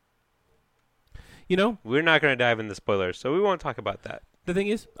 You know, we're not going to dive into spoilers, so we won't talk about that. The thing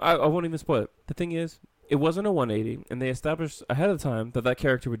is, I won't even spoil it. The thing is, it wasn't a 180, and they established ahead of time that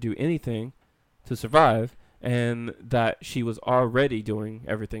character would do anything to survive, and that she was already doing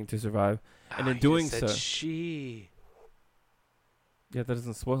everything to survive, and in doing so, she. Yeah, that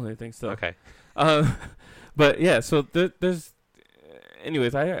doesn't spoil anything. So okay, but yeah, so there's.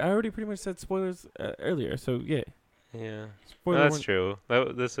 Anyways, I already pretty much said spoilers earlier, so yeah. Yeah, that's true.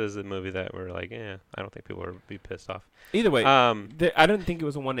 This is a movie that we're like, I don't think people would be pissed off. Either way, I didn't think it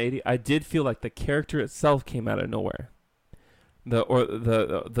was a 180. I did feel like the character itself came out of nowhere.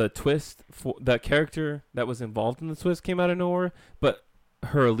 The twist for that character that was involved in the twist came out of nowhere, but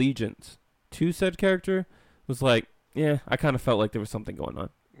her allegiance to said character was like, I kind of felt like there was something going on.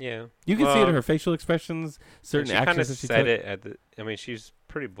 Yeah, you can see it in her facial expressions. Certain actions that she said it at the. I mean, she's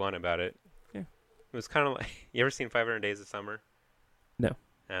pretty blunt about it. It was kind of like, you ever seen 500 Days of Summer? No.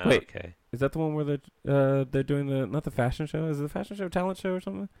 Oh, wait, okay. Is that the one where they're doing not the fashion show? Is it the fashion show, talent show, or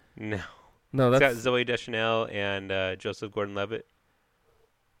something? No, that's got Zooey Deschanel and Joseph Gordon-Levitt.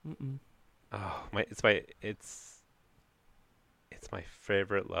 Oh it's my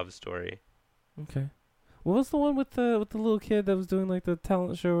favorite love story. Okay. What was the one with the little kid that was doing like the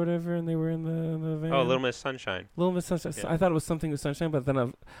talent show or whatever, and they were in the van? Oh, Little Miss Sunshine. Little Miss Sunshine. Yeah. I thought it was something with Sunshine, but then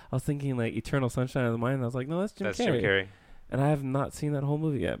I was thinking like Eternal Sunshine of the Mind. And I was like, no, that's Jim Carrey. Jim Carrey. And I have not seen that whole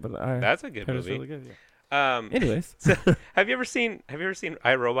movie yet, but that's a good movie. It's really good. Yeah. Anyways, so have you ever seen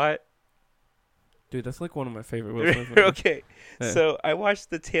iRobot? Dude, that's like one of my favorite Will Smith movies. Okay, yeah. So I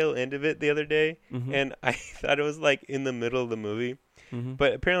watched the tail end of it the other day, and I thought it was like in the middle of the movie,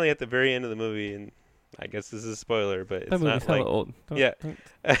 but apparently at the very end of the movie, and I guess this is a spoiler, but it's not like old. Don't.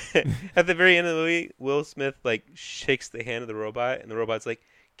 At the very end of the movie, Will Smith like shakes the hand of the robot, and the robot's like,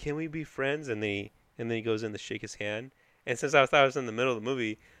 "Can we be friends?" And then he goes in to shake his hand. And since I thought I was in the middle of the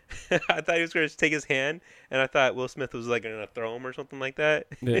movie, I thought he was going to take his hand, and I thought Will Smith was like going to throw him or something like that.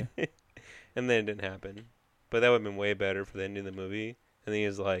 Yeah. And then it didn't happen. But that would have been way better for the ending of the movie. And then he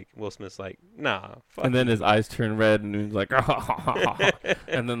was like, Will Smith's like, nah, fuck. And then his eyes turn red, and he's like,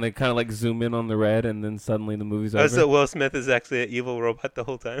 and then they kind of like zoom in on the red, and then suddenly the movie's over. So Will Smith is actually an evil robot the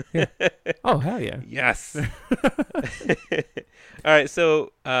whole time? Yeah. Oh, hell yeah. Yes. All right,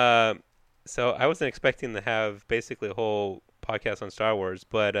 so I wasn't expecting to have basically a whole podcast on Star Wars,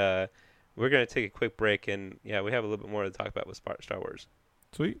 but we're going to take a quick break, and we have a little bit more to talk about with Star Wars.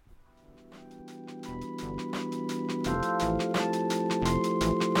 Sweet.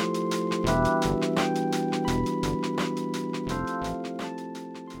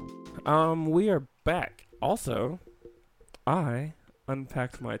 We are back. Also, I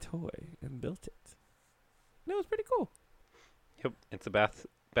unpacked my toy and built it. And it was pretty cool. Yep, it's a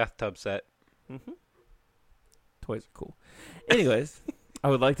bathtub set. Toys are cool. Anyways, I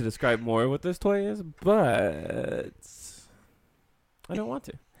would like to describe more what this toy is, but I don't want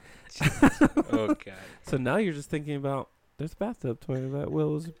to. Oh, God. So now you're just thinking about There's a bathtub toy that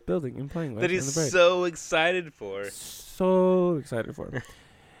Will was building and playing with. That he's so excited for. So excited for.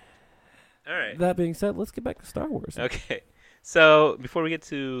 All right. That being said, let's get back to Star Wars. Okay. So before we get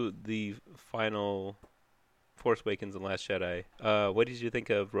to the final Force Awakens and Last Jedi, what did you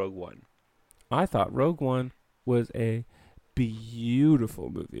think of Rogue One? I thought Rogue One was a beautiful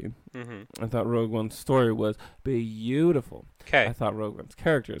movie. Mm-hmm. I thought Rogue One's story was beautiful. Okay. I thought Rogue One's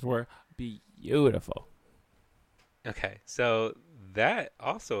characters were beautiful. Okay. So that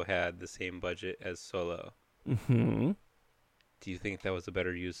also had the same budget as Solo. Mm-hmm. Do you think that was a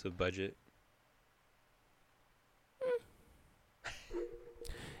better use of budget?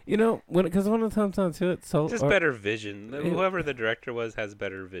 You know, because when it comes down to it, just better vision. Whoever the director was has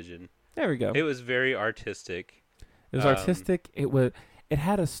better vision. There we go. It was very artistic. It was artistic. It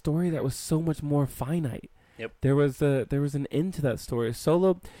had a story that was so much more finite. Yep. There was an end to that story.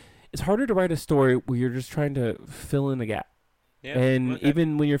 Solo, it's harder to write a story where you're just trying to fill in a gap. Yeah. And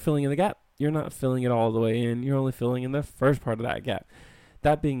even when you're filling in the gap, you're not filling it all the way in. You're only filling in the first part of that gap.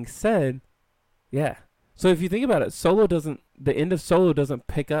 That being said, yeah. So if you think about it, the end of Solo doesn't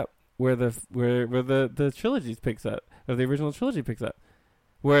pick up where the trilogy picks up, or the original trilogy picks up.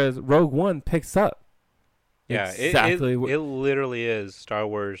 Whereas Rogue One picks up. Yeah, exactly. It literally is Star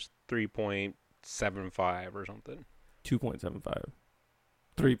Wars 3.75 or something. 2.75.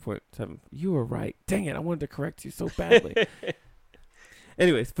 3.7. You were right. Dang it, I wanted to correct you so badly.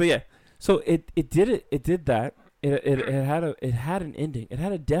 Anyways, but yeah. So it did that. It had an ending. It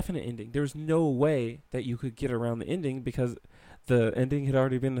had a definite ending. There was no way that you could get around the ending because the ending had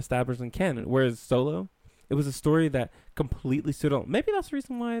already been established in canon. Whereas Solo, it was a story that completely stood on. Maybe that's the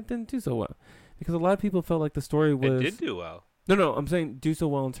reason why it didn't do so well, because a lot of people felt like the story was. It did do well. No, I'm saying do so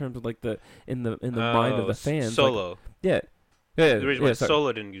well in terms of like in the mind of the fans. Solo. Like, yeah. The reason why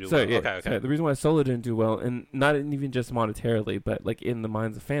Solo didn't do well. Okay. Sorry. The reason why Solo didn't do well, and not even just monetarily, but like in the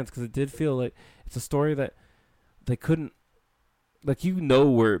minds of fans, because it did feel like it's a story that they couldn't, like,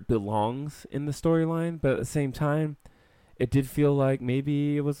 where it belongs in the storyline, but at the same time, it did feel like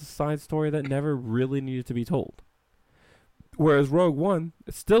maybe it was a side story that never really needed to be told. Whereas Rogue One,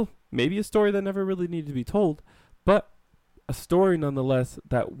 it's still maybe a story that never really needed to be told, but a story nonetheless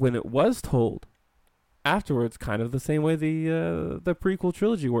that when it was told afterwards, kind of the same way the prequel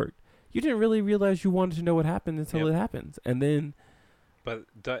trilogy worked. You didn't really realize you wanted to know what happened until it happens, and then. But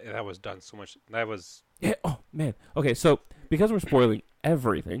that was done so much. That was. Yeah. Oh man. Okay. So because we're spoiling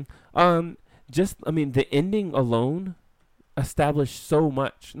everything, the ending alone established so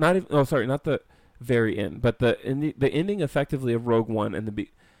much. Not even. Oh, sorry. Not the very end, but the ending effectively of Rogue One and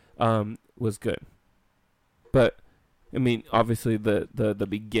was good. But I mean, obviously the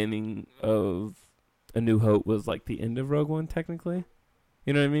beginning of A New Hope was like the end of Rogue One, technically.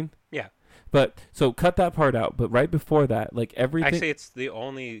 You know what I mean? Yeah. But so cut that part out. But right before that, like everything. Actually, it's the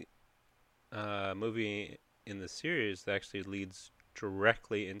only movie in the series that actually leads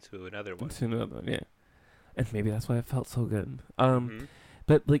directly into another one. Into another one, yeah. And maybe that's why it felt so good. Mm-hmm.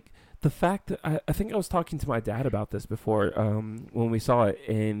 But like the fact that I think I was talking to my dad about this before when we saw it,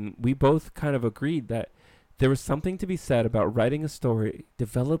 and we both kind of agreed that there was something to be said about writing a story,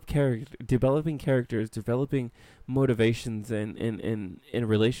 developing characters, developing motivations and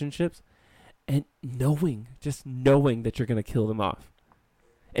relationships, and knowing that you're going to kill them off.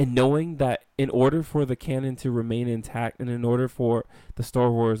 And knowing that in order for the canon to remain intact, and in order for the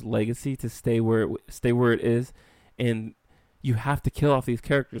Star Wars legacy to stay where it is, and you have to kill off these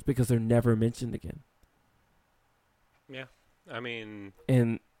characters because they're never mentioned again. Yeah, I mean,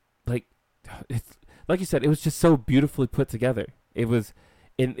 and like it's like you said, it was just so beautifully put together. It was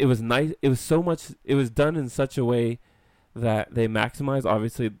nice. It was so much. It was done in such a way that they maximized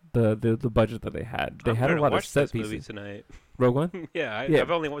obviously the budget that they had. They had a lot of set pieces. Movie tonight. Rogue One?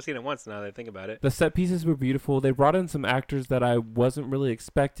 I've only seen it once now that I think about it. The set pieces were beautiful. They brought in some actors that I wasn't really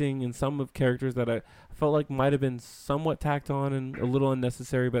expecting, and some of characters that I felt like might have been somewhat tacked on and a little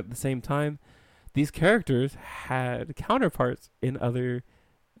unnecessary, but at the same time, these characters had counterparts in other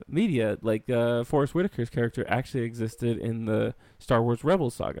media. Like Forrest Whitaker's character actually existed in the Star Wars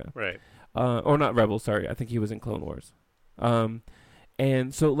Rebels saga. Right. Or not Rebels, sorry. I think he was in Clone Wars.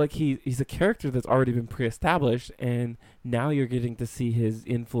 And so, like, he's a character that's already been pre-established, and now you're getting to see his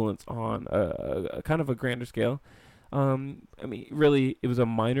influence on a kind of a grander scale. I mean, really, it was a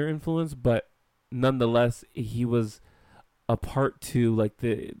minor influence, but nonetheless, he was a part to, like,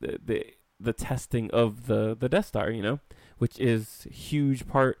 the testing of the Death Star, you know, which is a huge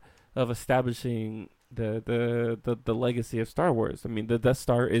part of establishing the legacy of Star Wars. I mean, the Death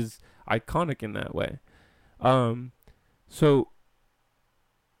Star is iconic in that way. So,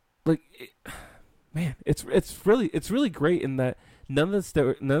 like, man, it's really great in that none of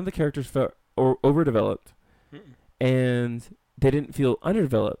the characters felt overdeveloped, Mm-mm. and they didn't feel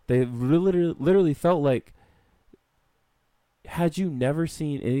underdeveloped. They literally felt like, had you never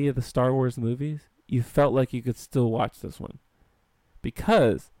seen any of the Star Wars movies, you felt like you could still watch this one,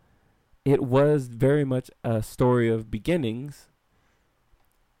 because it was very much a story of beginnings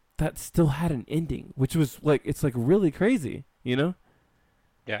that still had an ending, which was like, it's like really crazy, you know?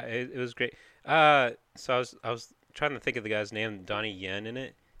 Yeah, it was great. So I was trying to think of the guy's name, Donnie Yen, in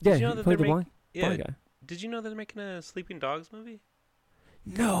it. Yeah, Did you know he that played the they're blind yeah? guy. Did you know they're making a Sleeping Dogs movie?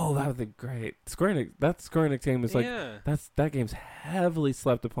 No, that would be great. That Square Enix game is like, Yeah. that game's heavily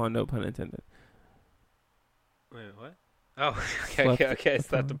slept upon, no pun intended. Wait, what? Oh, Slept okay.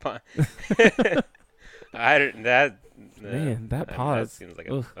 Slept upon. upon. I don't, that. Man, that I mean, pause. that seems like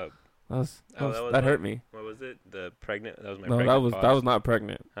Ugh. That hurt me. what was it? The pregnant. That was my No, pregnant that pause. was not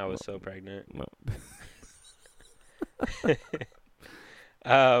pregnant. I was so pregnant. No.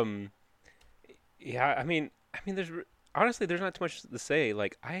 Yeah, I mean, honestly, there's not too much to say.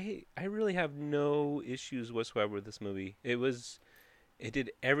 Like, I really have no issues whatsoever with this movie. It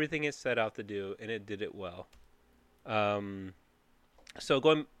did everything it set out to do, and it did it well. So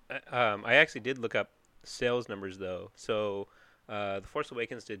I actually did look up sales numbers though. So, The Force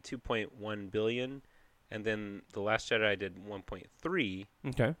Awakens did 2.1 billion, and then The Last Jedi did 1.3,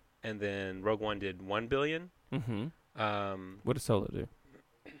 Okay. and then Rogue One did 1 billion. Mm-hmm. Um, What does Solo do?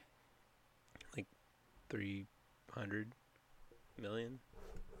 300 million.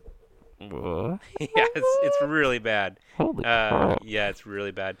 What? Yeah, it's really bad. Holy crap. Yeah, it's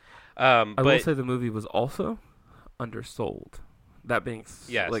really bad. I will But say the movie was also undersold. That being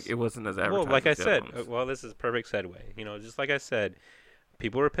Yes. like, it wasn't as advertised. well, like I as the other said, ones. well, this is a perfect segue. You know, just like I said,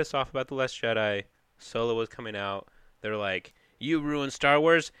 people were pissed off about The Last Jedi. Solo was coming out. They're like, "You ruined Star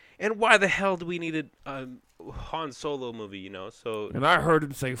Wars, and why the hell do we need a Han Solo movie?" You know, so And I heard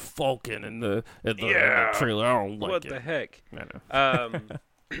him say Falcon in the Yeah. trailer. I don't like what it. the heck? I know.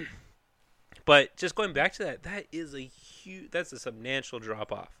 But just going back to that, that's a substantial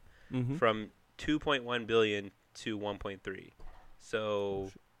drop off Mm-hmm. from 2.1 billion to 1.3.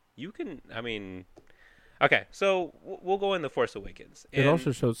 So you can, I mean, okay. So we'll go in The Force Awakens. It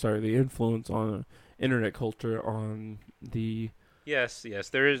also shows, the influence on internet culture on the yes,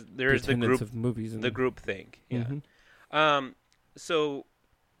 there is the tenets group of movies and the group thing. Yeah. Mhm. So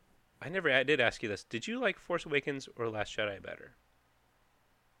I did ask you this. Did you like Force Awakens or Last Jedi better?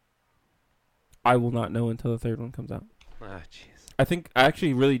 I will not know until the third one comes out. Ah, jeez. I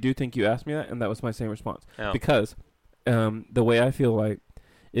actually really do think you asked me that, and that was my same response. Oh. Because the way I feel like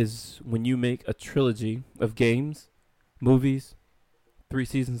is when you make a trilogy of games, movies, 3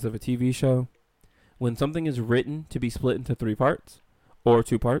 seasons of a TV show, when something is written to be split into 3 parts, or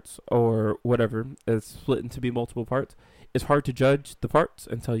 2 parts, or whatever, it's split into be multiple parts, it's hard to judge the parts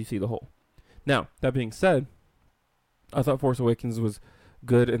until you see the whole. Now, that being said, I thought Force Awakens was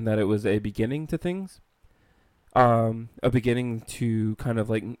good in that it was a beginning to things. A beginning to kind of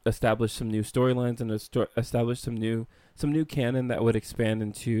like establish some new storylines and establish some new canon that would expand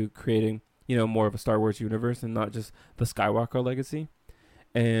into creating, more of a Star Wars universe and not just the Skywalker legacy.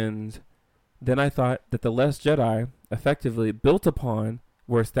 And then I thought that The Last Jedi effectively built upon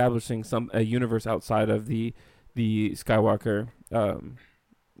were establishing a universe outside of the Skywalker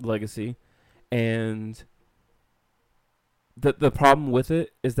legacy. And the problem with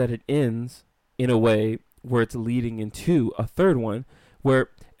it is that it ends in a way where it's leading into a third one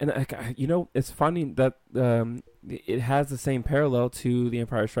it's funny that it has the same parallel to The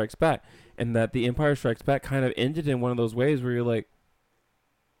Empire Strikes Back, and that The Empire Strikes Back kind of ended in one of those ways where you're like,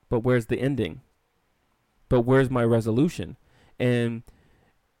 but where's the ending? But where's my resolution? And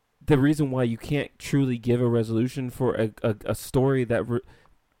the reason why you can't truly give a resolution for a story that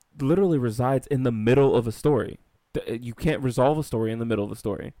literally resides in the middle of a story. You can't resolve a story in the middle of a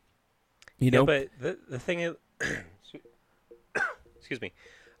story. You know? But the thing is, excuse me.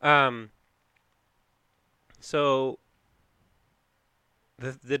 So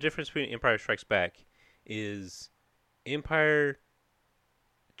the difference between Empire Strikes Back is Empire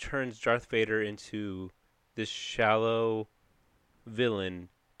turns Darth Vader into this shallow villain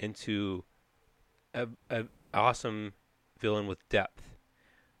into a awesome villain with depth.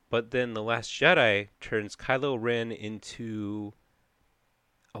 But then The Last Jedi turns Kylo Ren into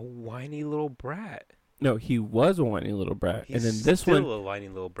a whiny little brat. No, he was a whiny little brat. He's and then this still one, a whiny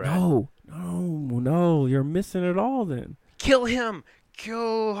little brat. No, you're missing it all then. Kill him!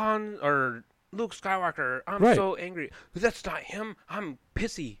 Kill Han or Luke Skywalker. I'm Right. so angry. That's not him. I'm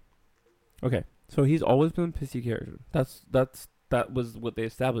pissy. Okay, so he's always been a pissy character. That was what they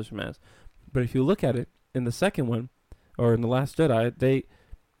established him as. But if you look at it in the second one, or in The Last Jedi, they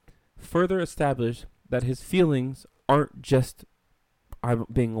further establish that his feelings aren't just I'm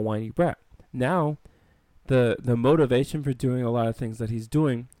being a whiny brat. Now, the motivation for doing a lot of things that he's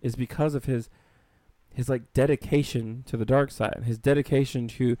doing is because of his like dedication to the dark side, his dedication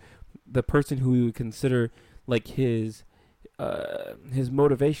to the person who we would consider like his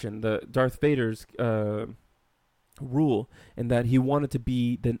motivation, the Darth Vader's rule, and that he wanted to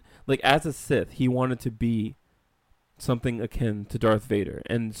be like as a Sith, he wanted to be something akin to Darth Vader,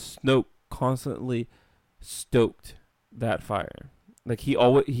 and Snoke constantly stoked that fire. Like he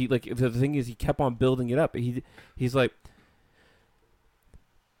like the thing is he kept on building it up. He's like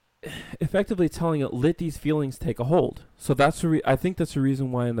effectively telling it, let these feelings take a hold. So that's I think that's the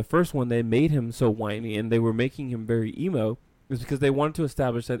reason why in the first one they made him so whiny and they were making him very emo, is because they wanted to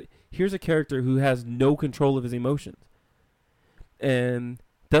establish that here's a character who has no control of his emotions and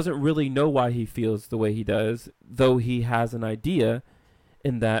doesn't really know why he feels the way he does, though he has an idea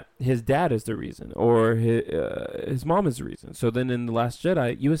in that his dad is the reason or his mom is the reason. So then in The Last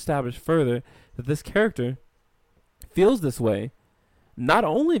Jedi, you establish further that this character feels this way not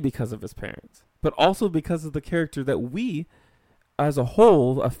only because of his parents, but also because of the character that we, as a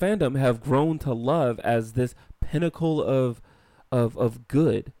whole, a fandom, have grown to love as this pinnacle of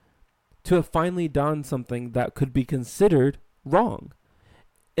good, to have finally done something that could be considered wrong.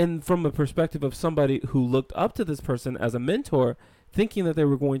 And from a perspective of somebody who looked up to this person as a mentor, thinking that they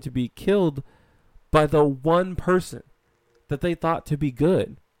were going to be killed by the one person that they thought to be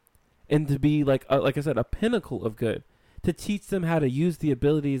good, and to be like I said, a pinnacle of good, to teach them how to use the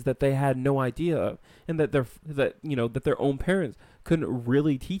abilities that they had no idea of, and that their own parents couldn't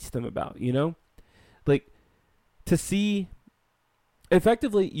really teach them about. Like to see.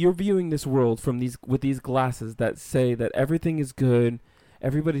 Effectively, you're viewing this world with these glasses that say that everything is good,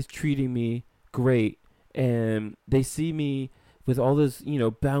 everybody's treating me great, and they see me with all this,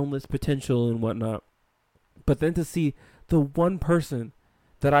 boundless potential and whatnot. But then to see the one person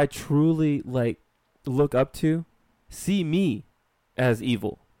that I truly look up to see me as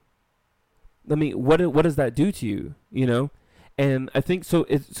evil. I mean, what does that do to you? And I think so.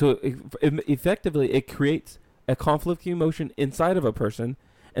 Effectively, it creates a conflicting emotion inside of a person,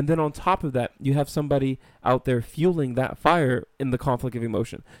 and then on top of that, you have somebody out there fueling that fire in the conflict of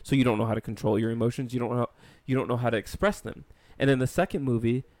emotion. So you don't know how to control your emotions. You don't know how to express them. And in the second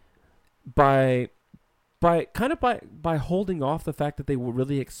movie, by holding off the fact that they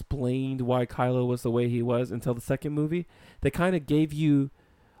really explained why Kylo was the way he was until the second movie, they kind of gave you.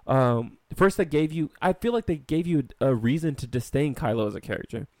 I feel like they gave you a reason to disdain Kylo as a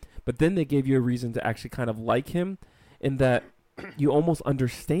character. But then they gave you a reason to actually kind of like him, in that you almost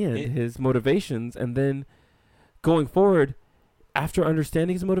understand his motivations. And then going forward, after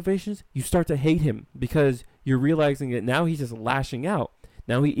understanding his motivations, you start to hate him because you're realizing that now he's just lashing out.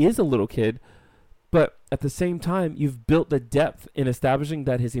 Now he is a little kid, but at the same time, you've built the depth in establishing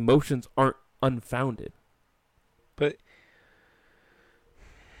that his emotions aren't unfounded. But,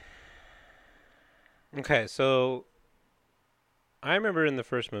 okay, so I remember in the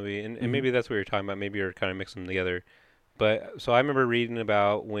first movie, and maybe that's what you're talking about, maybe you're kind of mixing them together, but so I remember reading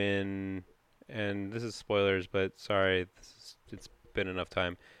about when, and this is spoilers, but sorry, it's been enough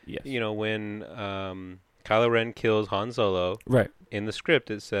time. Yes. When Kylo Ren kills Han Solo, right? In the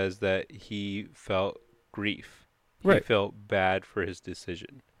script, it says that he felt grief. Right. He felt bad for his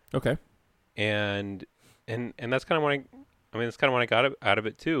decision. Okay. And that's kind of what that's kind of what I got out of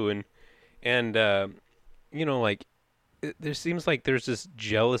it too. And there seems like there's this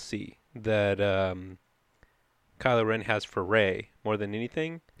jealousy that Kylo Ren has for Rey more than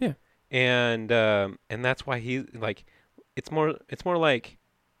anything. Yeah. And that's why he it's more like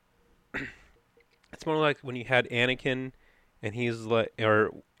it's more like when you had Anakin and he's like,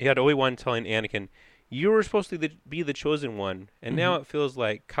 or you had Obi-Wan telling Anakin, you were supposed to be the chosen one, and now it feels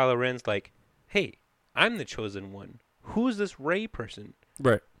like Kylo Ren's like, hey, I'm the chosen one. Who's this Rey person?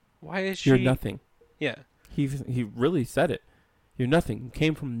 Right. Why is she? You're nothing. Yeah. He really said it. You're nothing. You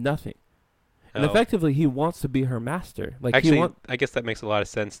came from nothing. And effectively, he wants to be her master. Like, actually, I guess that makes a lot of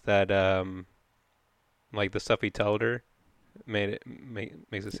sense. That the stuff he told her makes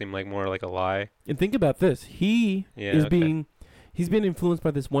it seem like more like a lie. And think about this: he's being influenced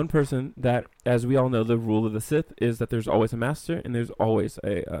by this one person. That, as we all know, the rule of the Sith is that there's always a master and there's always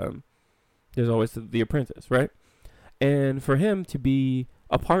the apprentice, right? And for him to be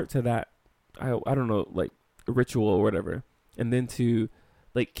a part to that, I don't know, like a ritual or whatever, and then to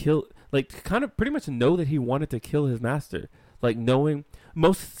kill, kind of pretty much know that he wanted to kill his master, knowing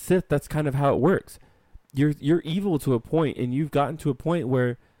most Sith, that's kind of how it works. You're evil to a point, and you've gotten to a point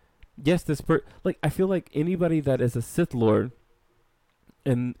where yes, like I feel like anybody that is a Sith Lord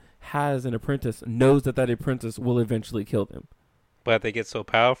and has an apprentice knows that apprentice will eventually kill them. But they get so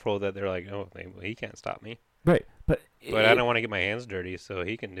powerful that they're like, oh, well, he can't stop me. Right, but I don't want to get my hands dirty, so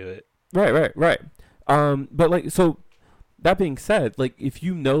he can do it. Right. But like, so that being said, like if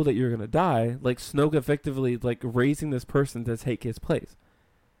you know that you're gonna die, like Snoke effectively like raising this person to take his place.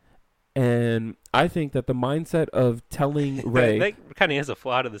 And I think that the mindset of telling Rey that kind of is a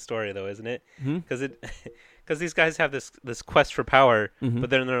flaw to the story, though, isn't it? Hmm? Because these guys have this quest for power, Mhm. but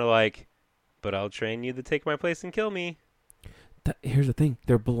then they're like, "But I'll train you to take my place and kill me." Here's the thing: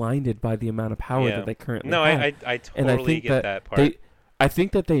 they're blinded by the amount of power that they currently No, have. I totally get that part. I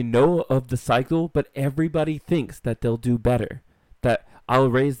think that they know of the cycle, but everybody thinks that they'll do better. That I'll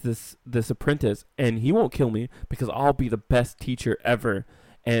raise this apprentice, and he won't kill me because I'll be the best teacher ever.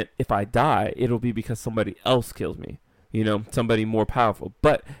 And if I die, it'll be because somebody else kills me. You know, somebody more powerful.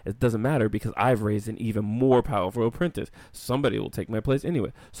 But it doesn't matter because I've raised an even more powerful apprentice. Somebody will take my place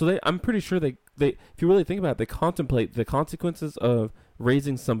anyway. So I'm pretty sure they, if you really think about it, they contemplate the consequences of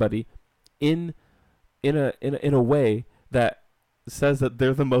raising somebody in a way that says that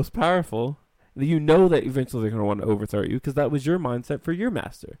they're the most powerful. You know that eventually they're going to want to overthrow you because that was your mindset for your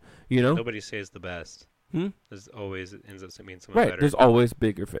master. You know, nobody says the best. There's always it ends up being someone right. better. There's always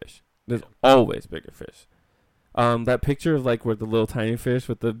bigger fish. There's always bigger fish. That picture of like where the little tiny fish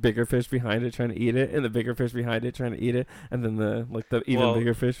with the bigger fish behind it trying to eat it, and the bigger fish behind it trying to eat it, and then the even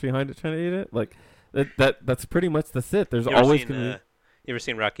bigger fish behind it trying to eat it. Like that's pretty much the Sith. There's always gonna be. You ever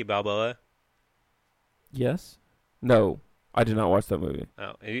seen Rocky Balboa? Yes. No, I did not watch that movie.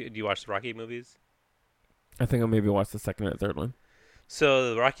 Oh, do you watch the Rocky movies? I think I maybe watched the second or third one.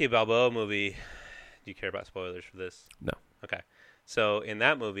 So the Rocky Balboa movie. Do you care about spoilers for this? No. Okay. So in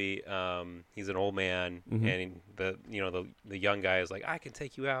that movie, he's an old man, Mhm. and the young guy is like, I can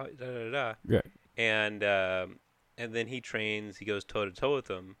take you out, da da da. Yeah. And then he trains. He goes toe to toe with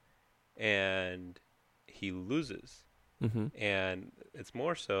him, and he loses. Mm-hmm. And it's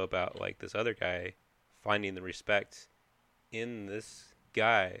more so about like this other guy finding the respect in this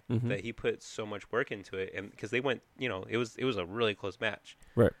guy Mhm. that he put so much work into it, and because they went, it was a really close match.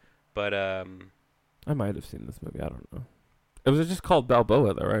 Right. But I might have seen this movie. I don't know. It was just called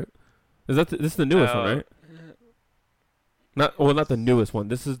Balboa, though, right? This is the newest one, right? Not the newest one.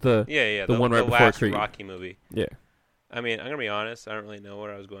 This is the the one right the before last Creed. Rocky movie. Yeah. I mean, I'm gonna be honest. I don't really know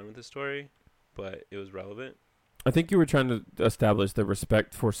where I was going with this story, but it was relevant. I think you were trying to establish the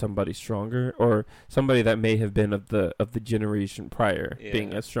respect for somebody stronger, or somebody that may have been of the generation prior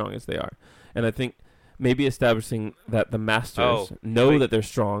being as strong as they are, and I think maybe establishing that the masters know that they're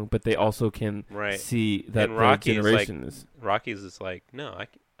strong, but they also can see that the generation is. Rocky's is like, no, I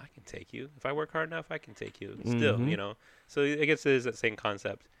can take you. If I work hard enough, I can take you. Still, So I guess it is that same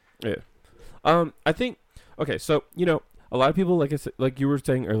concept. Yeah. I think, okay, so, a lot of people, like I said, like you were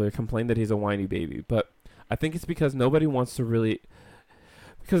saying earlier, complain that he's a whiny baby, but I think it's because nobody wants to really,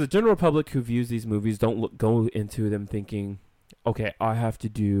 because the general public who views these movies don't go into them thinking, okay, I have to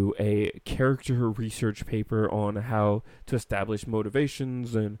do a character research paper on how to establish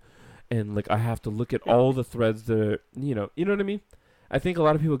motivations and like I have to look at all the threads that are, you know what I mean? I think a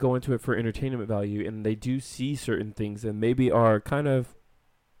lot of people go into it for entertainment value, and they do see certain things and maybe are kind of,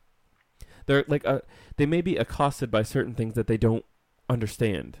 they're like, they may be accosted by certain things that they don't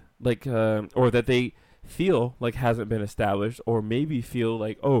understand, like, or that they feel like hasn't been established, or maybe feel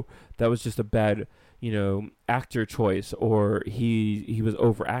like, oh, that was just a bad, actor choice, or he was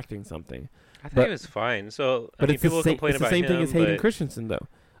overacting something. I think it was fine. So, but it's people complain about him. It's the same thing as Hayden Christensen, though.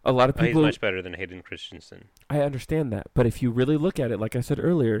 A lot of people. He's much better than Hayden Christensen. I understand that, but if you really look at it, like I said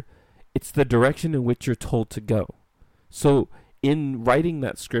earlier, it's the direction in which you're told to go. So, in writing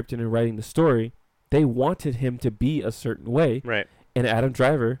that script and in writing the story, they wanted him to be a certain way, right? And Adam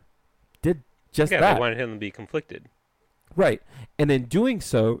Driver did just that. Yeah, they wanted him to be conflicted. Right. And in doing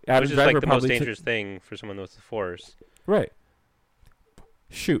so, Adam Which is Driver like the most dangerous thing for someone with the Force. Right.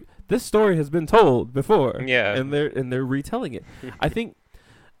 Shoot. This story has been told before. Yeah. And they're retelling it. I think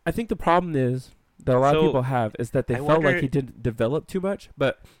the problem is that a lot of people have is that they felt like he didn't develop too much,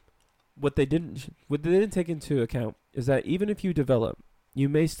 but what they didn't take into account is that even if you develop, you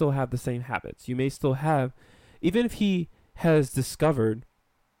may still have the same habits. You may still have, even if he has discovered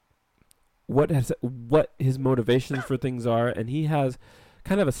what his motivations for things are, and he has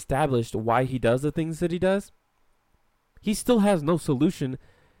kind of established why he does the things that he does, he still has no solution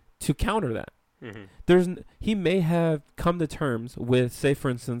to counter that. Mm-hmm. He may have come to terms with, say, for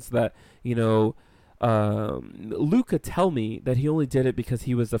instance, that Luke could tell me that he only did it because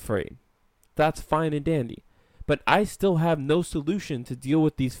he was afraid. That's fine and dandy. but I still have no solution to deal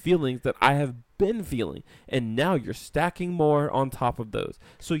with these feelings that I have been feeling. And now you're stacking more on top of those.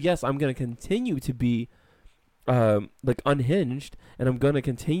 So yes, I'm going to continue to be like unhinged, and I'm going to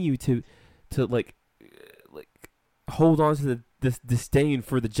continue to like hold on to this disdain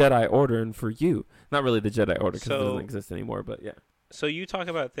for the Jedi Order and for you. Not really the Jedi Order, because it doesn't exist anymore, but yeah. So you talk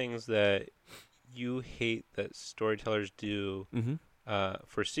about things that you hate that storytellers do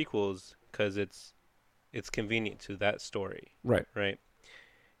for sequels because it's convenient to that story. Right. Right.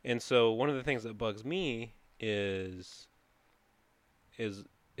 And so one of the things that bugs me is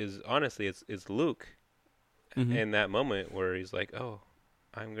honestly it's Luke in that moment where he's like, "Oh,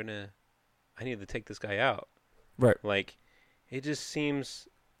 I need to take this guy out." Right. Like it seems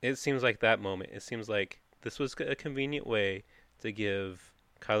like that moment. It seems like this was a convenient way to give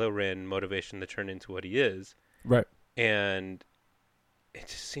Kylo Ren motivation to turn into what he is. Right. And it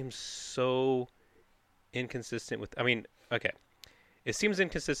just seems so inconsistent with, it seems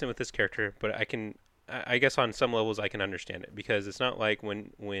inconsistent with this character, but I guess on some levels I can understand it, because it's not like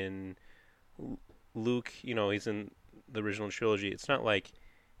when Luke, he's in the original trilogy, it's not like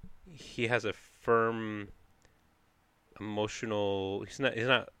he has a firm emotional, he's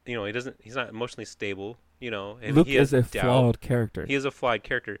not emotionally stable, and Luke he has is a doubt. flawed character. He is a flawed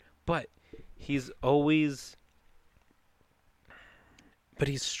character, but he's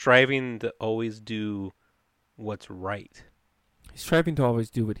striving to always do what's right. He's striving to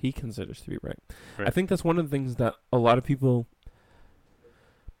always do what he considers to be right. Right. I think that's one of the things that a lot of people,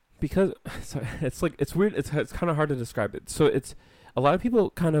 because it's weird. It's kind of hard to describe it. So it's a lot of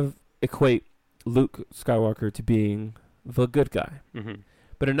people kind of equate Luke Skywalker to being the good guy,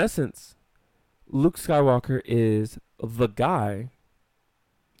 but in essence, Luke Skywalker is the guy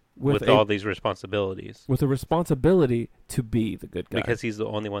with all these responsibilities, with a responsibility to be the good guy, because he's the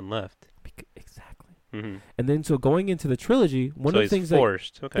only one left. Exactly. And then so going into the trilogy, one of the things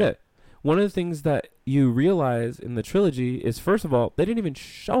forced. One of the things that you realize in the trilogy is, first of all, they didn't even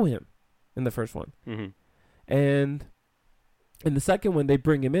show him in the first one, and in the second one they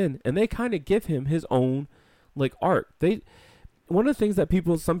bring him in and they kind of give him his own like arc. One of the things that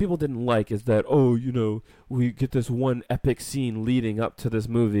some people didn't like is that, we get this one epic scene leading up to this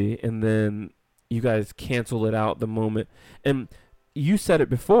movie and then you guys cancel it out the moment. And you said it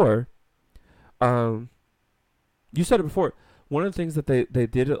before. One of the things that they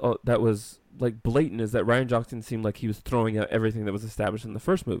did that was like blatant is that Rian Johnson seemed like he was throwing out everything that was established in the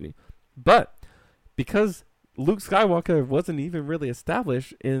first movie. But because Luke Skywalker wasn't even really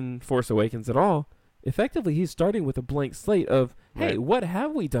established in Force Awakens at all, effectively he's starting with a blank slate of, hey, what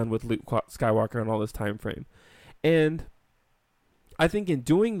have we done with Luke Skywalker in all this time frame? And I think in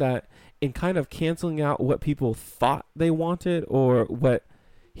doing that, in kind of canceling out what people thought they wanted, or what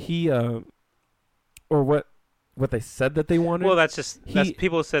what they said that they wanted. Well, that's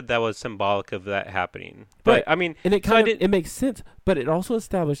people said that was symbolic of that happening. But I mean, and it makes sense. But it also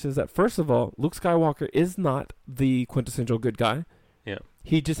establishes that, first of all, Luke Skywalker is not the quintessential good guy. Yeah,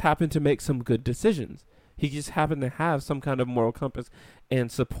 he just happened to make some good decisions. He just happened to have some kind of moral compass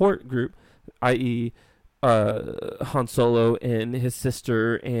and support group, i.e., Han Solo and his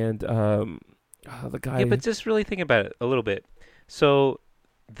sister and the guy. Yeah, but just really think about it a little bit. So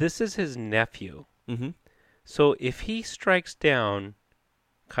this is his nephew. So if he strikes down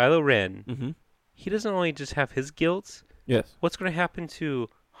Kylo Ren, he doesn't only just have his guilt. Yes. What's going to happen to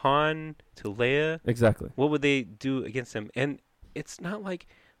Han, to Leia? Exactly. What would they do against him? And it's not like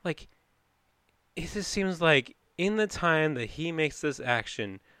it just seems like in the time that he makes this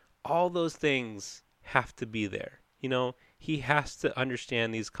action, all those things have to be there. He has to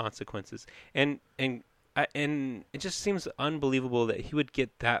understand these consequences, and it just seems unbelievable that he would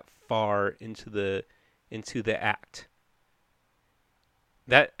get that far into the act.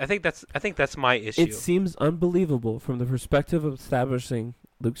 That I think that's my issue. It seems unbelievable from the perspective of establishing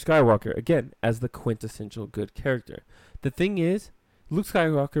Luke Skywalker again as the quintessential good character. The thing is, Luke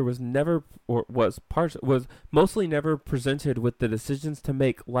Skywalker was mostly never presented with the decisions to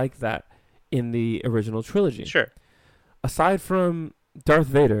make like that in the original trilogy. Sure. Aside from Darth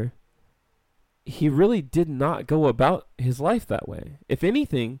Vader, he really did not go about his life that way. If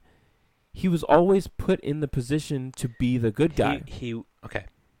anything, he was always put in the position to be the good guy. Okay.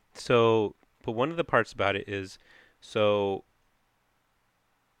 So, but one of the parts about it is, so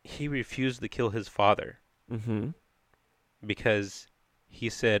he refused to kill his father because he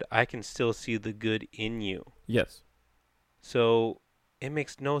said, "I can still see the good in you." Yes. So it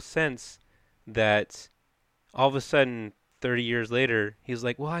makes no sense that all of a sudden, 30 years later, he's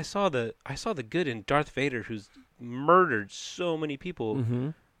like, "Well, I saw the good in Darth Vader, who's murdered so many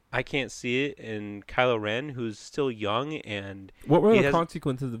people." I can't see it in Kylo Ren, who's still young and What were he the has-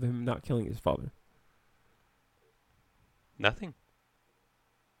 consequences of him not killing his father? nothing.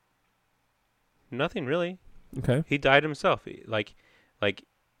 Nothing really. Okay. He died himself.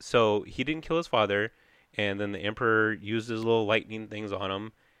 So he didn't kill his father, and then the Emperor used his little lightning things on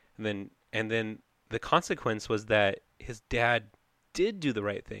him, and then the consequence was that his dad did do the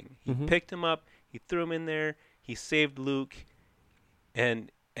right thing. He Mhm. picked him up, he threw him in there, he saved Luke,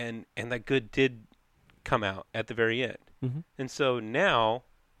 and that good did come out at the very end. Mm-hmm. And so now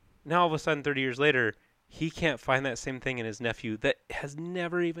all of a sudden, 30 years later, he can't find that same thing in his nephew that has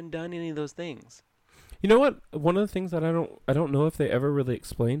never even done any of those things. You know what? One of the things that I don't know if they ever really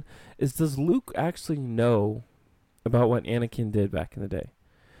explain is, does Luke actually know about what Anakin did back in the day?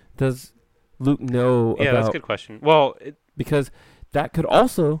 Does Luke know Yeah, about... that's a good question. Well, Because that could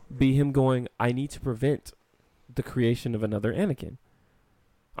also be him going, I need to prevent the creation of another Anakin.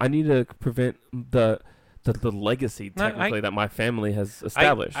 I need to prevent the legacy, No, technically, that my family has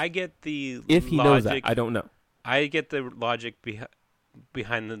established. I get the if he logic, knows that, I don't know. I get the logic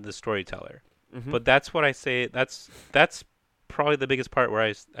behind the storyteller. Mm-hmm. But that's what I say. That's probably the biggest part where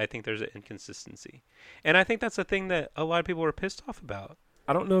I think there's an inconsistency. And I think that's the thing that a lot of people were pissed off about.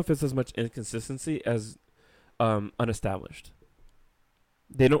 I don't know if it's as much inconsistency as unestablished.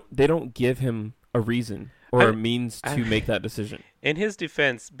 They don't give him a reason or a means to make that decision. In his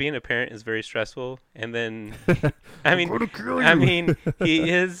defense, being a parent is very stressful, and then I mean he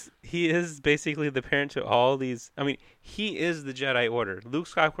is basically the parent to all these. I mean, he is the Jedi Order. Luke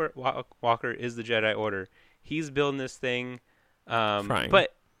Skywalker is the Jedi Order. He's building this thing, Trying.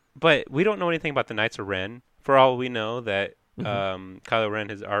 but we don't know anything about the Knights of Ren. For all we know, that Mm-hmm. Kylo Ren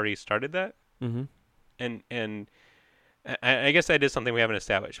has already started that, Mm-hmm. and I guess that is something we haven't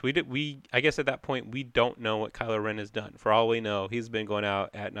established. I guess at that point we don't know what Kylo Ren has done. For all we know, he's been going out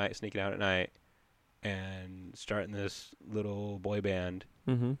at night, sneaking out at night, and starting this little boy band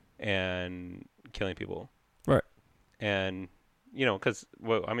Mm-hmm. and killing people. Right. And because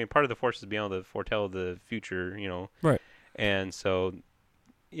part of the Force is being able to foretell the future. Right. And so,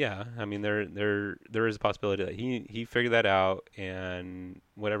 yeah, I mean there is a possibility that he figured that out and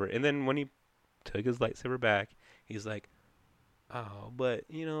whatever. And then when he took his lightsaber back, he's like, oh, but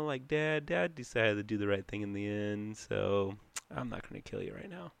like dad decided to do the right thing in the end, so I'm not going to kill you right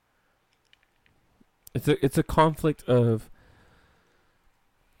now. It's a conflict of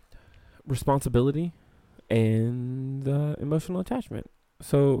responsibility and emotional attachment.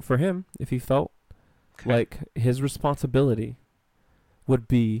 So for him, if he felt like his responsibility would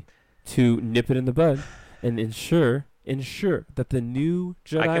be to nip it in the bud and ensure that the new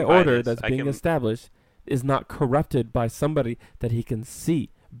Jedi Order that's being established is not corrupted by somebody that he can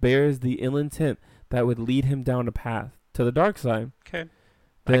see, bears the ill intent that would lead him down a path to the dark side. Okay.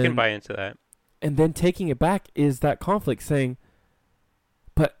 I can buy into that. And then taking it back is that conflict, saying,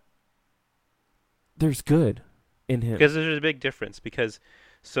 but there's good in him. Because there's a big difference. Because,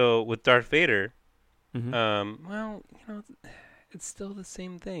 so with Darth Vader, Mm-hmm. it's still the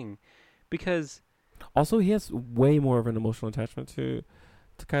same thing. Because Also, he has way more of an emotional attachment to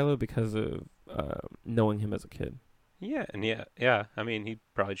Kylo because of knowing him as a kid. yeah. I mean, he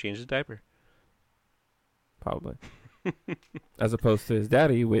probably changed his diaper. Probably. As opposed to his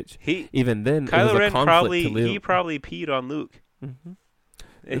daddy, which He even then it Kylo was a Ren conflict to live. he probably peed on Luke. Mm-hmm.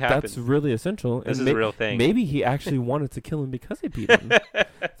 It That's happened. really essential. This and is a real thing. Maybe he actually wanted to kill him because he peed on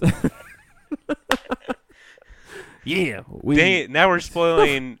him. Yeah, Dang it! Now we're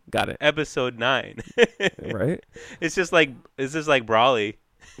spoiling got it. episode 9. Right? It's just like Brawley.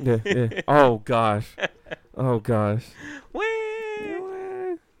 Yeah. Oh gosh. Wah!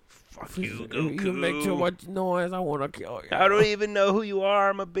 Fuck you, Goku. You make too much noise. I want to kill you. I don't even know who you are.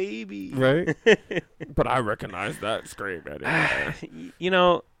 I'm a baby. Right? But I recognize that scream.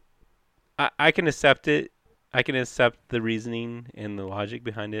 I can accept it. I can accept the reasoning and the logic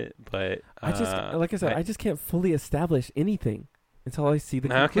behind it, but I just, like I said, I just can't fully establish anything until I see the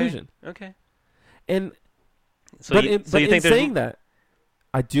conclusion. Okay. And So you think saying that,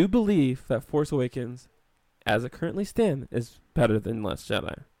 I do believe that Force Awakens, as it currently stands, is better than Last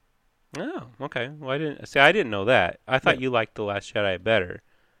Jedi. Oh, okay. Well, I didn't know that. I thought you liked The Last Jedi better.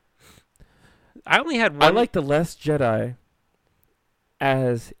 I only had one. I like The Last Jedi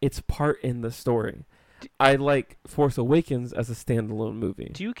as its part in the story. I like Force Awakens as a standalone movie.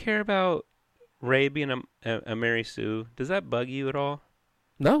 Do you care about Rey being a Mary Sue? Does that bug you at all?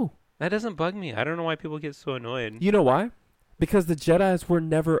 No. That doesn't bug me. I don't know why people get so annoyed. You know why? Because the Jedis were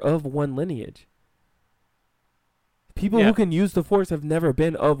never of one lineage. People who can use the Force have never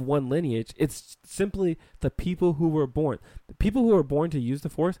been of one lineage. It's simply the people who were born. The people who were born to use the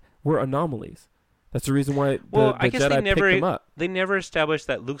Force were anomalies. That's the reason why the I guess Jedi picked them up. They never established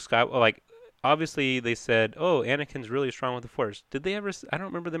that Luke Skywalker, like, obviously they said, oh, Anakin's really strong with the Force. Did they ever, I don't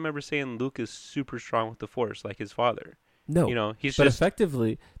remember them ever saying Luke is super strong with the Force, like his father. No. You know, but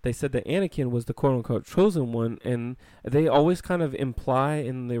effectively, they said that Anakin was the quote-unquote chosen one, and they always kind of imply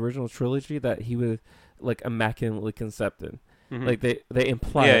in the original trilogy that he was, like, immaculately conceived. Mm-hmm. Like, they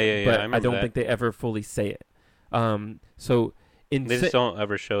imply it, but I don't think they ever fully say it. So... they just don't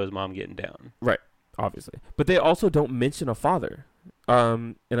ever show his mom getting down. Right, obviously. But they also don't mention a father.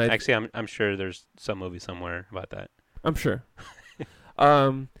 Actually, I'm sure there's some movie somewhere about that. I'm sure.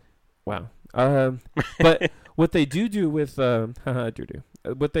 Wow. But what they do with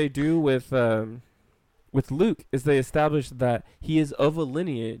what they do with Luke is they establish that he is of a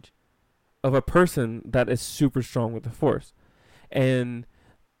lineage of a person that is super strong with the Force, and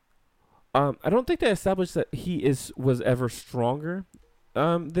I don't think they established that he was ever stronger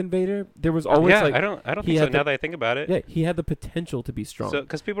than Vader. There was always I don't think so. Now that I think about it, yeah, he had the potential to be strong. So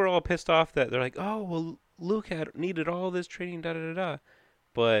because people are all pissed off that they're like, oh well, Luke needed all this training,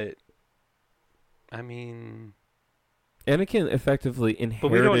 but I mean, Anakin effectively inherited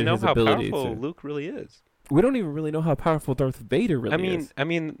but we don't know how ability powerful Luke really is. We don't even really know how powerful Darth Vader really is. I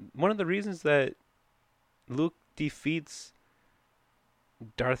mean, one of the reasons that Luke defeats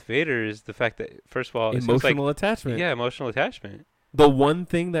Darth Vader is the fact that, first of all, emotional attachment. Yeah, emotional attachment. The one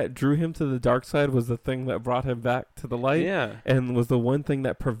thing that drew him to the dark side was the thing that brought him back to the light. Yeah. And was the one thing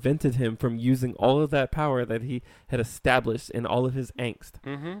that prevented him from using all of that power that he had established in all of his angst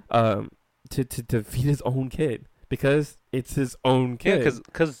to defeat his own kid. Because it's his own kid. Yeah,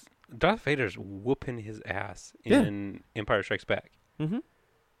 because Darth Vader's whooping his ass in Empire Strikes Back. Mm-hmm.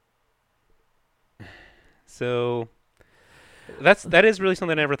 So... That is really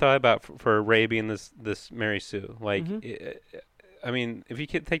something I never thought about for Rey being this Mary Sue. Like, I mean, if you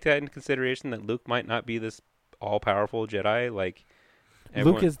could take that into consideration, that Luke might not be this all-powerful Jedi, like...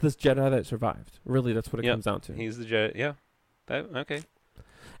 Luke is this Jedi that survived. Really, that's what it comes down to. He's the Jedi, yeah. Okay.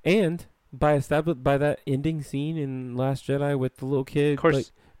 And by that ending scene in Last Jedi with the little kid, of course,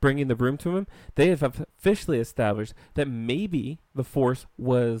 like, bringing the broom to him, they have officially established that maybe the Force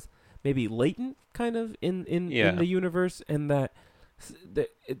was... maybe latent kind of in the universe, and that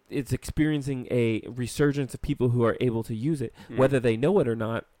it's experiencing a resurgence of people who are able to use it, whether they know it or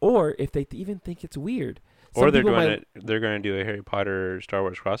not, or if they even think it's weird. Or they're going to do a Harry Potter Star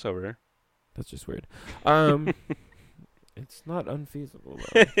Wars crossover. That's just weird. It's not unfeasible,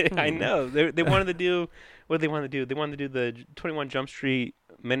 though. I know. They wanted to do what did they want to do? They wanted to do the 21 Jump Street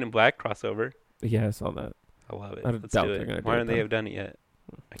Men in Black crossover. Yeah, I saw that. I love it. Let's do it. Why don't they have done it yet?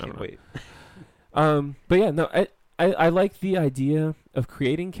 I can't wait. But yeah, no, I like the idea of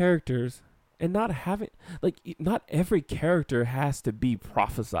creating characters and not having, like, not every character has to be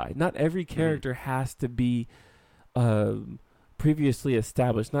prophesied. Not every character has to be previously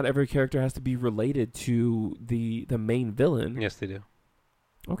established. Not every character has to be related to the main villain. Yes, they do.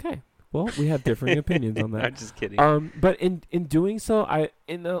 Okay. Well, we have differing opinions on that. I'm just kidding. But in doing so, I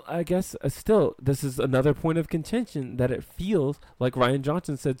guess still this is another point of contention that it feels like Rian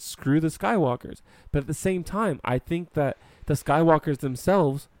Johnson said, screw the Skywalkers. But at the same time, I think that the Skywalkers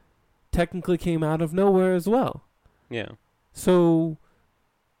themselves technically came out of nowhere as well. Yeah. So,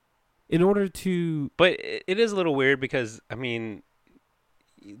 in order to... But it is a little weird because, I mean,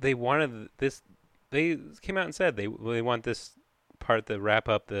 they wanted this... They came out and said they want this part to wrap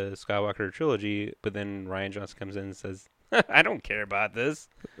up the Skywalker trilogy, but then Rian Johnson comes in and says, I don't care about this.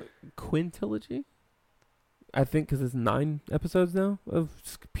 Quintilogy? I think because it's 9 episodes now of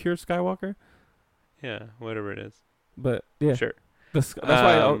pure Skywalker. Yeah, whatever it is. But, yeah. Sure. That's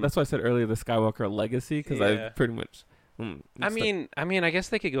why I said earlier the Skywalker legacy, because I pretty much... I mean, I guess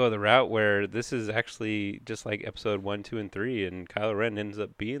they could go the route where this is actually just like episode 1, 2, and 3, and Kylo Ren ends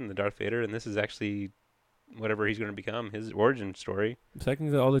up being the Darth Vader, and this is actually whatever he's going to become, his origin story.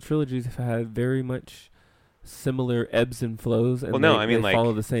 Second, all the trilogies have had very much similar ebbs and flows. And they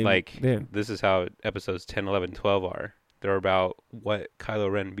follow the same. This is how episodes 10, 11, 12 are. They're about what Kylo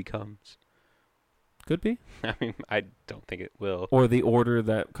Ren becomes. Could be. I mean, I don't think it will. Or the order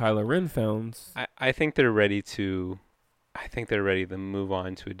that Kylo Ren founds. I think they're ready to. I think they're ready to move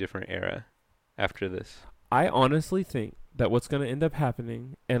on to a different era after this. I honestly think that what's going to end up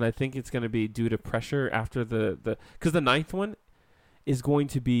happening, and I think it's going to be due to pressure after because the 9th one is going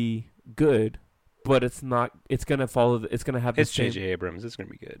to be good, but it's not. It's going to follow. It's going to have. It's J.J. Abrams. It's going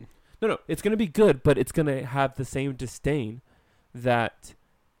to be good. No, it's going to be good, but it's going to have the same disdain that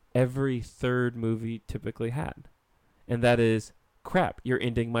every third movie typically had. and that is, crap, you're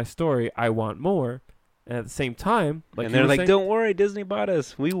ending my story. I want more. And at the same time, like and they're like, don't worry, Disney bought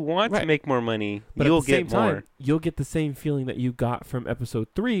us. We want to make more money. But you'll at the same get more. time, you'll get the same feeling that you got from episode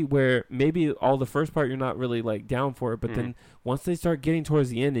 3, where maybe all the first part you're not really like down for it, but then once they start getting towards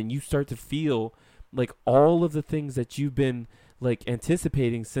the end and you start to feel like all of the things that you've been like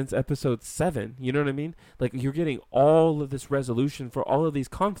anticipating since episode 7, you know what I mean? Like you're getting all of this resolution for all of these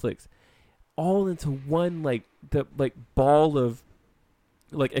conflicts, all into one like the like ball of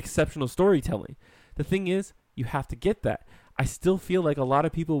like exceptional storytelling. The thing is, you have to get that. I still feel like a lot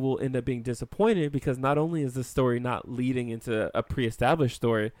of people will end up being disappointed because not only is the story not leading into a pre-established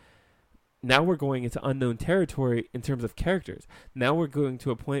story, now we're going into unknown territory in terms of characters. Now we're going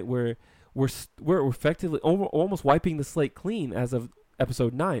to a point where we're effectively almost wiping the slate clean as of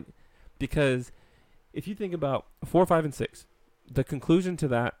episode 9. Because if you think about 4, 5, and 6, the conclusion to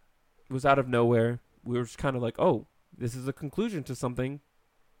that was out of nowhere. We were just kind of like, oh, this is a conclusion to something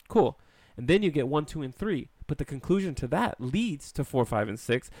cool. And then you get 1, 2, and 3, but the conclusion to that leads to 4, 5, and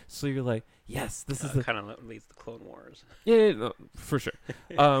 6. So you're like, yes, this is kind of leads to Clone Wars. Yeah, no, for sure.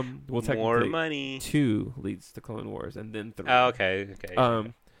 Well, technically, more money. 2 leads to Clone Wars, and then 3. Oh, okay.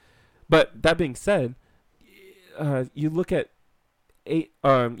 But that being said, you look at 8.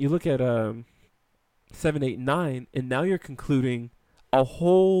 You look at 7, 8, 9, and now you're concluding a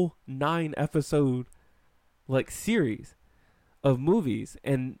whole 9 episode like series of movies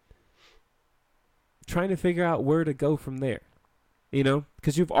and trying to figure out where to go from there, you know,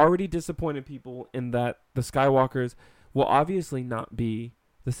 because you've already disappointed people in that the Skywalkers will obviously not be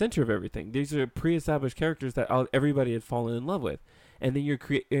the center of everything. These are pre-established characters that everybody had fallen in love with, and then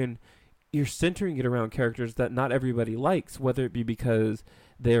you're centering it around characters that not everybody likes, whether it be because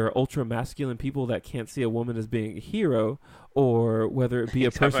they're ultra masculine people that can't see a woman as being a hero, or whether it be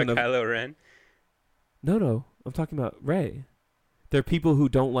a person of Kylo Ren. No, I'm talking about Rey. They're people who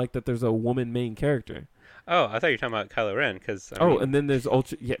don't like that there's a woman main character. Oh, I thought you were talking about Kylo Ren, because and then there's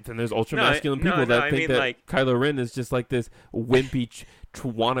ultra masculine people that think that like, Kylo Ren is just like this wimpy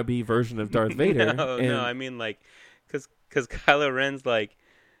wannabe version of Darth Vader. No, I mean like, because Kylo Ren's like,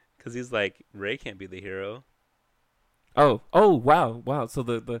 because he's like, Rey can't be the hero. Oh, wow. So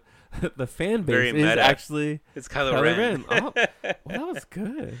the the fan base is actually it's Kylo Ren. Oh, well, that was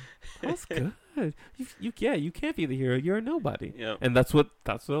good. You can't be the hero. You're a nobody. Yep. And that's what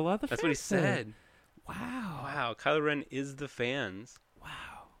a lot of the that's what he said. Wow. Kylo Ren is the fans.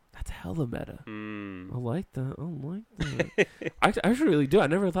 Wow, that's hella meta. I like that. I actually really do. I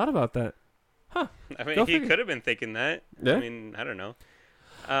never thought about that. Huh? I mean, he could have been thinking that. Yeah. I mean, I don't know.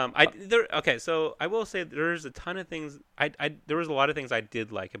 So I will say there's a ton of things. There was a lot of things I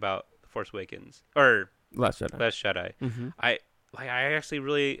did like about The Force Awakens or Last Jedi. Mm-hmm. I actually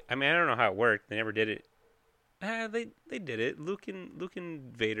really. I mean, I don't know how it worked. They never did it. They did it. Luke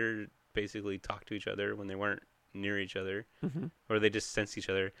and Vader basically talked to each other when they weren't near each other, or they just sensed each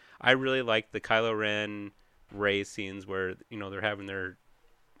other. I really liked the Kylo Ren Rey scenes where they're having their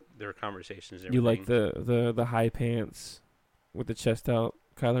conversations. And you like the high pants with the chest out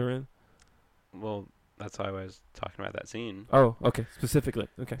Kylo Ren? Well, that's why I was talking about that scene. Oh, okay. Specifically.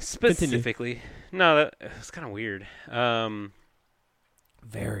 Okay. Specifically. Continue. No, it's kind of weird.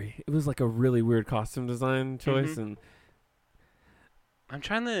 Very. It was like a really weird costume design choice, and I'm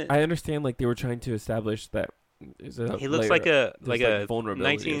trying to. I understand, like they were trying to establish that. He looks like a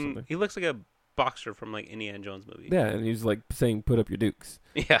vulnerability. He looks like a boxer from like Indiana Jones movie. Yeah, and he's like saying, "Put up your dukes."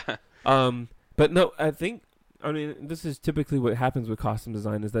 Yeah. But no, I mean, this is typically what happens with costume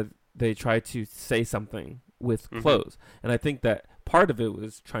design is that they try to say something with clothes, and I think that part of it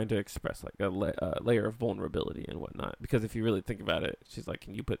was trying to express like a layer of vulnerability and whatnot. Because if you really think about it, she's like,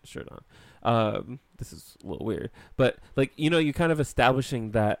 "Can you put the shirt on?" This is a little weird, but like you're kind of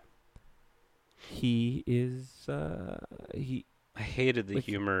establishing that he is he. I hated the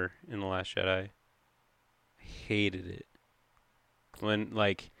humor in The Last Jedi. I hated it when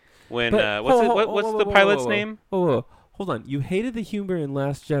what's the pilot's name? Hold on. You hated the humor in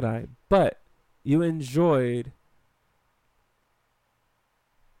Last Jedi, but you enjoyed.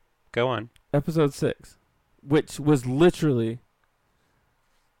 Go on. Episode 6, which was literally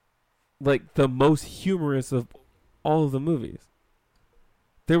like the most humorous of all of the movies.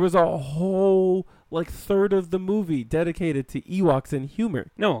 There was a whole like third of the movie dedicated to Ewoks and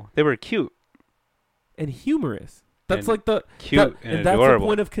humor. No, they were cute and humorous. That's like the cute and that's adorable. the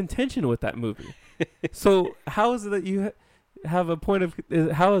point of contention with that movie. So how is it that you have a point of?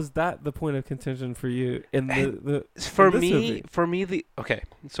 How is that the point of contention for you in the for in this me? movie? For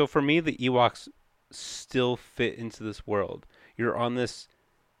me, the Ewoks still fit into this world. You're on this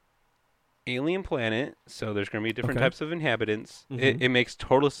alien planet, so there's going to be different Okay. types of inhabitants. Mhm. It makes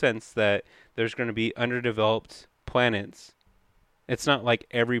total sense that there's going to be underdeveloped planets. It's not like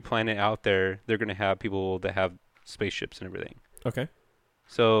every planet out there, they're going to have people that have spaceships and everything. Okay.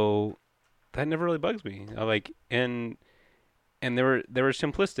 So that never really bugs me. I like and they were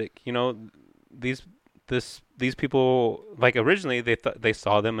simplistic. You know, these these people, like, originally they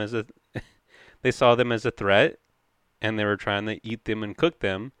saw them as a they saw them as a threat, and they were trying to eat them and cook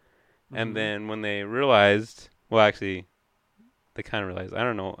them. And Mhm. then when they realized, well, actually, they kind of realized. I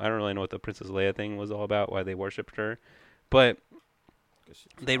don't know. I don't really know what the Princess Leia thing was all about. Why they worshipped her, but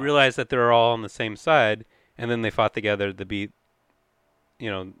they realized that they were all on the same side, and then they fought together to beat,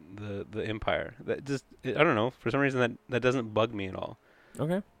 the Empire. That just, I don't know. For some reason, that doesn't bug me at all.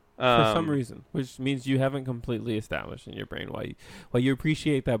 Okay. For some Um, reason, which means you haven't completely established in your brain why you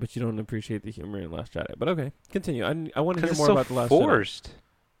appreciate that, but you don't appreciate the humor in Last Jedi. But okay, continue. I want to 'cause hear it's more so about the Last Jedi. forced.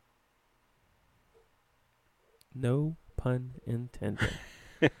 No pun intended.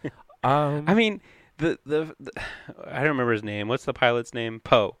 I mean, the I don't remember his name. What's the pilot's name?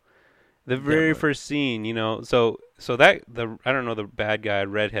 Poe. The very Definitely. first scene, so that I don't know, the bad guy,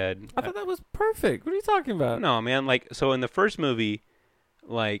 redhead. I thought that was perfect. What are you talking about? No, man, like, so in the first movie,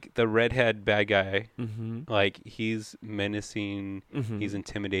 like, the redhead bad guy, Mm-hmm. like, he's menacing, Mm-hmm. he's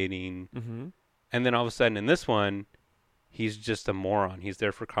intimidating, Mm-hmm. and then all of a sudden in this one, he's just a moron. He's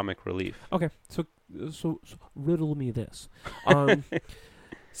there for comic relief. Okay, so riddle me this.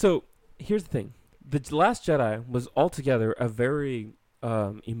 So here's the thing: the Last Jedi was altogether a very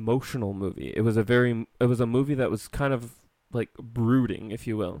emotional movie. It was a movie that was kind of like brooding, if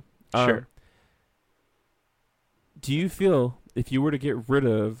you will. Sure. Do you feel if you were to get rid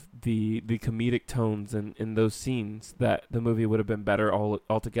of the comedic tones in those scenes that the movie would have been better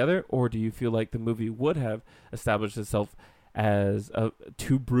altogether, or do you feel like the movie would have established itself as a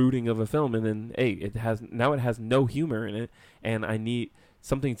too brooding of a film, and then hey, it has no humor in it, and I need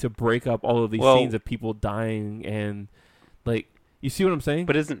something to break up all of these Well, scenes of people dying and like you see what I'm saying?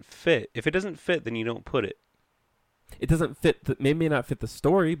 but it doesn't fit. If it doesn't fit, then you don't put it. It doesn't fit. It may not fit the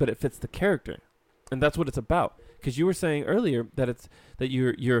story, but it fits the character, and that's what it's about. Because you were saying earlier that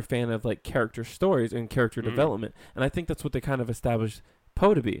you're a fan of like character stories and character Mhm. development, and I think that's what they kind of established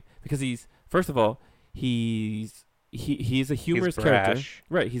Poe to be. Because he's first of all he's a humorous character, brash.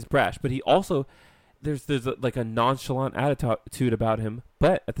 right? He's brash, but he also there's like a nonchalant attitude about him,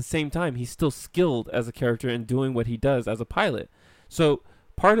 but at the same time he's still skilled as a character in doing what he does as a pilot. So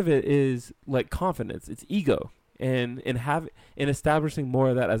part of it is like confidence, it's ego, and in establishing more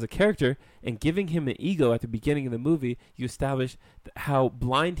of that as a character and giving him an ego at the beginning of the movie, you establish how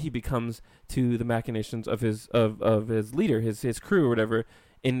blind he becomes to the machinations of his leader, his crew or whatever,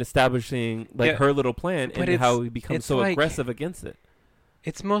 in establishing like Yeah, her little plan but and how he it's becomes so like- aggressive against it.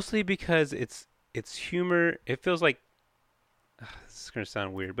 It's mostly because it's humor. It feels like this is gonna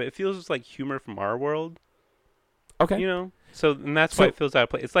sound weird, but it feels like humor from our world. Okay. So, and that's why So- it feels out of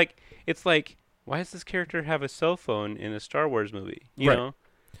place. It's like why does this character have a cell phone in a Star Wars movie? Right.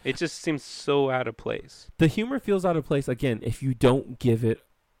 It just seems so out of place. The humor feels out of place again if you don't give it,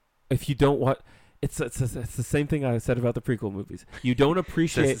 if you don't want. It's the same thing I said about the prequel movies. You don't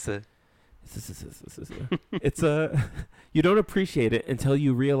appreciate. It's you don't appreciate it until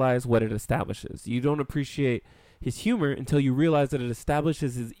you realize what it establishes. You don't appreciate his humor until you realize that it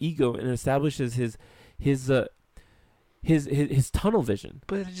establishes his ego and establishes his tunnel vision.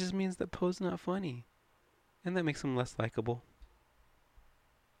 But it just means that Poe's not funny, and that makes him less likable.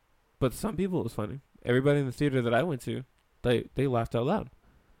 But some people it was funny. Everybody in the theater that I went to, they laughed out loud.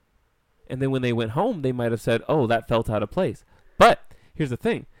 And then when they went home, they might have said, "Oh, that felt out of place." But here's the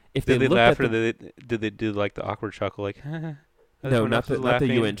thing: if Did they looked laugh, at or did they do like the awkward chuckle, like? no, everyone not else the was not the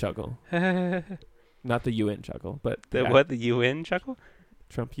laughing? UN chuckle, not the UN chuckle, but What, the UN chuckle?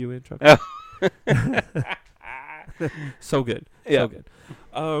 Trump UN chuckle. So good, Yeah. so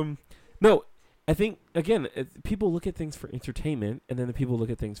good. No, I think again, people look at things for entertainment, and then the people look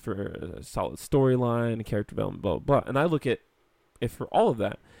at things for a solid storyline, and character development, blah blah blah. And I look at it for all of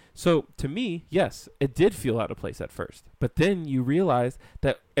that. So to me, yes, it did feel out of place at first, but then you realize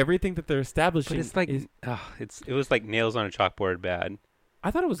that everything that they're establishing But it's like, is. it was like nails on a chalkboard bad.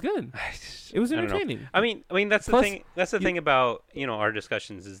 I thought it was good. It was I don't know. entertaining. I mean, that's the Plus, thing. That's the thing about our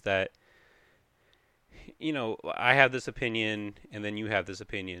discussions is that I have this opinion and then you have this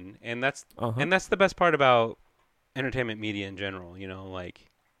opinion, and that's Uh-huh. that's the best part about entertainment media in general. Like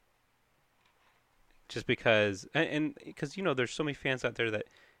just because and because there's so many fans out there that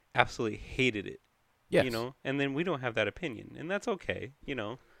absolutely hated it. Yes. And then we don't have that opinion, and that's okay.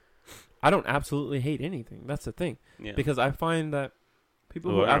 I don't absolutely hate anything. That's the thing. Yeah. Because I find that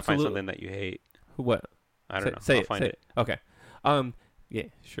People Ooh, who I'm gonna find absolutely something that you hate. who what? I don't know. Say I'll it. find Say it. Okay. Yeah.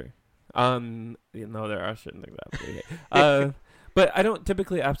 Sure. No, there are certain things that I absolutely hate. But I don't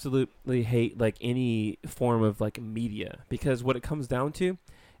typically absolutely hate like any form of like media, because what it comes down to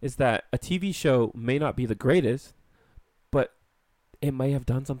is that a TV show may not be the greatest, but it may have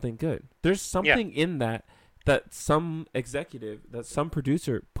done something good. There's something in that some executive, that some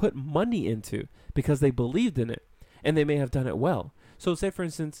producer put money into because they believed in it, and they may have done it well. So say for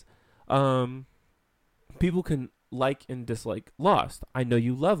instance, people can like and dislike Lost. I know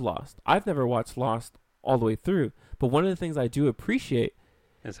you love Lost. I've never watched Lost all the way through, but one of the things I do appreciate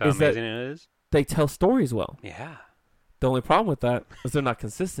Is how is that amazing it is. they tell stories well. Yeah. The only problem with that is they're not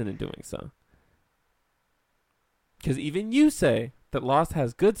consistent in doing so. Because even you say that Lost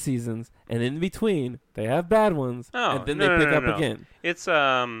has good seasons, and in between they have bad ones, Oh, and then no, they pick up no. again. It's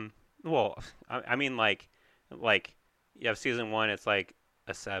well, I mean like you have season 1, it's like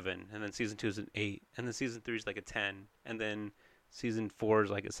a 7, and then season 2 is an 8, and then season 3 is like a 10, and then season 4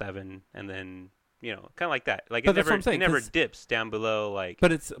 is like a 7, and then kind of like that. Like But that's what I'm saying, it never 'cause- dips down below like.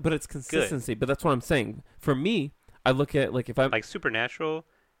 But it's consistency. But that's what I'm saying. For me, I look at like if I'm like Supernatural,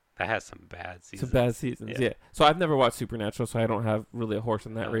 that has some bad seasons. some bad seasons, yeah. So I've never watched Supernatural, so I don't have really a horse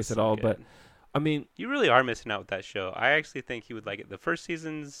in that Oh, race so at all. good. But I mean, You really are missing out with that show. I actually think you would like it. The first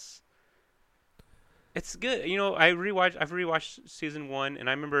season's, it's good. I've rewatched season 1, and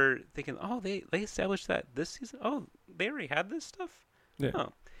I remember thinking, oh, they established that this season. Oh, they already had this stuff. yeah.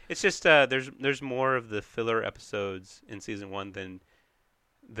 Oh, it's just there's more of the filler episodes in season 1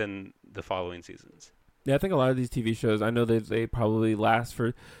 than the following seasons. Yeah, I think a lot of these TV shows, I know they probably last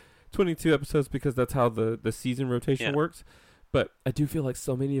for 22 episodes because that's how the season rotation works. But I do feel like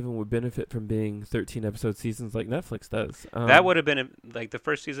so many of them would benefit from being 13 episode seasons like Netflix does. That would have been like the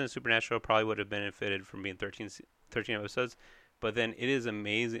first season of Supernatural probably would have benefited from being 13 episodes. But then it is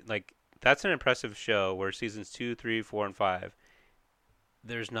amazing. Like that's an impressive show where seasons 2, 3, 4, and 5,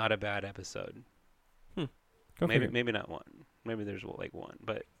 there's not a bad episode. Maybe not one. Maybe there's like one,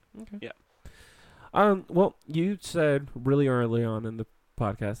 but okay. Yeah. Well, you said really early on in the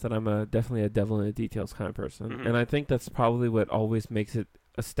podcast that I'm definitely a devil in the details kind of person, Mhm. and I think that's probably what always makes it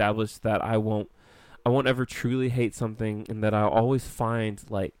established that I won't ever truly hate something, and that I'll always find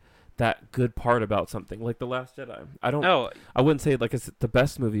like that good part about something, like The Last Jedi. I wouldn't say like it's the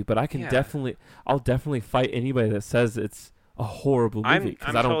best movie, but I can I'll definitely fight anybody that says it's a horrible movie,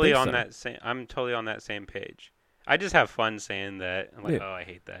 because I don't totally think so. I'm totally on that same page. I just have fun saying that. I'm like, oh, I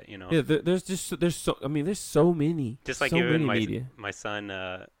hate that. Yeah, there's so many. Just like so giving many media. my son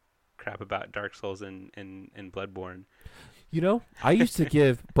crap about Dark Souls and Bloodborne. I used to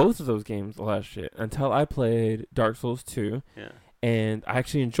give both of those games a lot of shit until I played Dark Souls 2, and I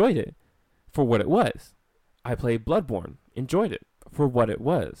actually enjoyed it for what it was. I played Bloodborne, enjoyed it for what it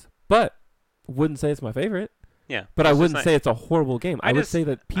was, but wouldn't say it's my favorite. Yeah, but I wouldn't say it's a horrible game. I would say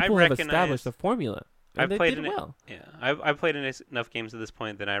that people have established a formula. And I've played did well. Yeah, I've played enough games at this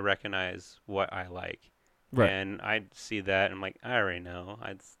point that I recognize what I like. Right. And I see that, and I'm like, I already know.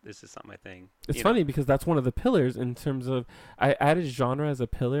 This is not my thing. It's funny because that's one of the pillars in terms of, I added genre as a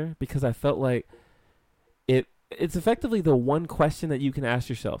pillar because I felt like it's effectively the one question that you can ask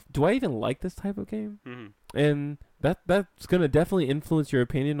yourself: do I even like this type of game? Mm-hmm. And that's going to definitely influence your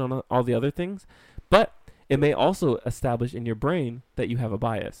opinion on all the other things, but it may also establish in your brain that you have a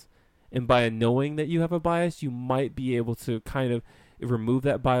bias. And by knowing that you have a bias, you might be able to kind of remove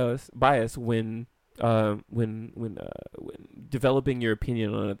that bias when developing your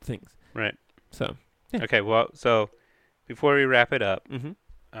opinion on other things. Right. So. Yeah. Okay. Well, so before we wrap it up,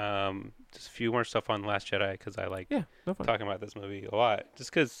 Mm-hmm. just a few more stuff on Last Jedi because I like no fun. talking about this movie a lot.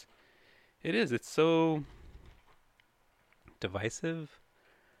 Just because it's so divisive.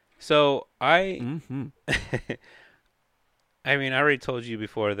 So Mm-hmm. I mean, I already told you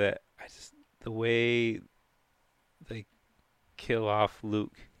before that the way they kill off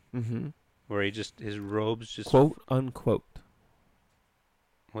Luke, Mm-hmm. where his robes just Quote unquote.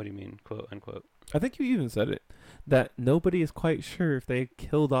 What do you mean, quote unquote? I think you even said it, that nobody is quite sure if they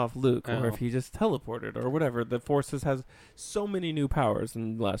killed off Luke or if he just teleported or whatever. The Force has so many new powers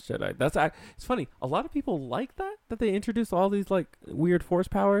in Last Jedi. It's funny. A lot of people like that they introduced all these like weird Force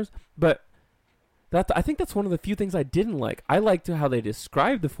powers, but I think that's one of the few things I didn't like. I liked how they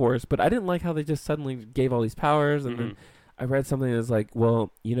described the Force, but I didn't like how they just suddenly gave all these powers. And then I read something that's like,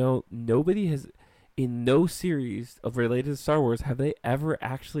 well, nobody has, in no series of related to Star Wars, have they ever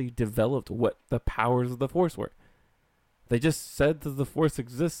actually developed what the powers of the Force were. They just said that the Force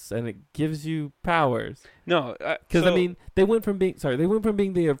exists and it gives you powers. No, because they went from being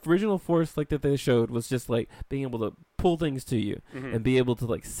the original Force like that they showed was just like being able to pull things to you Mhm. and be able to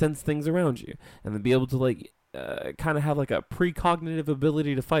like sense things around you and then be able to like kind of have like a precognitive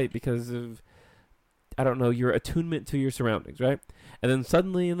ability to fight because of, I don't know, your attunement to your surroundings, right? And then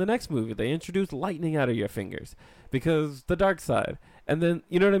suddenly in the next movie, they introduce lightning out of your fingers because the dark side. And then,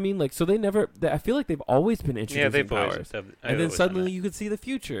 you know what I mean? Like, so I feel like they've always been introducing Yeah, they've powers. always. And then suddenly you could see the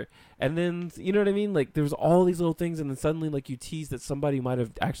future. And then, you know what I mean? Like, there's all these little things. And then suddenly, like, you tease that somebody might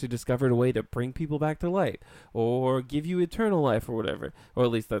have actually discovered a way to bring people back to life or give you eternal life or whatever. Or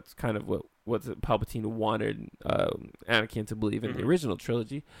at least that's kind of what Palpatine wanted Anakin to believe in the original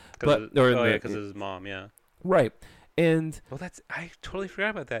trilogy. Because of his mom, yeah. Right. And I totally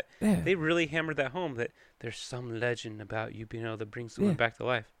forgot about that. yeah. They really hammered that home, that there's some legend about you being able to bring someone back to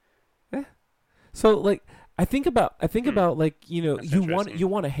life. So like I think about like, you know, That's you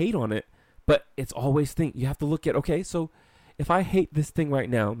want to hate on it, but it's always you have to look at, okay, so if I hate this thing right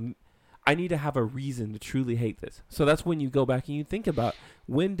now, I need to have a reason to truly hate this. So that's when you go back and you think about,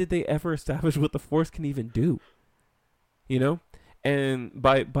 when did they ever establish what the Force can even do? You know? And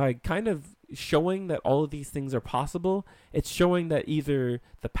by kind of showing that all of these things are possible, it's showing that either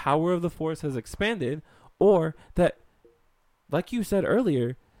the power of the Force has expanded, or that, like you said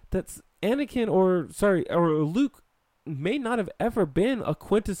earlier, that's Anakin or Luke may not have ever been a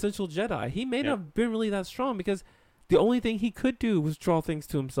quintessential Jedi. He may not have been really that strong because the only thing he could do was draw things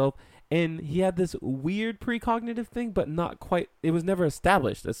to himself, and he had this weird precognitive thing, but not quite. It was never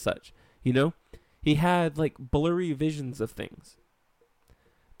established as such, you know? He had like blurry visions of things.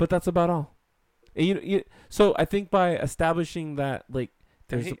 But that's about all. And so I think by establishing that, like,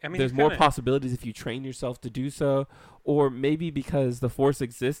 there's more possibilities if you train yourself to do so, or maybe because the Force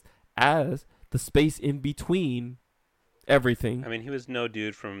exists as the space in between everything. I mean, he was no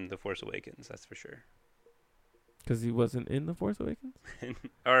dude from The Force Awakens, that's for sure. Because he wasn't in The Force Awakens?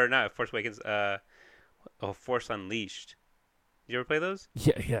 Or not Force Awakens, Force Unleashed. Did you ever play those?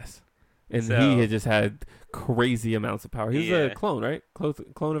 Yeah, yes. And he had just had crazy amounts of power. He was a clone, right?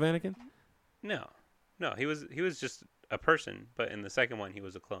 Clone of Anakin? No, he was just a person, but in the second one he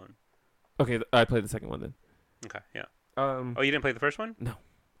was a clone. Okay, I played the second one then. Okay, yeah. Oh, you didn't play the first one? No,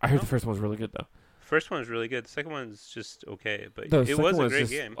 I heard the first one was really good though. First one was really good. The second one's just okay, but it was a great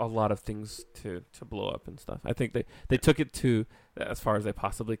game. A lot of things to blow up and stuff. I think they took it to as far as they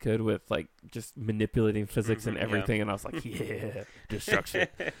possibly could with like just manipulating physics and everything, and I was like, yeah, destruction.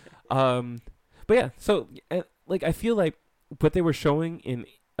 But yeah, so like I feel like what they were showing in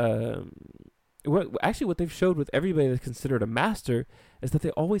what they've showed with everybody that's considered a master is that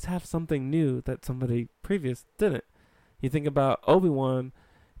they always have something new that somebody previous didn't. You think about Obi-Wan,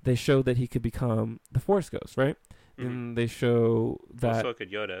 they showed that he could become the Force Ghost, right? Mm-hmm. And they show that. So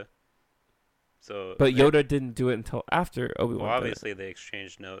could Yoda. But Yoda didn't do it until after Obi-Wan. Well, obviously they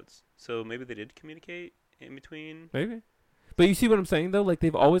exchanged notes, so maybe they did communicate in between. Maybe. But you see what I'm saying, though? Like,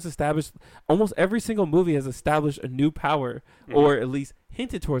 they've always established, almost every single movie has established a new power, or at least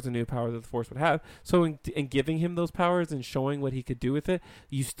hinted towards a new power that the Force would have. So in giving him those powers and showing what he could do with it,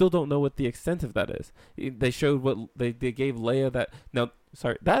 you still don't know what the extent of that is. They showed what they gave Leia that. Now,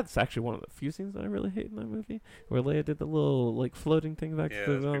 sorry, that's actually one of the few scenes that I really hate in that movie, where Leia did the little, like, floating thing back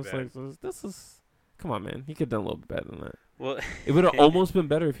to the... I was like, this is... Come on, man. He could have done a little bit better than that. Well, it would have almost been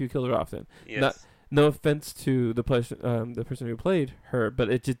better if you killed her off then. Yes. No offense to the person who played her, but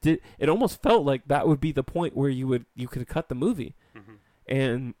it just did. It almost felt like that would be the point where you could cut the movie,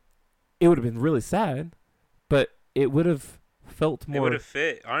 and it would have been really sad, but it would have felt more. It would have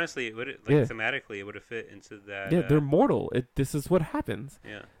fit. Honestly, it would have, thematically it would have fit into that. Yeah, they're mortal. This is what happens.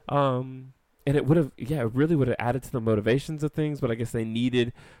 Yeah. And it would have, it really would have added to the motivations of things, but I guess they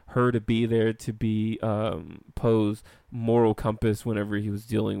needed her to be there to be Poe's moral compass whenever he was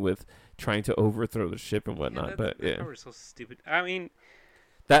dealing with trying to overthrow the ship and whatnot. That was so stupid. I mean,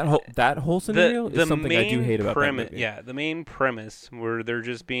 that whole scenario is something I do hate about that movie. Yeah, the main premise where they're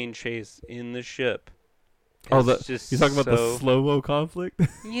just being chased in the ship. You're talking about the slow-mo conflict?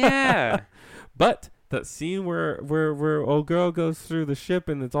 Yeah. But that scene where old girl goes through the ship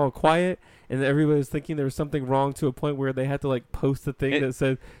and it's all quiet and everybody's thinking there was something wrong to a point where they had to like post a thing that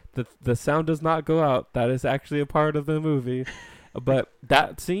said the sound does not go out. That is actually a part of the movie. But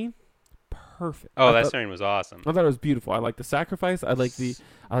that scene, perfect. Oh, that scene was awesome. I thought it was beautiful. I like the sacrifice. I like the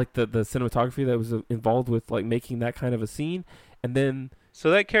cinematography that was involved with like making that kind of a scene. And then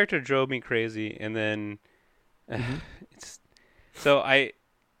so that character drove me crazy. And then I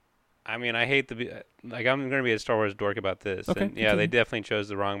mean, I hate I'm going to be a Star Wars dork about this. Okay, and they definitely chose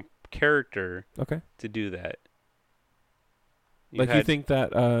the wrong character to do that. You think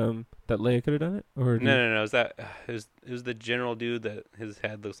that that Leia could have done it, or No. It was that it was the general dude that his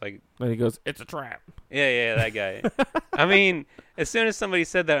head looks like. And he goes, "It's a trap." Yeah, that guy. I mean, as soon as somebody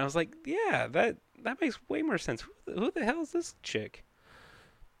said that, I was like, yeah, that makes way more sense. Who the hell is this chick?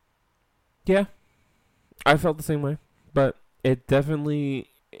 Yeah, I felt the same way, but it definitely.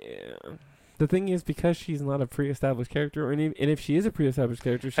 The thing is, because she's not a pre-established character, and if she is a pre-established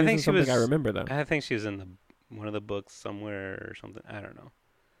character, she isn't something I remember though. I think she was in one of the books somewhere or something. I don't know.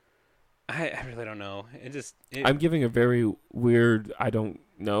 I really don't know. I'm giving a very weird, I don't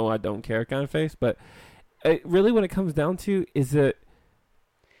know, I don't care kind of face, but really, when it comes down to, is that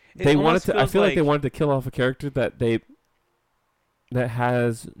they wanted to. I feel like they wanted to kill off a character that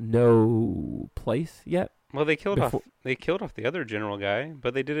has no place yet. Well, they killed off the other general guy,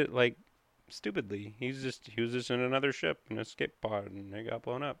 but they did it like stupidly. He was just in another ship, an escape pod, and they got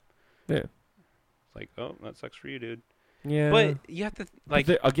blown up. Yeah. It's like, oh, that sucks for you, dude. Yeah. But you have to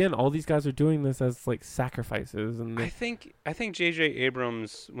again, all these guys are doing this as like sacrifices, and I think J.J.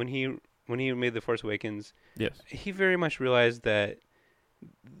 Abrams, when he made The Force Awakens, yes, he very much realized that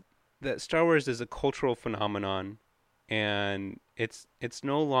Star Wars is a cultural phenomenon, and it's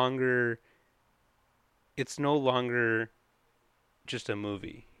no longer just a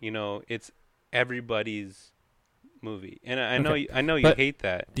movie. You know, it's everybody's movie. And I know you hate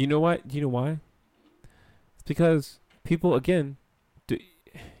that. Do you know why? It's because people, again,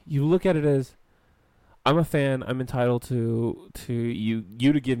 you look at it as, I'm a fan, I'm entitled to you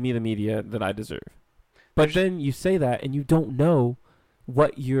to give me the media that I deserve. But then you say that and you don't know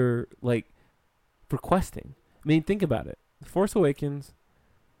what you're like requesting. I mean, think about it. The Force Awakens,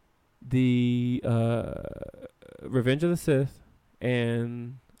 the Revenge of the Sith,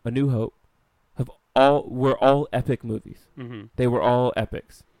 and A New Hope were all epic movies. Mm-hmm. They were all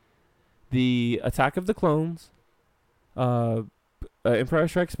epics. The Attack of the Clones, Empire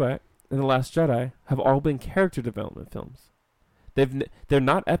Strikes Back, and The Last Jedi have all been character development films. They're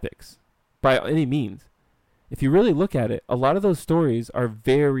not epics by any means. If you really look at it, a lot of those stories are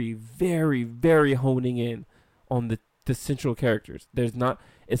very, very, very honing in on the central characters. It's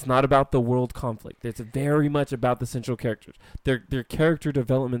not about the world conflict. It's very much about the central characters. They're character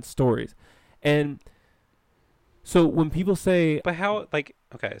development stories. And so when people say, but how, like,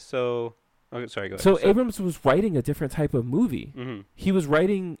 okay, so sorry, go ahead. So Abrams was writing a different type of movie. Mm-hmm. He was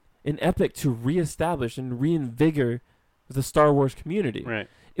writing an epic to reestablish and reinvigorate the Star Wars community. Right.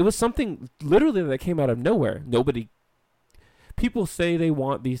 It was something literally that came out of nowhere. People say they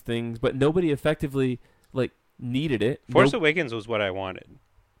want these things, but nobody effectively needed it. Force Awakens was what I wanted.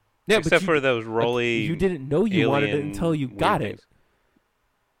 Yeah, except for those rolly. You didn't know you wanted it until you got it.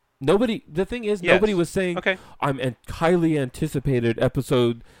 The thing is, nobody was saying, okay, I'm highly anticipated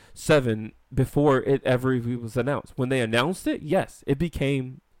episode 7 before it ever was announced. When they announced it, yes, it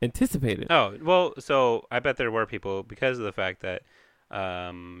became anticipated. Oh, well, so I bet there were people, because of the fact that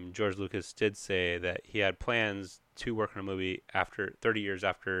George Lucas did say that he had plans to work on a movie after 30 years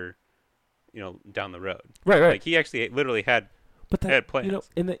after, down the road. Right. Like, he actually literally had plans.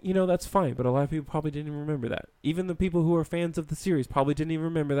 That's fine, but a lot of people probably didn't even remember that. Even the people who are fans of the series probably didn't even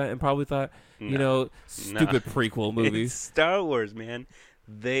remember that and probably thought, stupid prequel movies. It's Star Wars, man.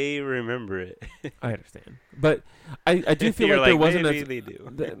 They remember it. I understand. But I do feel like there wasn't maybe they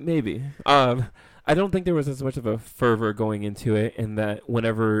do. Maybe. I don't think there was as much of a fervor going into it, and that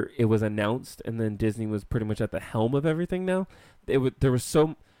whenever it was announced and then Disney was pretty much at the helm of everything now, there was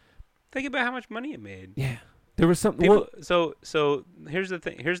so... Think about how much money it made. Yeah. There was something... So here's the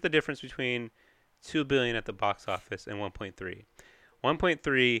thing. Here's the difference between $2 billion at the box office and 1.3.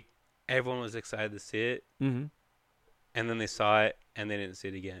 1.3, everyone was excited to see it, mm-hmm. and then they saw it, and they didn't see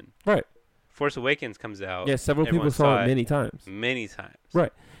it again. Right. Force Awakens comes out. Yeah, several people saw it many times. Many times.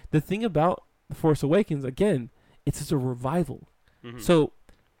 Right. The thing about The Force Awakens, again, it's just a revival. Mm-hmm. So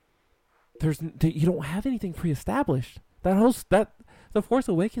you don't have anything pre-established. The Force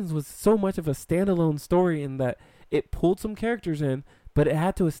Awakens was so much of a standalone story in that it pulled some characters in, but it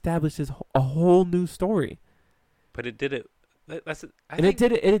had to establish a whole new story. But it did it.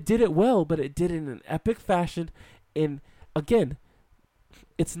 It did it well, but it did it in an epic fashion. And again,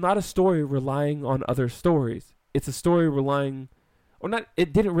 it's not a story relying on other stories. It's a story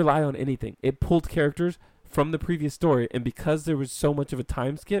it didn't rely on anything. It pulled characters from the previous story, and because there was so much of a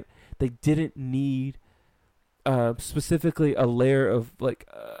time skip, they didn't need specifically a layer of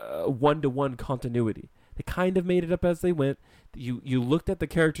one-to-one continuity. They kind of made it up as they went. You looked at the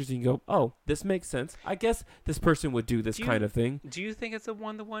characters and you go, oh, this makes sense. I guess this person would do this kind of thing. Do you think it's a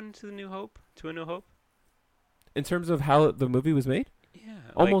one-to-one to A New Hope? In terms of how the movie was made? Yeah.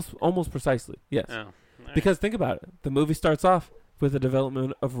 Almost precisely, yes. Oh, right. Because think about it. The movie starts off with the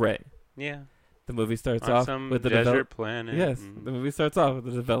development of Rey. Yeah. The movie starts On off some with the desert planet. Yes, the movie starts off with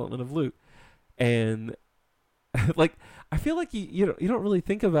the development of Luke, and like I feel like you don't really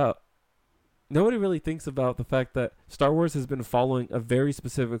think about. Nobody really thinks about the fact that Star Wars has been following a very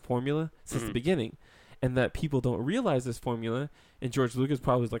specific formula since the beginning, and that people don't realize this formula. And George Lucas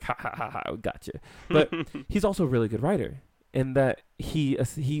probably was like, "Ha ha ha ha, gotcha." But he's also a really good writer, and that he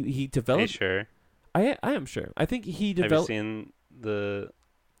developed. Are you sure? I am sure. I think he Have developed you seen the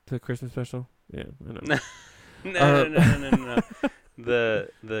Christmas special. Yeah, I know. no.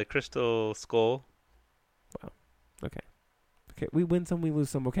 The Crystal Skull. Wow. Okay, we win some, we lose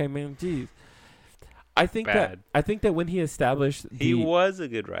some. Okay, man. Jeez. I think that when he established he was a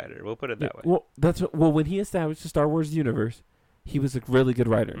good writer. We'll put it that way. Well, when he established the Star Wars universe, he was a really good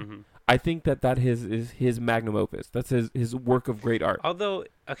writer. Mm-hmm. I think that is his magnum opus. That's his work of great art. Although,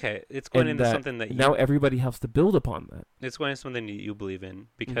 okay, it's going into something that now everybody has to build upon that. It's going into something that you believe in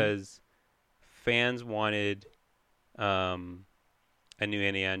because fans wanted a new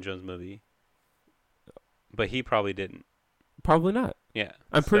Indiana Jones movie, but he probably didn't. Probably not. Yeah,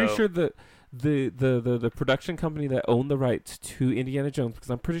 I'm pretty sure that the production company that owned the rights to Indiana Jones, because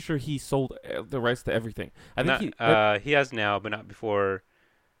I'm pretty sure he sold the rights to everything. I think he has now, but not before.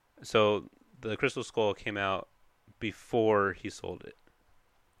 So the Crystal Skull came out before he sold it.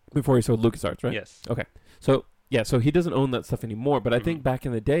 Before he sold LucasArts, right? Yes. Okay. So yeah, so he doesn't own that stuff anymore. But I think back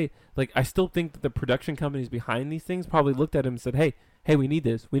in the day, like I still think that the production companies behind these things probably looked at him and said, "Hey, we need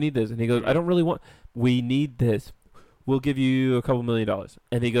this, and he goes, "I don't really want. We need this. We'll give you a couple $1 million."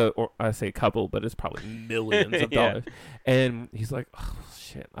 And he goes, or I say a couple, but it's probably millions of dollars. And he's like, "Oh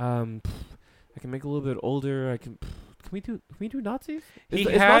shit, I can make it a little bit older. I can." Can we do Nazis? Is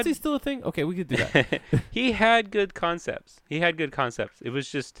Nazis still a thing? Okay, we could do that. He had good concepts. It was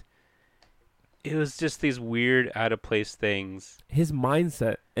just these weird, out of place things. His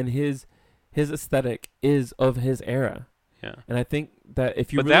mindset and his aesthetic is of his era. Yeah. And I think that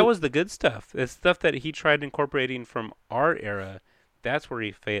if you But that was the good stuff. The stuff that he tried incorporating from our era, that's where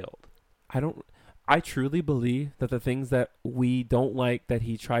he failed. I truly believe that the things that we don't like that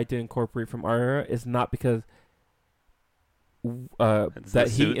he tried to incorporate from our era is not because that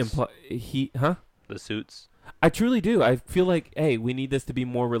the suits. I truly do. I feel like, hey, we need this to be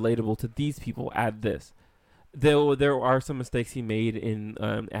more relatable to these people. Add this. There are some mistakes he made in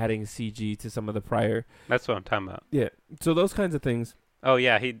adding CG to some of the prior. That's what I'm talking about. Yeah. So those kinds of things. Oh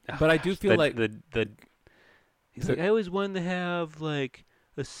yeah, But I do feel like he's like, I always wanted to have like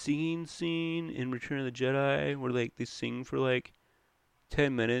a singing scene in Return of the Jedi where like they sing for like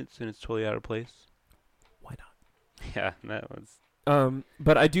 10 minutes and it's totally out of place. Why not? Yeah, that was.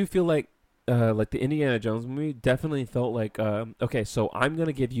 But I do feel like the Indiana Jones movie definitely felt like, okay, so I'm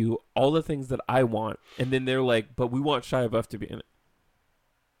gonna give you all the things that I want, and then they're like, but we want Shia LaBeouf to be in it,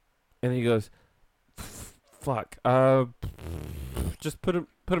 and he goes, fuck, just put him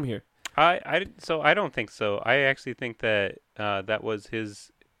here. I don't think so. I actually think that that was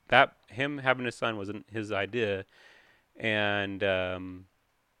him having a son wasn't his idea, and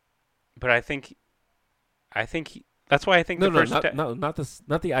but I think that's why I think not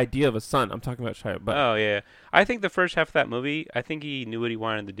the idea of a son. I'm talking about Shia LaBeouf. Oh yeah, I think the first half of that movie, I think he knew what he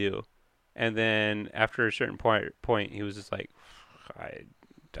wanted to do, and then after a certain point, he was just like, I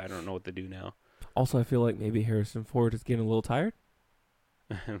don't know what to do now. Also, I feel like maybe Harrison Ford is getting a little tired.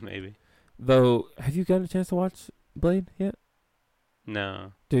 Maybe. Though, have you gotten a chance to watch Blade yet?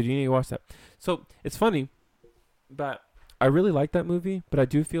 No. Dude, you need to watch that. So it's funny, but I really like that movie, but I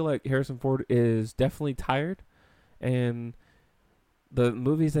do feel like Harrison Ford is definitely tired. And the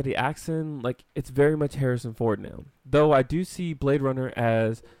movies that he acts in, like, it's very much Harrison Ford now. Though I do see Blade Runner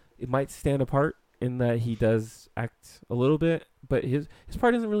as it might stand apart in that he does act a little bit, but his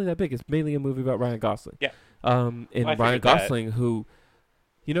part isn't really that big. It's mainly a movie about Ryan Gosling. Yeah. And Ryan Gosling, who,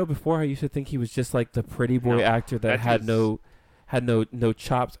 before I used to think he was just like the pretty boy actor that had no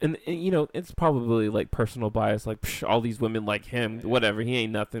chops, and it's probably like personal bias, like all these women like him, whatever, he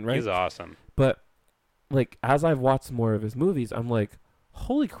ain't nothing, right? He's awesome. But like, as I've watched more of his movies, I'm like,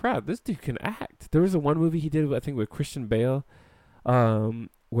 holy crap, this dude can act. There was one movie he did, I think, with Christian Bale,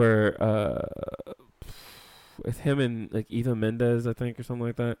 where with him and like Eva Mendes, I think, or something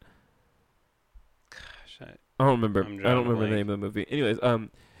like that. Gosh, I don't remember. I don't remember the name of the movie. Anyways,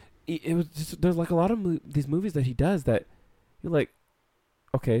 it was just, there's like a lot of these movies that he does that you're like,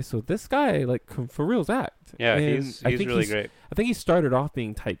 okay, so this guy like can for reals act. Yeah, he's really great. I think he started off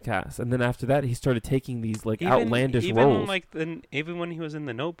being typecast, and then after that, he started taking these like outlandish roles. Even when he was in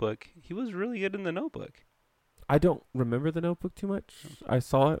The Notebook, he was really good in The Notebook. I don't remember The Notebook too much. I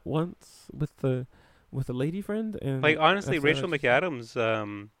saw it once with a lady friend, and like honestly, Rachel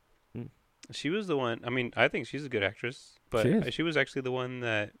McAdams She was the one. I mean, I think she's a good actress, but She is. she was actually the one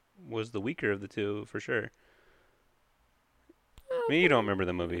that was the weaker of the two for sure. I mean, you don't remember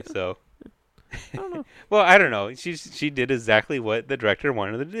the movie, so. I don't know. Well, I don't know. She did exactly what the director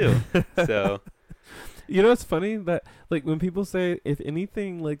wanted her to do. So. You know, it's funny that like when people say if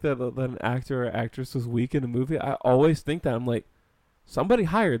anything like that an actor or actress was weak in a movie, I always think that I'm like, somebody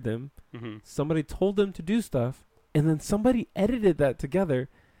hired them, Mm-hmm. somebody told them to do stuff, and then somebody edited that together,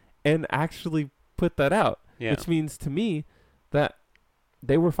 and actually put that out. Yeah. Which means to me that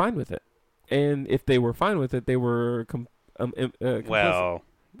they were fine with it, and if they were fine with it, they were complicit. Well,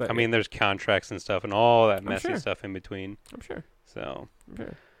 But I mean, there's contracts and stuff and all that messy sure. stuff in between. I'm sure. So. I'm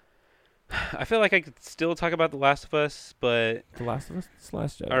sure. I feel like I could still talk about The Last of Us, but The Last of Us, it's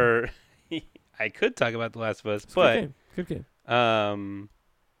Last Jedi. or I could talk about The Last of Us, It's a but good game.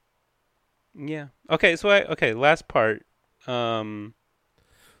 yeah. Okay, so last part. That's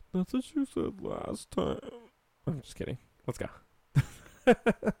what you said last time. I'm just kidding. Let's go.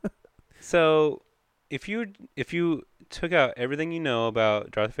 So if you took out everything you know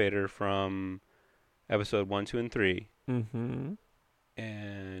about Darth Vader from episode 1, 2, and 3 Mm-hmm.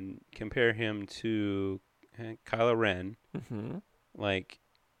 and compare him to Kylo Ren, Mm-hmm. like,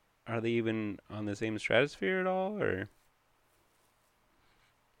 are they even on the same stratosphere at all, or?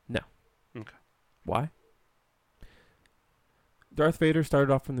 Why? Darth Vader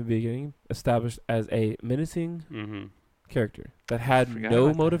started off from the beginning, established as a menacing Mm-hmm. character that had Forgot no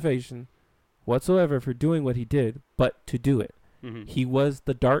about that. motivation whatsoever for doing what he did, but to do it. Mm-hmm. He was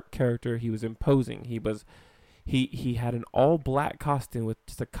the dark character. He was imposing. He had an all black costume with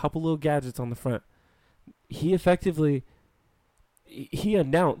just a couple little gadgets on the front. He effectively he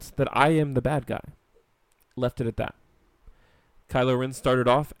announced that I am the bad guy. Left it at that. Kylo Ren started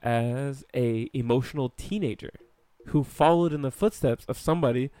off as a emotional teenager who followed in the footsteps of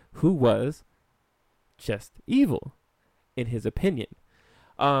somebody who was just evil, in his opinion.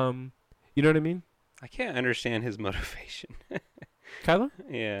 You know what I mean? I can't understand his motivation. Kylo?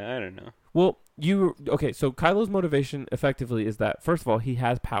 Yeah, I don't know. Well, okay, so Kylo's motivation effectively is that, first of all, he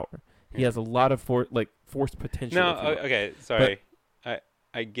has power. He Yeah. has a lot of force potential. No, if you will. okay, sorry.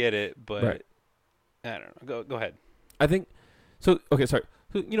 I get it, but Right. I don't know. Go ahead. I think so. Okay, sorry.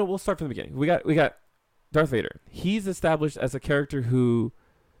 So, we'll start from the beginning. We got Darth Vader. He's established as a character who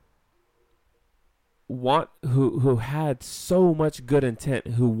had so much good intent,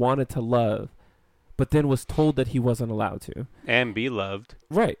 who wanted to love, but then was told that he wasn't allowed to. And be loved.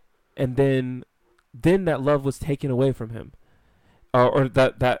 Right, and then that love was taken away from him, or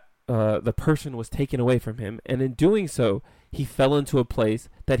that the person was taken away from him, and in doing so, he fell into a place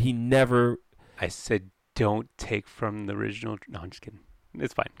that he never. I said don't take from the original. No, I'm just kidding.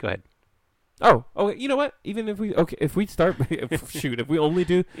 It's fine. Go ahead. Oh, okay. You know what? Even if we start, if we only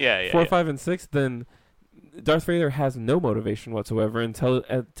do Yeah. 4, 5, and 6, then Darth Vader has no motivation whatsoever until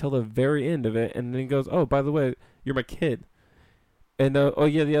the very end of it, and then he goes, "Oh, by the way, you're my kid," and oh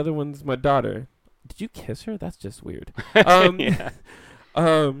yeah, the other one's my daughter. Did you kiss her? That's just weird. Yeah.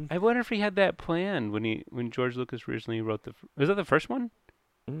 Um, I wonder if he had that planned when George Lucas originally wrote was that the first one?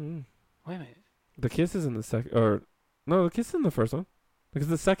 mm, Wait a minute. the kiss is in the second, or no, the kiss is in the first one, because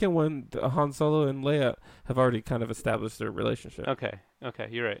the second one, Han Solo and Leia have already kind of established their relationship, Okay,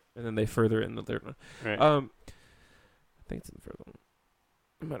 you're right. and then they further in the third one. Right. I think it's in the first one.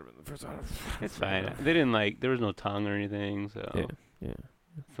 It might have been the first one. It's fine. They didn't there was no tongue or anything, so Yeah.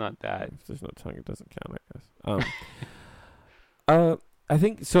 it's not that. If there's no tongue, it doesn't count, I guess. I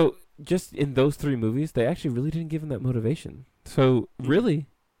think so. Just in those 3 movies, they actually really didn't give him that motivation. So really,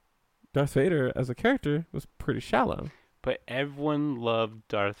 Darth Vader as a character was pretty shallow. But everyone loved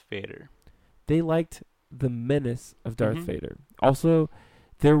Darth Vader. They liked the menace of Darth Mhm. Vader. Also,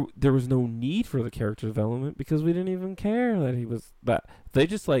 there was no need for the character development because we didn't even care that he was that. They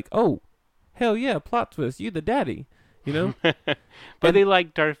just oh, hell yeah, plot twist, you the daddy, you know? But And- they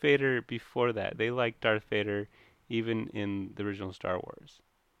liked Darth Vader before that. They liked Darth Vader even in the original Star Wars.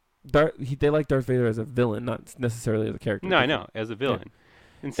 They like Darth Vader as a villain, not necessarily as a character. No, I know, as a villain.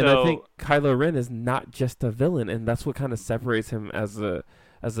 And so And I think Kylo Ren is not just a villain, and that's what kind of separates him as a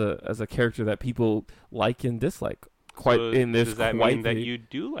character that people like and dislike. so does that mean that you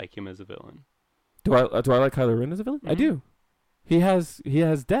do like him as a villain? Do I like Kylo Ren as a villain? I Mhm. do. He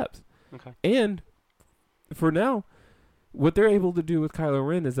has depth, Okay. and for now, what they're able to do with Kylo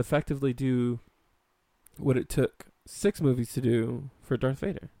Ren is effectively do what it took 6 movies to do for Darth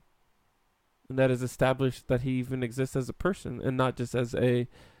Vader. And that is establish that he even exists as a person and not just as a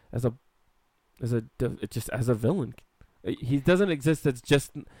villain. He doesn't exist as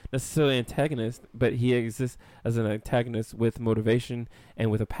just necessarily antagonist, but he exists as an antagonist with motivation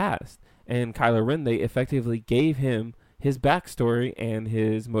and with a past. and Kylo Ren, they effectively gave him his backstory and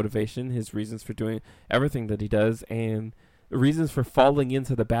his motivation, his reasons for doing everything that he does, and reasons for falling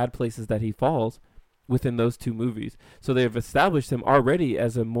into the bad places that he falls within those 2 movies. So they've established him already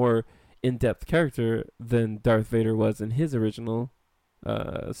as a more in-depth character than Darth Vader was in his original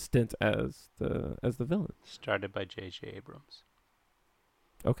stint as the villain. Started by J.J. Abrams.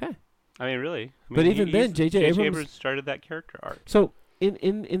 Okay. I mean, really. But even then, J.J. Abrams started that character arc. So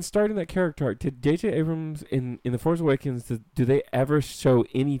in starting that character arc, did J.J. Abrams in The Force Awakens, do they ever show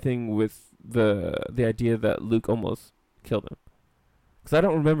anything with the idea that Luke almost killed him? Because I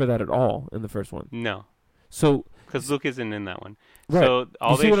don't remember that at all in the first one. No. So because Luke isn't in that one. Right. So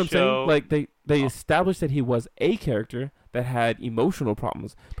all you see they what I'm show, saying? Like they established that he was a character that had emotional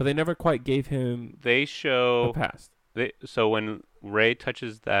problems, but they never quite gave him they a show past. so when Rey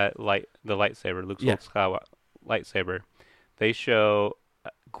touches the lightsaber, Luke's old lightsaber, they show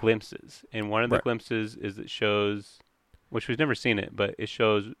glimpses, and one of the glimpses is it shows, which we've never seen it, but it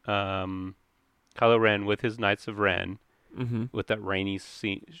shows Kylo Ren with his Knights of Ren, with that rainy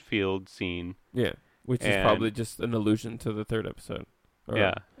field scene. Yeah, which is probably just an allusion to the 3rd episode.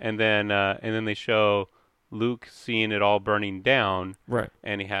 Yeah, and then they show Luke seeing it all burning down, right?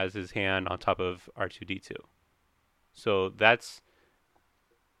 And he has his hand on top of R2-D2. So that's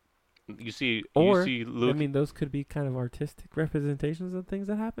you see Luke. I mean, those could be kind of artistic representations of things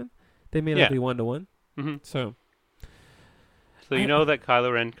that happen. They may not be 1-to-1. So you know that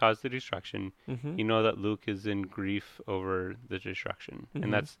Kylo Ren caused the destruction. Mm-hmm. You know that Luke is in grief over the destruction,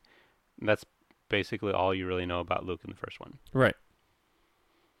 and that's basically all you really know about Luke in the first one. Right.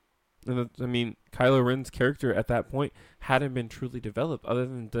 And I mean, Kylo Ren's character at that point hadn't been truly developed, other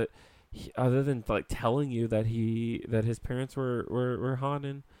than like telling you that his parents were Han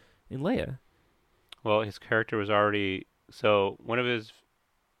and Leia. Well, his character was already one of his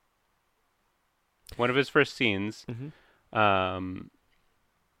first scenes.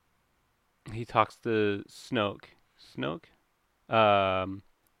 He talks to Snoke, and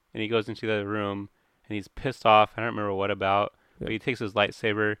he goes into the other room, and he's pissed off. I don't remember what about, but he takes his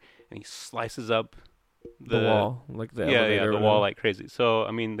lightsaber and he slices up the wall, like the elevator, the wall like crazy. So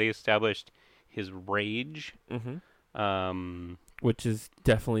I mean, they established his rage, which is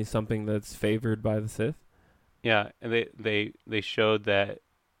definitely something that's favored by the Sith. Yeah, and they showed that.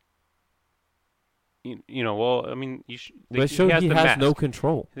 Well, I mean, they showed he has no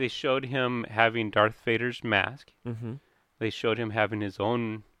control. They showed him having Darth Vader's mask. They showed him having his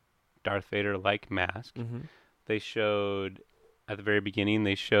own Darth Vader-like mask. They showed, at the very beginning,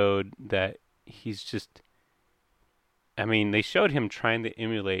 they showed that he's just... I mean, they showed him trying to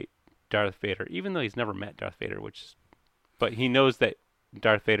emulate Darth Vader, even though he's never met Darth Vader, but he knows that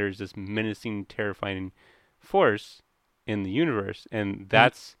Darth Vader is this menacing, terrifying force in the universe, and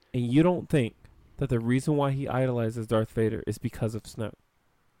that's... And you don't think that the reason why he idolizes Darth Vader is because of Snoke?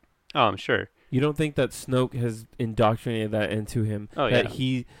 Oh, I'm sure. You don't think that Snoke has indoctrinated that into him? Oh,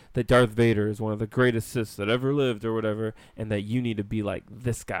 that Darth Vader is one of the greatest Siths that ever lived or whatever, and that you need to be like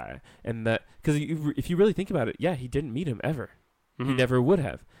this guy. And that, because if you really think about it, he didn't meet him ever. He never would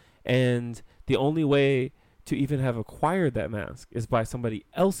have. And the only way to even have acquired that mask is by somebody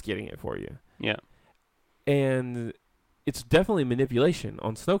else getting it for you. Yeah. And it's definitely manipulation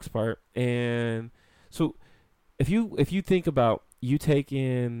on Snoke's part. And so if you think about, you take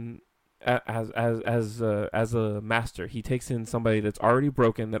in as a master, he takes in somebody that's already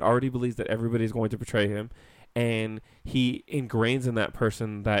broken, that already believes that everybody's going to betray him, and he ingrains in that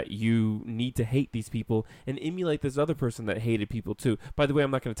person that you need to hate these people and emulate this other person that hated people too. By the way, I'm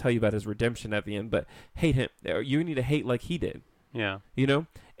not going to tell you about his redemption at the end, but hate him. You need to hate like he did. Yeah.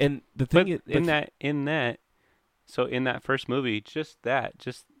 And the thing is, in that first movie, just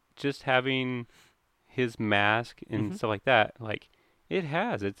having his mask and stuff like that, like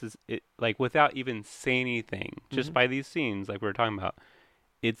it's like without even saying anything, just by these scenes, like we were talking about,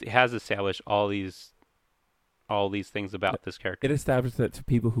 it has established all these things about this character. It established that to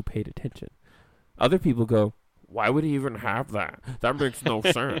people who paid attention. Other people go, "Why would he even have that? That makes no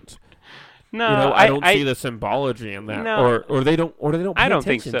sense." No, I don't see the symbology in that, no, or they don't pay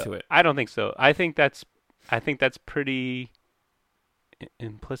attention to it. I don't think so. I think that's pretty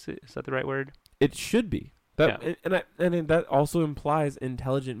implicit. Is that the right word? It should be. And that also implies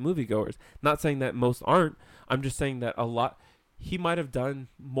intelligent moviegoers. Not saying that most aren't. I'm just saying that a lot. He might have done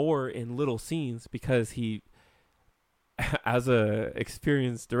more in little scenes because he, as a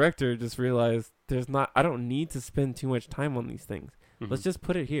experienced director, just realized I don't need to spend too much time on these things. Let's just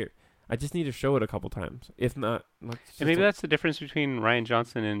put it here. I just need to show it a couple times. If not, and maybe that's the difference between Rian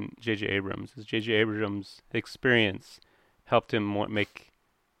Johnson and J.J. Abrams. Is J.J. Abrams' experience helped him make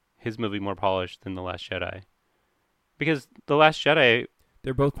his movie more polished than The Last Jedi, because The Last Jedi.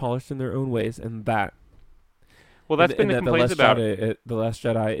 They're both polished in their own ways, and that. Well, that's been the complaints about. The Last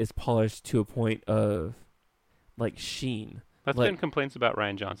Jedi is polished to a point of, like, sheen. That's like, been complaints about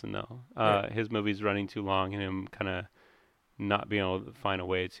Rian Johnson, though. Yeah. His movie's running too long, and him kind of not being able to find a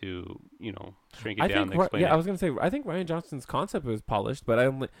way to, shrink it down. And explain it. I was gonna say, I think Rian Johnson's concept was polished, but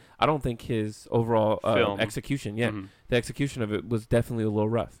I don't think his overall execution. Yeah, the execution of it was definitely a little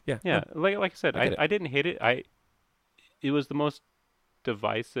rough. Yeah, yeah. Like I said, I didn't hate it. It was the most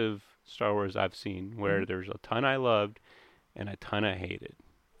divisive Star Wars I've seen, where there's a ton I loved and a ton I hated.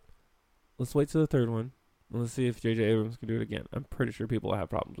 Let's wait till the third one. Let's see if J.J. Abrams can do it again. I'm pretty sure people have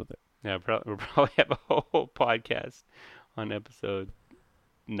problems with it. Yeah, we'll probably have a whole podcast on episode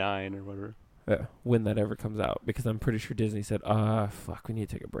 9 or whatever. Yeah, when that ever comes out, because I'm pretty sure Disney said, fuck, we need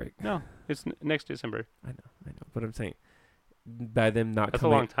to take a break. No, it's next December. I know. But I'm saying, by them not That's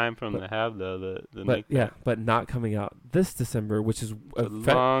coming... a long time for them to have, the but yeah, but not coming out this December, which is a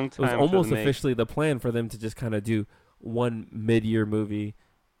long time. It was almost officially the plan for them to just kind of do one mid-year movie.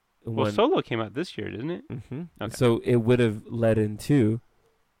 Well, Solo came out this year, didn't it? Mm-hmm. Okay. So it would have led into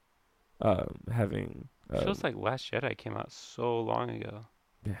having... it feels like Last Jedi came out so long ago.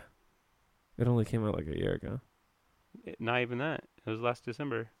 Yeah. It only came out like a year ago. Not even that. It was last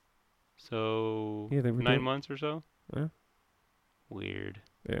December. So yeah, they were 9 months or so? Yeah. Weird.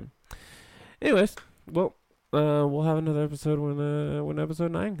 Yeah. Anyways, well, we'll have another episode when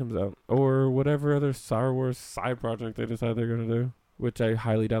episode 9 comes out. Or whatever other Star Wars side project they decide they're going to do. Which I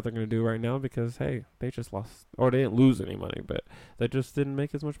highly doubt they're going to do right now because, hey, they just lost... Or they didn't lose any money, but they just didn't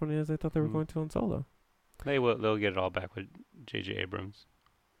make as much money as they thought they were going to on Solo. They'll get it all back with J.J. Abrams.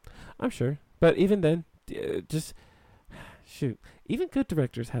 I'm sure. But even then, just... Shoot. Even good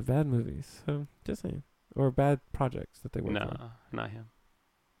directors have bad movies. So, just saying. Or bad projects that they work on. No, not him.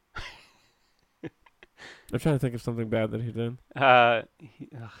 I'm trying to think of something bad that he did.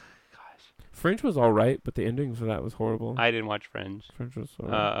 Fringe was all right, but the ending for that was horrible. I didn't watch Fringe. Fringe was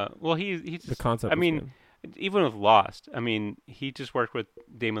so well, he's just, the concept. I mean, even with Lost, I mean, he just worked with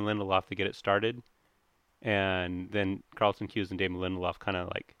Damon Lindelof to get it started, and then Carlton Cuse and Damon Lindelof kind of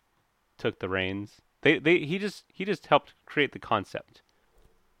like took the reins. He just helped create the concept.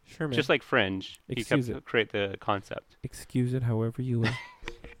 Sure, man. Just like Fringe, he helped create the concept. Excuse it, however you will.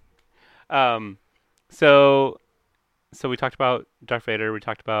 So we talked about Darth Vader, we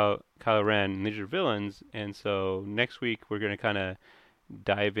talked about Kylo Ren, and these are villains, and so next week we're going to kind of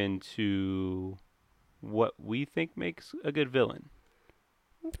dive into what we think makes a good villain.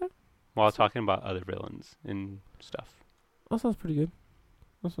 Okay. While talking about other villains and stuff. That sounds pretty good.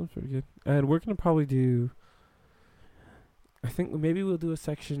 And we're going to probably do... I think maybe we'll do a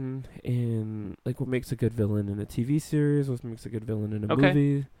section in like what makes a good villain in a TV series, what makes a good villain in a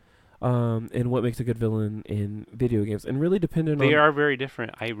movie. And what makes a good villain in video games, and really depending on... They are very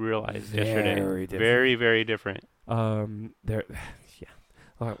different. I realized yesterday. Very, very different. They're, yeah.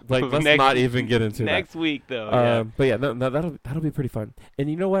 Like let's not even get into next week though. But yeah, that'll be pretty fun. And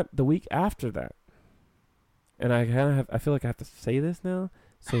you know what? The week after that, and I feel like I have to say this now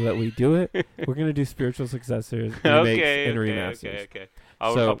so that we do it. We're gonna do spiritual successors, remakes, and remasters. Okay.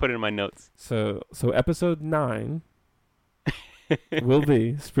 I'll put it in my notes. So episode 9. will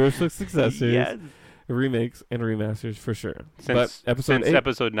be spiritual successors, remakes, and remasters for sure. Since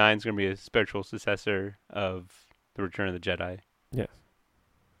episode 9 is going to be a spiritual successor of The Return of the Jedi. Yes.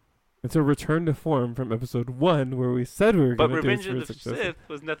 It's a return to form from episode 1 where we said we were going to do Revenge of the Sith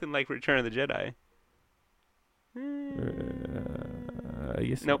was nothing like Return of the Jedi.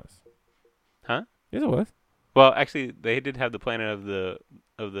 Yes, nope. It was. Huh? Yes, it was. Well, actually, they did have the planet of the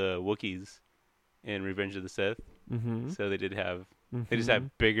Wookiees in Revenge of the Sith. Mm-hmm. So they did have, they just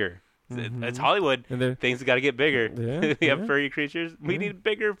have bigger. Mm-hmm. It's Hollywood. And things got to get bigger. Yeah, we have furry creatures. We need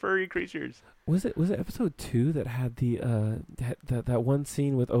bigger furry creatures. Was it episode 2 that had the that one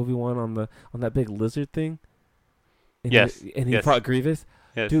scene with Obi-Wan on that big lizard thing? And he fought Grievous.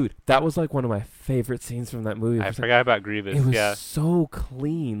 Yes. Dude, that was like one of my favorite scenes from that movie. I forgot about Grievous. It was so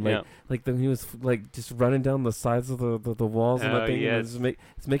clean. Like he was like just running down the sides of the walls and that thing. Yes. And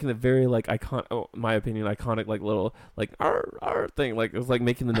it's making it very like iconic. Oh, in my opinion, iconic like little like arr thing. Like it was like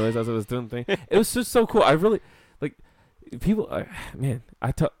making the noise as it was doing the thing. It was just so cool. I really like people. Man,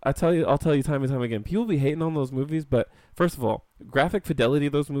 I'll tell you time and time again. People be hating on those movies, but first of all, graphic fidelity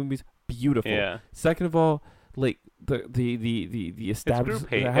of those movies beautiful. Yeah. Second of all, like the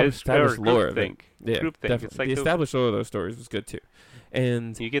established lore of it. Yeah, definitely. It's like the established lore of those stories was good too.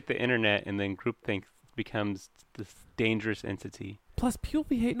 And you get the internet, and then groupthink becomes this dangerous entity. Plus, people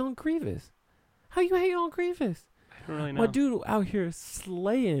be hating on Grievous. How you hating on Grievous? I I don't really know. My dude out here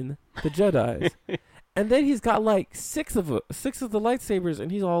slaying the Jedis. And then he's got like six of the lightsabers,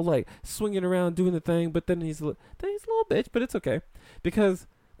 and he's all like swinging around doing the thing. But then he's a little bitch, but it's okay because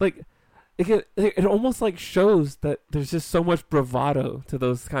like it almost like shows that there's just so much bravado to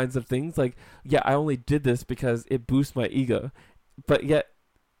those kinds of things. Like, yeah, I only did this because it boosts my ego, but yet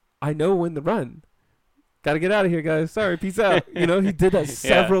I know when to run. Got to get out of here, guys. Sorry, peace out. He did that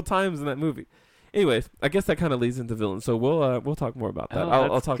several times in that movie. Anyways, I guess that kind of leads into villains. So we'll talk more about that.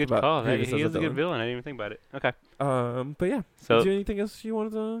 I'll talk about. Call. He is a good villain. I didn't even think about it. Okay. But yeah. So, is there anything else you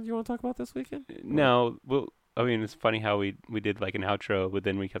want to talk about this weekend? No. I mean, it's funny how we did like an outro, but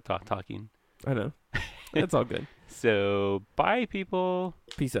then we kept talking. I know. It's all good. So, bye, people.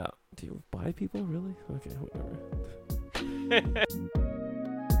 Peace out. Do you buy people really? Okay, whatever.